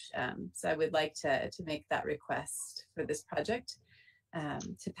village. So I would like to make that request for this project.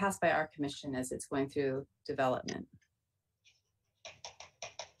 to pass by our commission as it's going through development.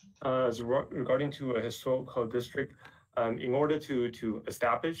 Regarding to a historical district, in order to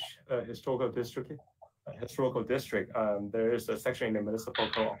establish a historical district, there is a section in the municipal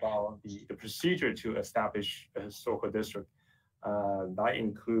code about the procedure to establish a historical district. That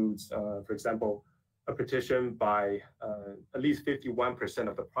includes, for example, a petition by at least 51%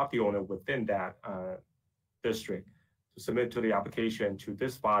 of the property owner within that district to submit to the application to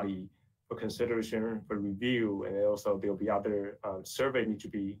this body for consideration, for review, and also there'll be other survey need to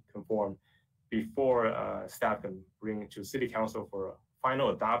be conformed before staff can bring it to City Council for a final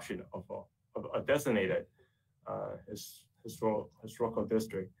adoption of a designated historical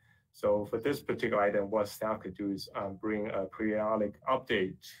district. So for this particular item, what staff could do is bring a periodic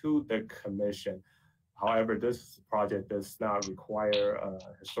update to the commission. However, this project does not require a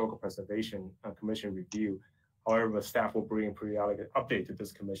historical preservation commission review. However, staff will bring periodic update to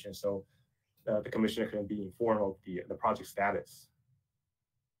this commission, so the commissioner can be informed of the project status.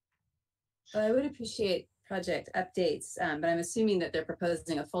 Well, I would appreciate project updates, but I'm assuming that they're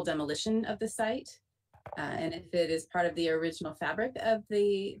proposing a full demolition of the site. And if it is part of the original fabric of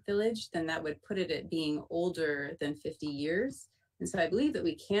the village, then that would put it at being older than 50 years. And so I believe that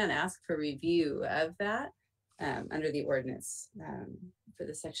we can ask for review of that under the ordinance for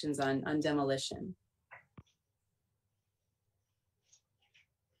the sections on demolition.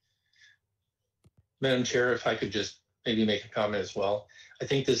 Madam Chair, if I could just maybe make a comment as well. I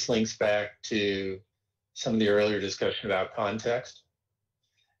think this links back to some of the earlier discussion about context.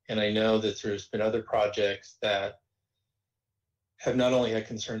 And I know that there's been other projects that have not only had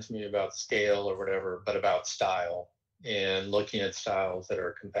concerns to me about scale or whatever, but about style and looking at styles that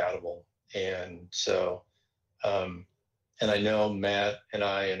are compatible. And so, and I know Matt and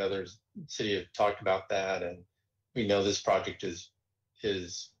I and others in the city have talked about that. And we know this project is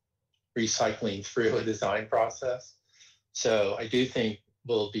recycling through a design process. So I do think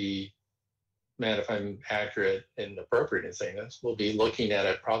we'll be, Matt, if I'm accurate and appropriate in saying this, we'll be looking at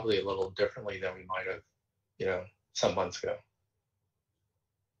it probably a little differently than we might have, some months ago.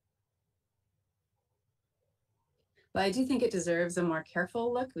 Well, I do think it deserves a more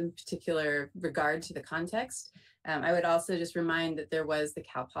careful look, in particular regard to the context. I would also just remind that there was the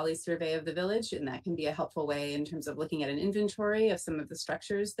Cal Poly survey of the village, and that can be a helpful way in terms of looking at an inventory of some of the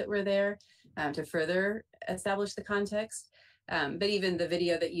structures that were there to further establish the context. But even the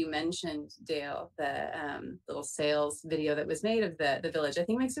video that you mentioned, Dale, the little sales video that was made of the village, I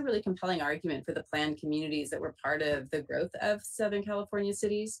think makes a really compelling argument for the planned communities that were part of the growth of Southern California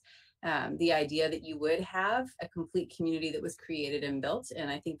cities. The idea that you would have a complete community that was created and built.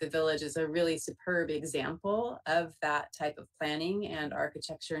 And I think the village is a really superb example of that type of planning and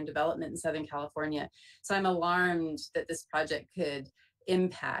architecture and development in Southern California. So I'm alarmed that this project could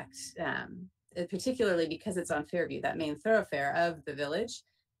impact, particularly because it's on Fairview, that main thoroughfare of the village.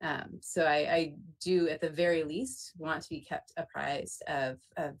 So I do, at the very least, want to be kept apprised of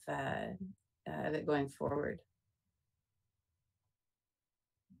it going forward.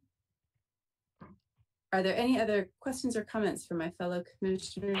 Are there any other questions or comments from my fellow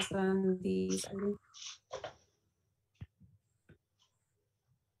commissioners on these items?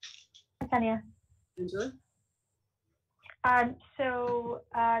 Tanya. Angela?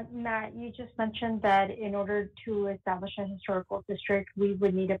 Matt, you just mentioned that in order to establish a historical district, we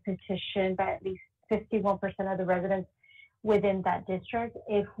would need a petition by at least 51% of the residents within that district.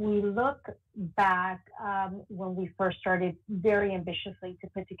 If we look back when we first started very ambitiously to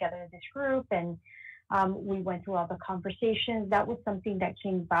put together this group, and we went through all the conversations, that was something that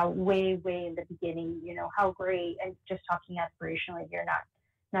came about way in the beginning. How great, and just talking aspirationally here,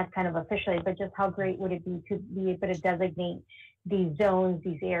 not kind of officially, but just how great would it be to be able to designate these zones,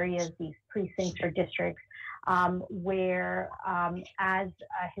 these areas, these precincts or districts where as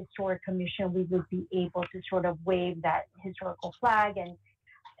a historic commission, we would be able to sort of wave that historical flag. And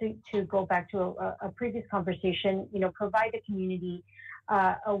to go back to a previous conversation, provide the community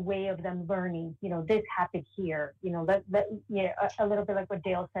a way of them learning, this happened here, a little bit like what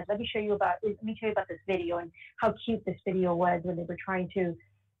Dale said. Let me show you about this video and how cute this video was when they were trying to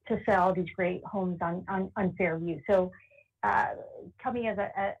sell these great homes on Fairview. So coming as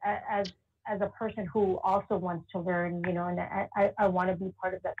a person who also wants to learn, and I want to be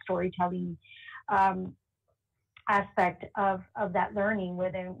part of that storytelling aspect of that learning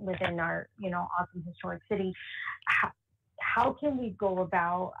within our, awesome historic city. How can we go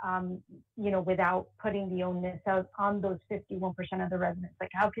about, without putting the onus on those 51% of the residents?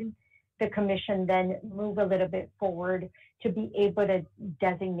 Like, how can the commission then move a little bit forward to be able to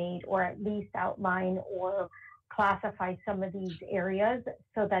designate or at least outline or classify some of these areas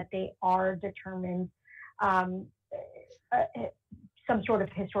so that they are determined some sort of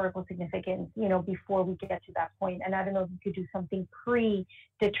historical significance, before we get to that point. And I don't know if you could do something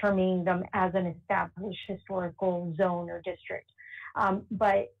pre-determining them as an established historical zone or district.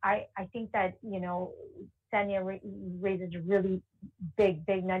 But I think that, Sanya raises a really big,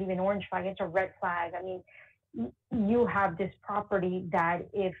 not even orange flag, it's a red flag. I mean, you have this property that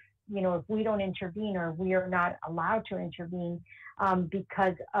if we don't intervene, or we are not allowed to intervene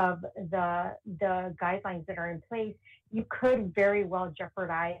because of the guidelines that are in place, you could very well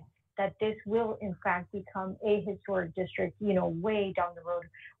jeopardize that this will in fact become a historic district, way down the road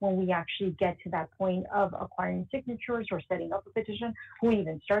when we actually get to that point of acquiring signatures or setting up a petition, who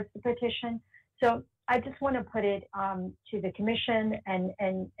even starts the petition. So I just want to put it to the commission and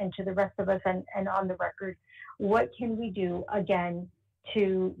to the rest of us and on the record, what can we do again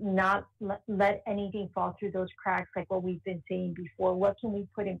to not let anything fall through those cracks, like what we've been saying before? What can we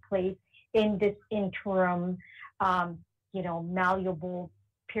put in place in this interim, malleable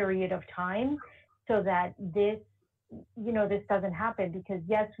period of time so that this doesn't happen? Because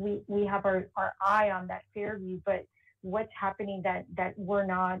yes, we have our eye on that Fairview, but what's happening that we're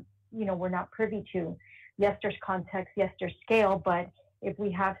not privy to? Yes, there's context, yes, there's scale, but if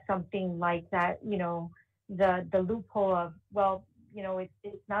we have something like that, the loophole of, well,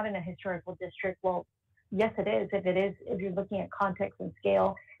 it's not in a historical district. Well, yes, it is. If you're looking at context and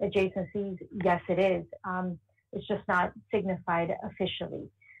scale, adjacencies, yes, it is. It's just not signified officially.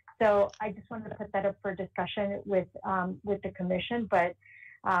 So I just wanted to put that up for discussion with the commission. But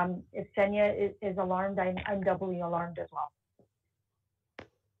if Senya is alarmed, I'm doubly alarmed as well.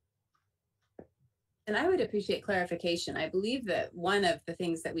 And I would appreciate clarification. I believe that one of the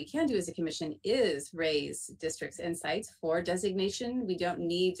things that we can do as a commission is raise districts and sites for designation. We don't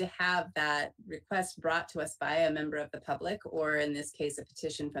need to have that request brought to us by a member of the public, or in this case, a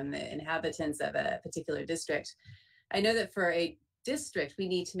petition from the inhabitants of a particular district. I know that for a district, we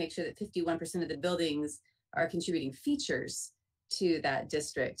need to make sure that 51% of the buildings are contributing features to that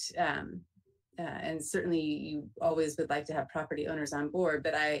district. And certainly you always would like to have property owners on board,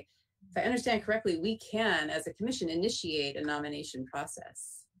 but if I understand correctly, we can, as a commission, initiate a nomination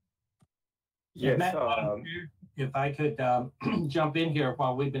process. Yes. If I could jump in here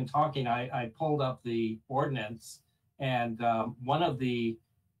while we've been talking, I pulled up the ordinance, and one of the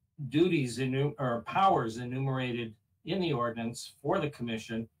duties or powers enumerated in the ordinance for the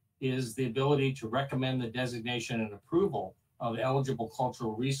commission is the ability to recommend the designation and approval of eligible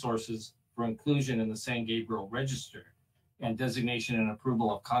cultural resources for inclusion in the San Gabriel Register, and designation and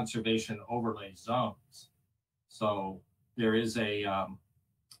approval of conservation overlay zones. So there is a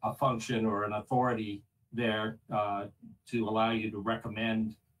function or an authority there to allow you to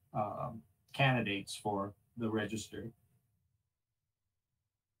recommend candidates for the register.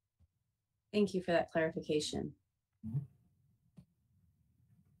 Thank you for that clarification. Mm-hmm.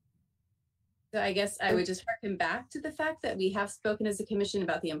 So I guess I would just harken back to the fact that we have spoken as a commission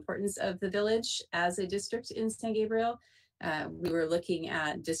about the importance of the village as a district in San Gabriel. We were looking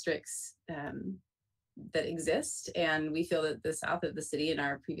at districts that exist, and we feel that the south of the city in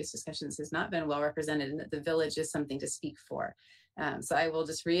our previous discussions has not been well represented, and that the village is something to speak for. So I will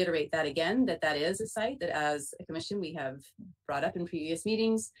just reiterate that again, that is a site that as a commission we have brought up in previous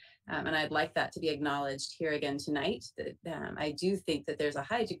meetings, and I'd like that to be acknowledged here again tonight. That I do think that there's a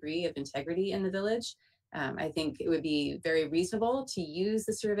high degree of integrity in the village. I think it would be very reasonable to use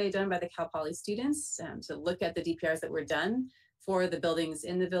the survey done by the Cal Poly students to look at the DPRs that were done for the buildings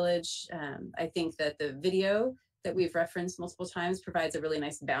in the village. I think that the video that we've referenced multiple times provides a really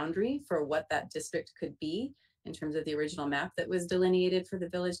nice boundary for what that district could be in terms of the original map that was delineated for the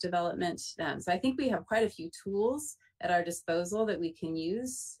village development. So I think we have quite a few tools at our disposal that we can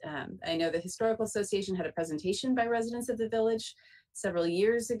use. I know the Historical Association had a presentation by residents of the village several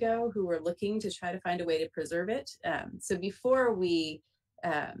years ago who were looking to try to find a way to preserve it. So before we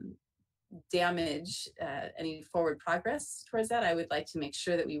damage any forward progress towards that, I would like to make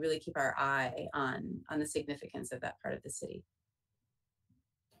sure that we really keep our eye on the significance of that part of the city.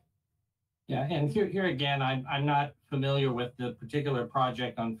 Yeah, and here again, I'm not familiar with the particular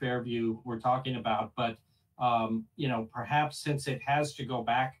project on Fairview we're talking about, but perhaps since it has to go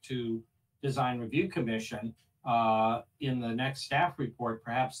back to Design Review Commission, in the next staff report,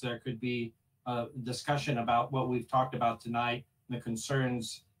 perhaps there could be a discussion about what we've talked about tonight, the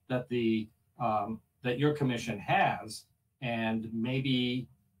concerns that that your commission has, and maybe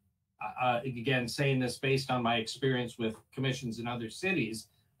again, saying this based on my experience with commissions in other cities,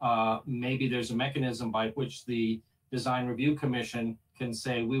 maybe there's a mechanism by which the Design Review Commission can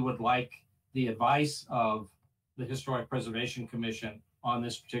say we would like the advice of the Historic Preservation Commission on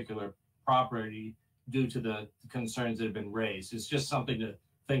this particular property due to the concerns that have been raised. It's just something to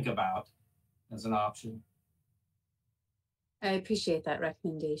think about as an option. I appreciate that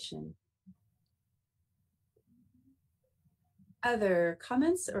recommendation. Other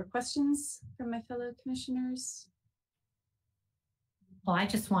comments or questions from my fellow commissioners? Well, I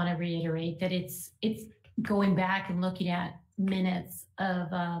just want to reiterate that it's going back and looking at minutes of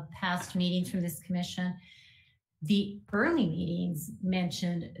past meetings from this commission. The early meetings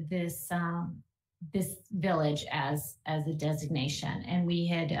mentioned this this village as a designation, and we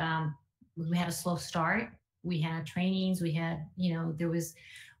had a slow start. We had trainings. We had, you know,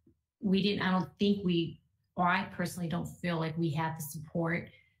 I don't think or I personally don't feel like we had the support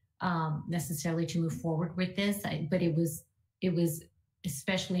necessarily to move forward with this. But it was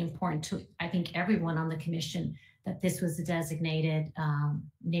especially important to, I think, everyone on the commission that this was a designated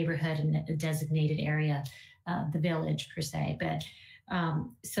neighborhood and a designated area, the village per se. But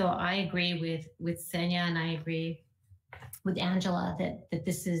so I agree with Senya, and I agree with Angela that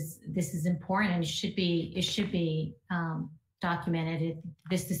this is important, and it should be documented.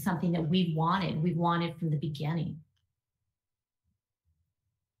 This is something that we wanted from the beginning.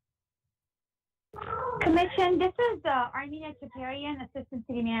 Commission, this is Armina Chaparian, Assistant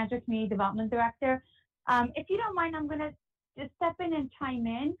City Manager, Community Development Director. If you don't mind, I'm going to just step in and chime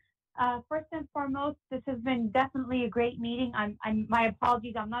in. First and foremost, this has been definitely a great meeting. My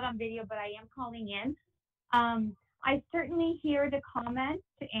apologies, I'm not on video, but I am calling in. I certainly hear the comments,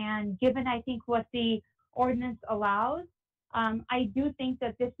 and given I think what the ordinance allows, I do think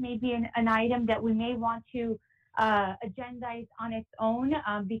that this may be an item that we may want to agendize on its own,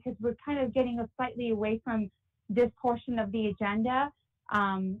 because we're kind of getting slightly away from this portion of the agenda.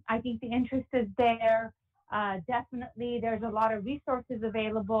 I think the interest is there. Definitely, there's a lot of resources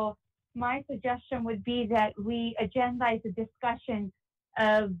available. My suggestion would be that we agendize a discussion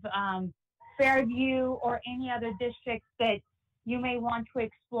of Fairview or any other districts that you may want to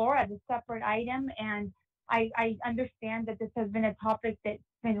explore as a separate item. And I understand that this has been a topic that's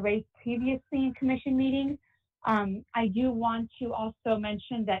been raised previously in commission meetings. I do want to also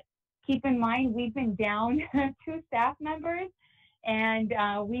mention that, keep in mind, we've been down 2 staff members, and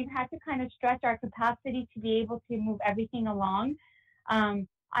we've had to kind of stretch our capacity to be able to move everything along.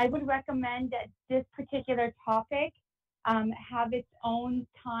 I would recommend that this particular topic have its own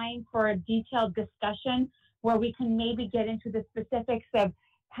time for a detailed discussion where we can maybe get into the specifics of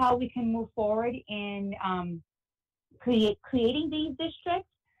how we can move forward in creating these districts.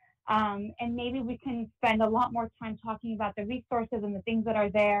 And maybe we can spend a lot more time talking about the resources and the things that are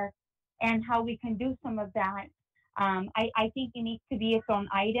there and how we can do some of that. I think it needs to be its own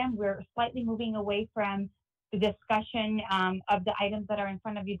item. We're slightly moving away from the discussion of the items that are in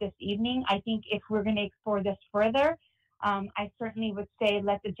front of you this evening. I think if we're going to explore this further, I certainly would say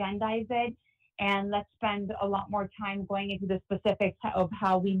let's agendize it and let's spend a lot more time going into the specifics of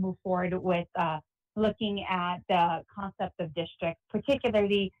how we move forward with looking at the concept of districts,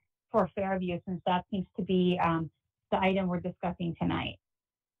 particularly for Fairview, since that seems to be the item we're discussing tonight.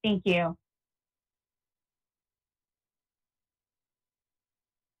 Thank you.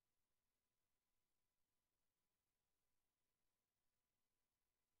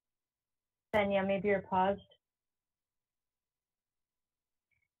 Senya, maybe you're paused.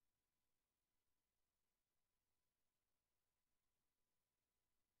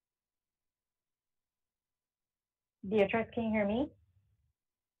 Beatrice, can you hear me?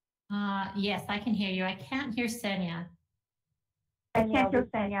 Yes, I can hear you. I can't hear Senya. I can't hear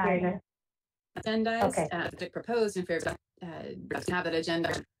Senya either. Agendized, Okay. to propose and Fairview to have that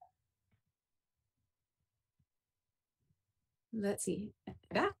agenda. Let's see.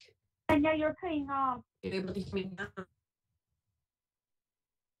 Back. Senya, you're cutting off. You're able to hear me now.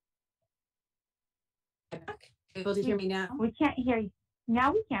 Back. You're able to hear me now. We can't hear you.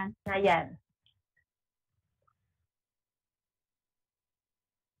 Now we can. Not yet.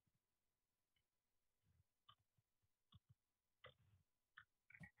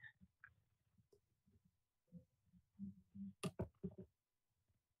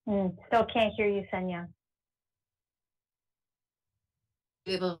 Still can't hear you, Senya.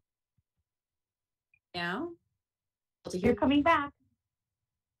 You're able now. Able to hear You're coming back.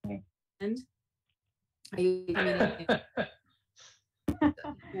 And are you hearing me?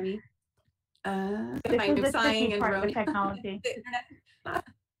 Hear me? This Kind is of the sighing tricky and part of groaning. technology. The internet.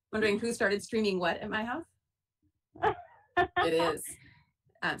 Wondering who started streaming what at my house. It is.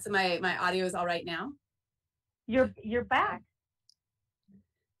 So my audio is all right now. You're back.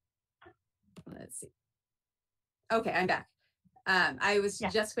 Let's see. Okay, I'm back. I was Yeah.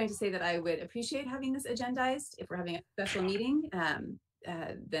 just going to say that I would appreciate having this agendized. If we're having a special meeting,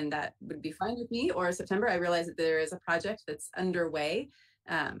 then that would be fine with me. Or September, I realize that there is a project that's underway,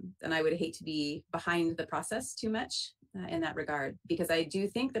 and I would hate to be behind the process too much in that regard, because I do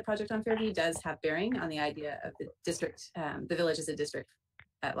think the project on Fairview does have bearing on the idea of the district, the village as a district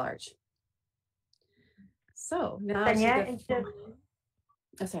at large. So now sorry.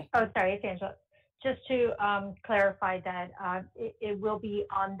 Oh, sorry, it's Angela. Just to clarify that it will be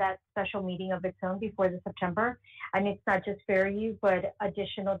on that special meeting of its own before the September, and it's not just Fairview, but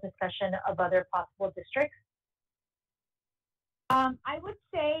additional discussion of other possible districts. I would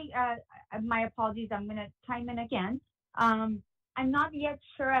say, my apologies, I'm going to chime in again. I'm not yet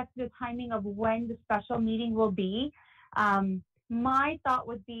sure as to the timing of when the special meeting will be. My thought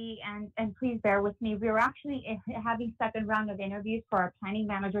would be, and please bear with me, we're actually having second round of interviews for our planning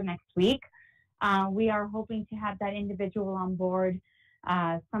manager next week. We are hoping to have that individual on board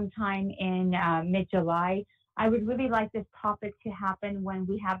sometime in mid-July. I would really like this topic to happen when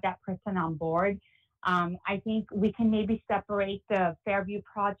we have that person on board. I think we can maybe separate the Fairview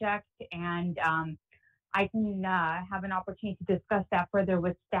project, and I can have an opportunity to discuss that further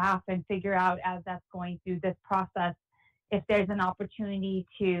with staff and figure out, as that's going through this process, if there's an opportunity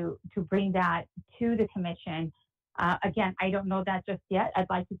to bring that to the commission. Again, I don't know that just yet. I'd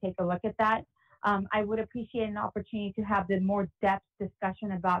like to take a look at that. I would appreciate an opportunity to have the more depth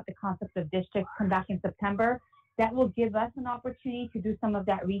discussion about the concept of districts come back in September. That will give us an opportunity to do some of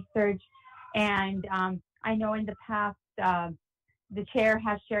that research. And I know in the past, the chair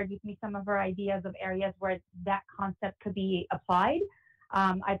has shared with me some of her ideas of areas where that concept could be applied.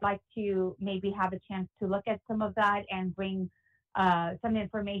 I'd like to maybe have a chance to look at some of that and bring some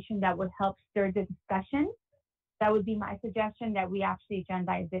information that would help stir the discussion. That would be my suggestion, that we actually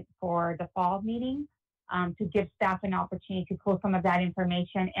agendize it for the fall meeting to give staff an opportunity to pull some of that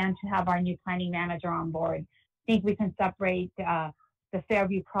information and to have our new planning manager on board. I think we can separate the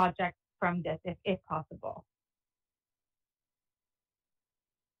Fairview project from this if possible.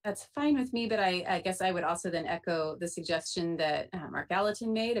 That's fine with me, but I guess I would also then echo the suggestion that Mark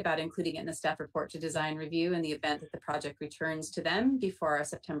Gallatin made about including it in the staff report to design review in the event that the project returns to them before our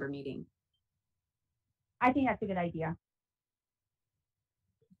September meeting. I think that's a good idea.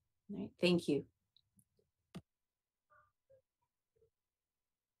 All right, thank you.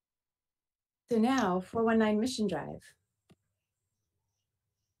 So now 419 Mission Drive.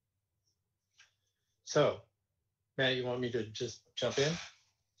 So, Matt, you want me to just jump in?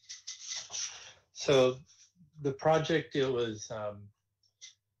 So the project, it was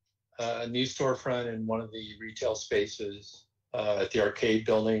a new storefront in one of the retail spaces at the arcade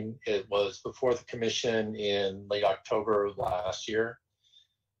building. It was before the commission in late October of last year.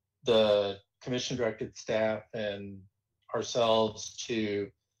 The commission directed staff and ourselves to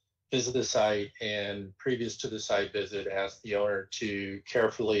visit the site, and previous to the site visit, asked the owner to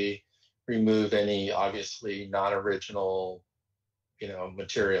carefully remove any obviously non-original,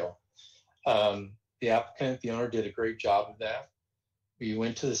 material. The applicant, the owner, did a great job of that. We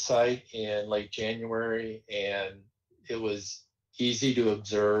went to the site in late January, and it was easy to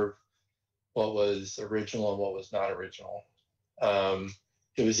observe what was original and what was not original.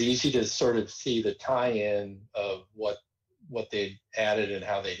 It was easy to sort of see the tie-in of what they added and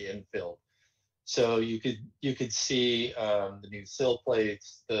how they infilled. So you could see the new sill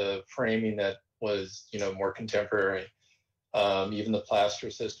plates, the framing that was more contemporary, even the plaster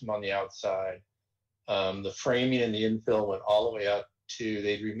system on the outside. The framing and the infill went all the way up to,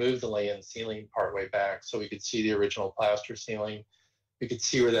 they'd removed the lay-in ceiling partway back so we could see the original plaster ceiling. We could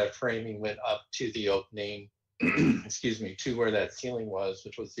see where that framing went up to the opening, excuse me, to where that ceiling was,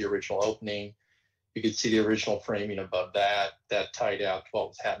 which was the original opening. You could see the original framing above that tied out to what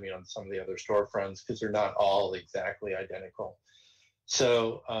was happening on some of the other storefronts, because they're not all exactly identical.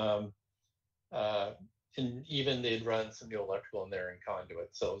 So, and even they'd run some new electrical in there and conduit.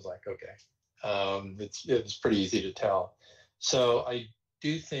 So it was like, okay, it's pretty easy to tell. So I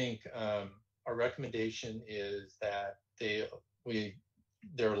do think our recommendation is that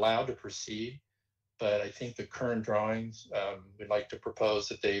they're allowed to proceed, but I think the current drawings, we'd like to propose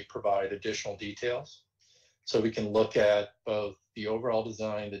that they provide additional details so we can look at both the overall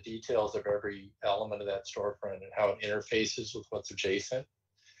design, the details of every element of that storefront and how it interfaces with what's adjacent,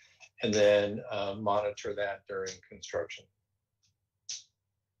 and then monitor that during construction.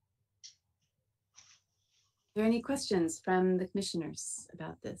 Are there any questions from the commissioners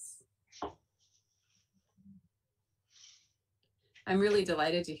about this? I'm really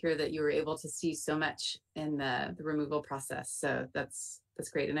delighted to hear that you were able to see so much in the removal process. So that's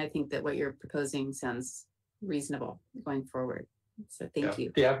great. And I think that what you're proposing sounds reasonable going forward. So thank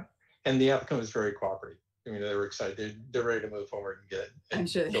you. Yeah, and the applicant was very cooperative. I mean, they were excited. They're ready to move forward and get. I'm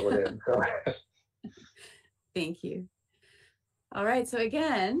sure. Fill it in. So. Thank you. All right, so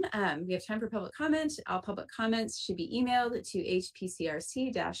again, we have time for public comment. All public comments should be emailed to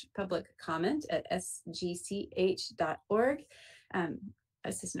hpcrc-publiccomment@sgch.org.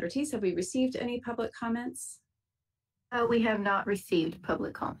 Assistant Ortiz, have we received any public comments? We have not received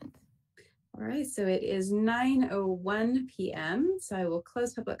public comments. All right, so it is 9:01 p.m. So I will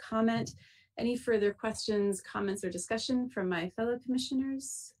close public comment. Any further questions, comments, or discussion from my fellow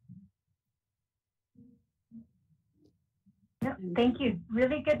commissioners? No, thank you.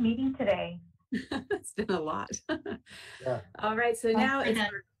 Really good meeting today. It's been a lot. Yeah. All right, so now it's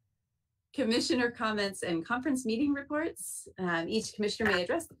our commissioner comments and conference meeting reports. Each commissioner may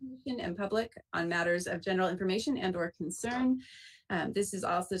address the commission and public on matters of general information and or concern. This is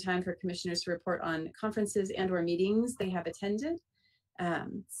also the time for commissioners to report on conferences and or meetings they have attended.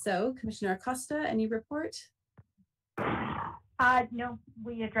 So Commissioner Acosta, any report? No,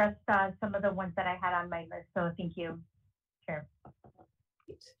 we addressed some of the ones that I had on my list, so thank you, Chair.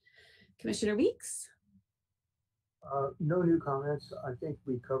 Great. Commissioner Weeks? No new comments. I think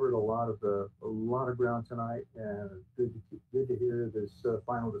we covered a lot of ground tonight, and good to hear this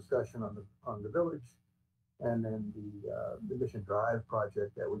final discussion on the village, and then the Mission Drive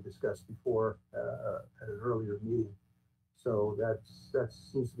project that we discussed before at an earlier meeting. So that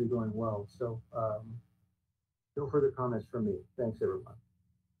seems to be going well. So no further comments from me. Thanks, everyone.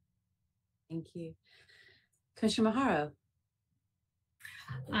 Thank you. Commissioner Maharo?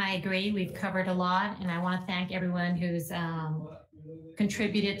 I agree. We've covered a lot, and I want to thank everyone who's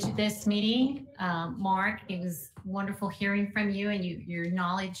contributed to this meeting. Mark, it was wonderful hearing from you and your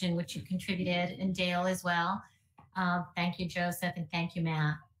knowledge and what you contributed, and Dale as well. Thank you, Joseph, and thank you,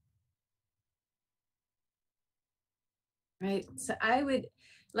 Matt. Right. So I would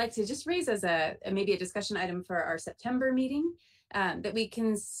like to just raise as maybe a discussion item for our September meeting that we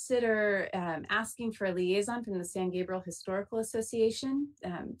consider asking for a liaison from the San Gabriel Historical Association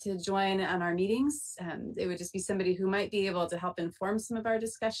to join on our meetings. It would just be somebody who might be able to help inform some of our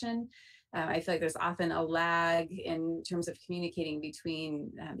discussion. I feel like there's often a lag in terms of communicating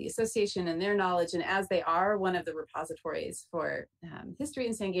between the association and their knowledge. And as they are one of the repositories for history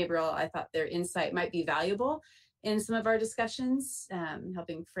in San Gabriel, I thought their insight might be valuable in some of our discussions,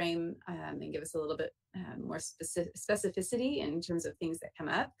 helping frame and give us a little bit more specificity in terms of things that come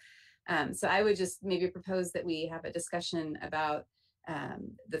up. So I would just maybe propose that we have a discussion about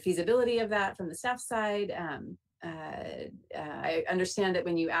the feasibility of that from the staff side. I understand that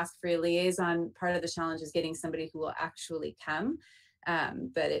when you ask for a liaison, part of the challenge is getting somebody who will actually come.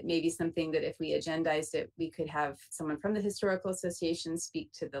 But it may be something that if we agendized it, we could have someone from the Historical Association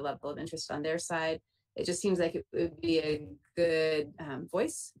speak to the level of interest on their side. It just seems like it would be a good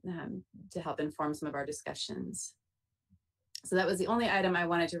voice to help inform some of our discussions. So that was the only item I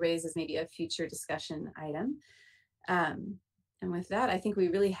wanted to raise as maybe a future discussion item. And with that, I think we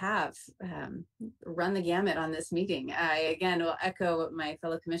really have run the gamut on this meeting. I, again, will echo what my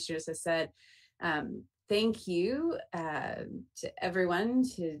fellow commissioners have said. Thank you to everyone,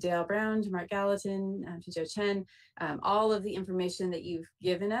 to Dale Brown, to Mark Gallatin, to Joe Chen. All of the information that you've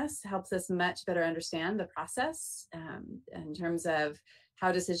given us helps us much better understand the process in terms of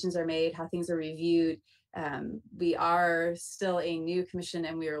how decisions are made, how things are reviewed. We are still a new commission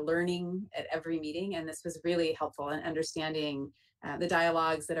and we are learning at every meeting, and this was really helpful in understanding the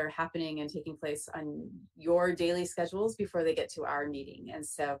dialogues that are happening and taking place on your daily schedules before they get to our meeting. And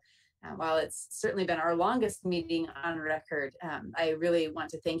so while it's certainly been our longest meeting on record, I really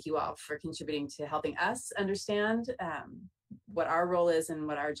want to thank you all for contributing to helping us understand what our role is and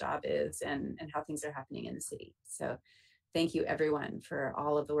what our job is and how things are happening in the city. So thank you everyone for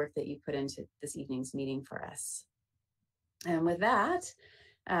all of the work that you put into this evening's meeting for us. And with that,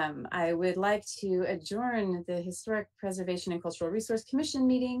 I would like to adjourn the Historic Preservation and Cultural Resource Commission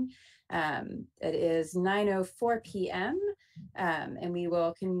meeting. It is 9:04 p.m. And we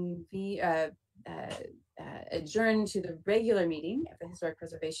will adjourn to the regular meeting of the Historic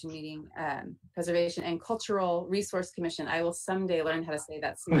Preservation meeting, Preservation and Cultural Resource Commission. I will someday learn how to say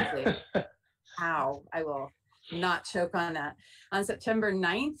that smoothly. How I will not choke on that. On September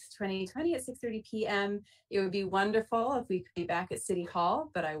 9th, 2020 at 6:30 p.m. It would be wonderful if we could be back at City Hall,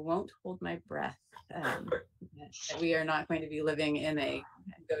 but I won't hold my breath. We are not going to be living in a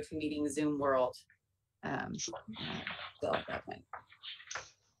GoToMeeting Zoom world still at that point.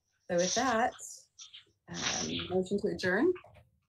 So with that, motion to adjourn.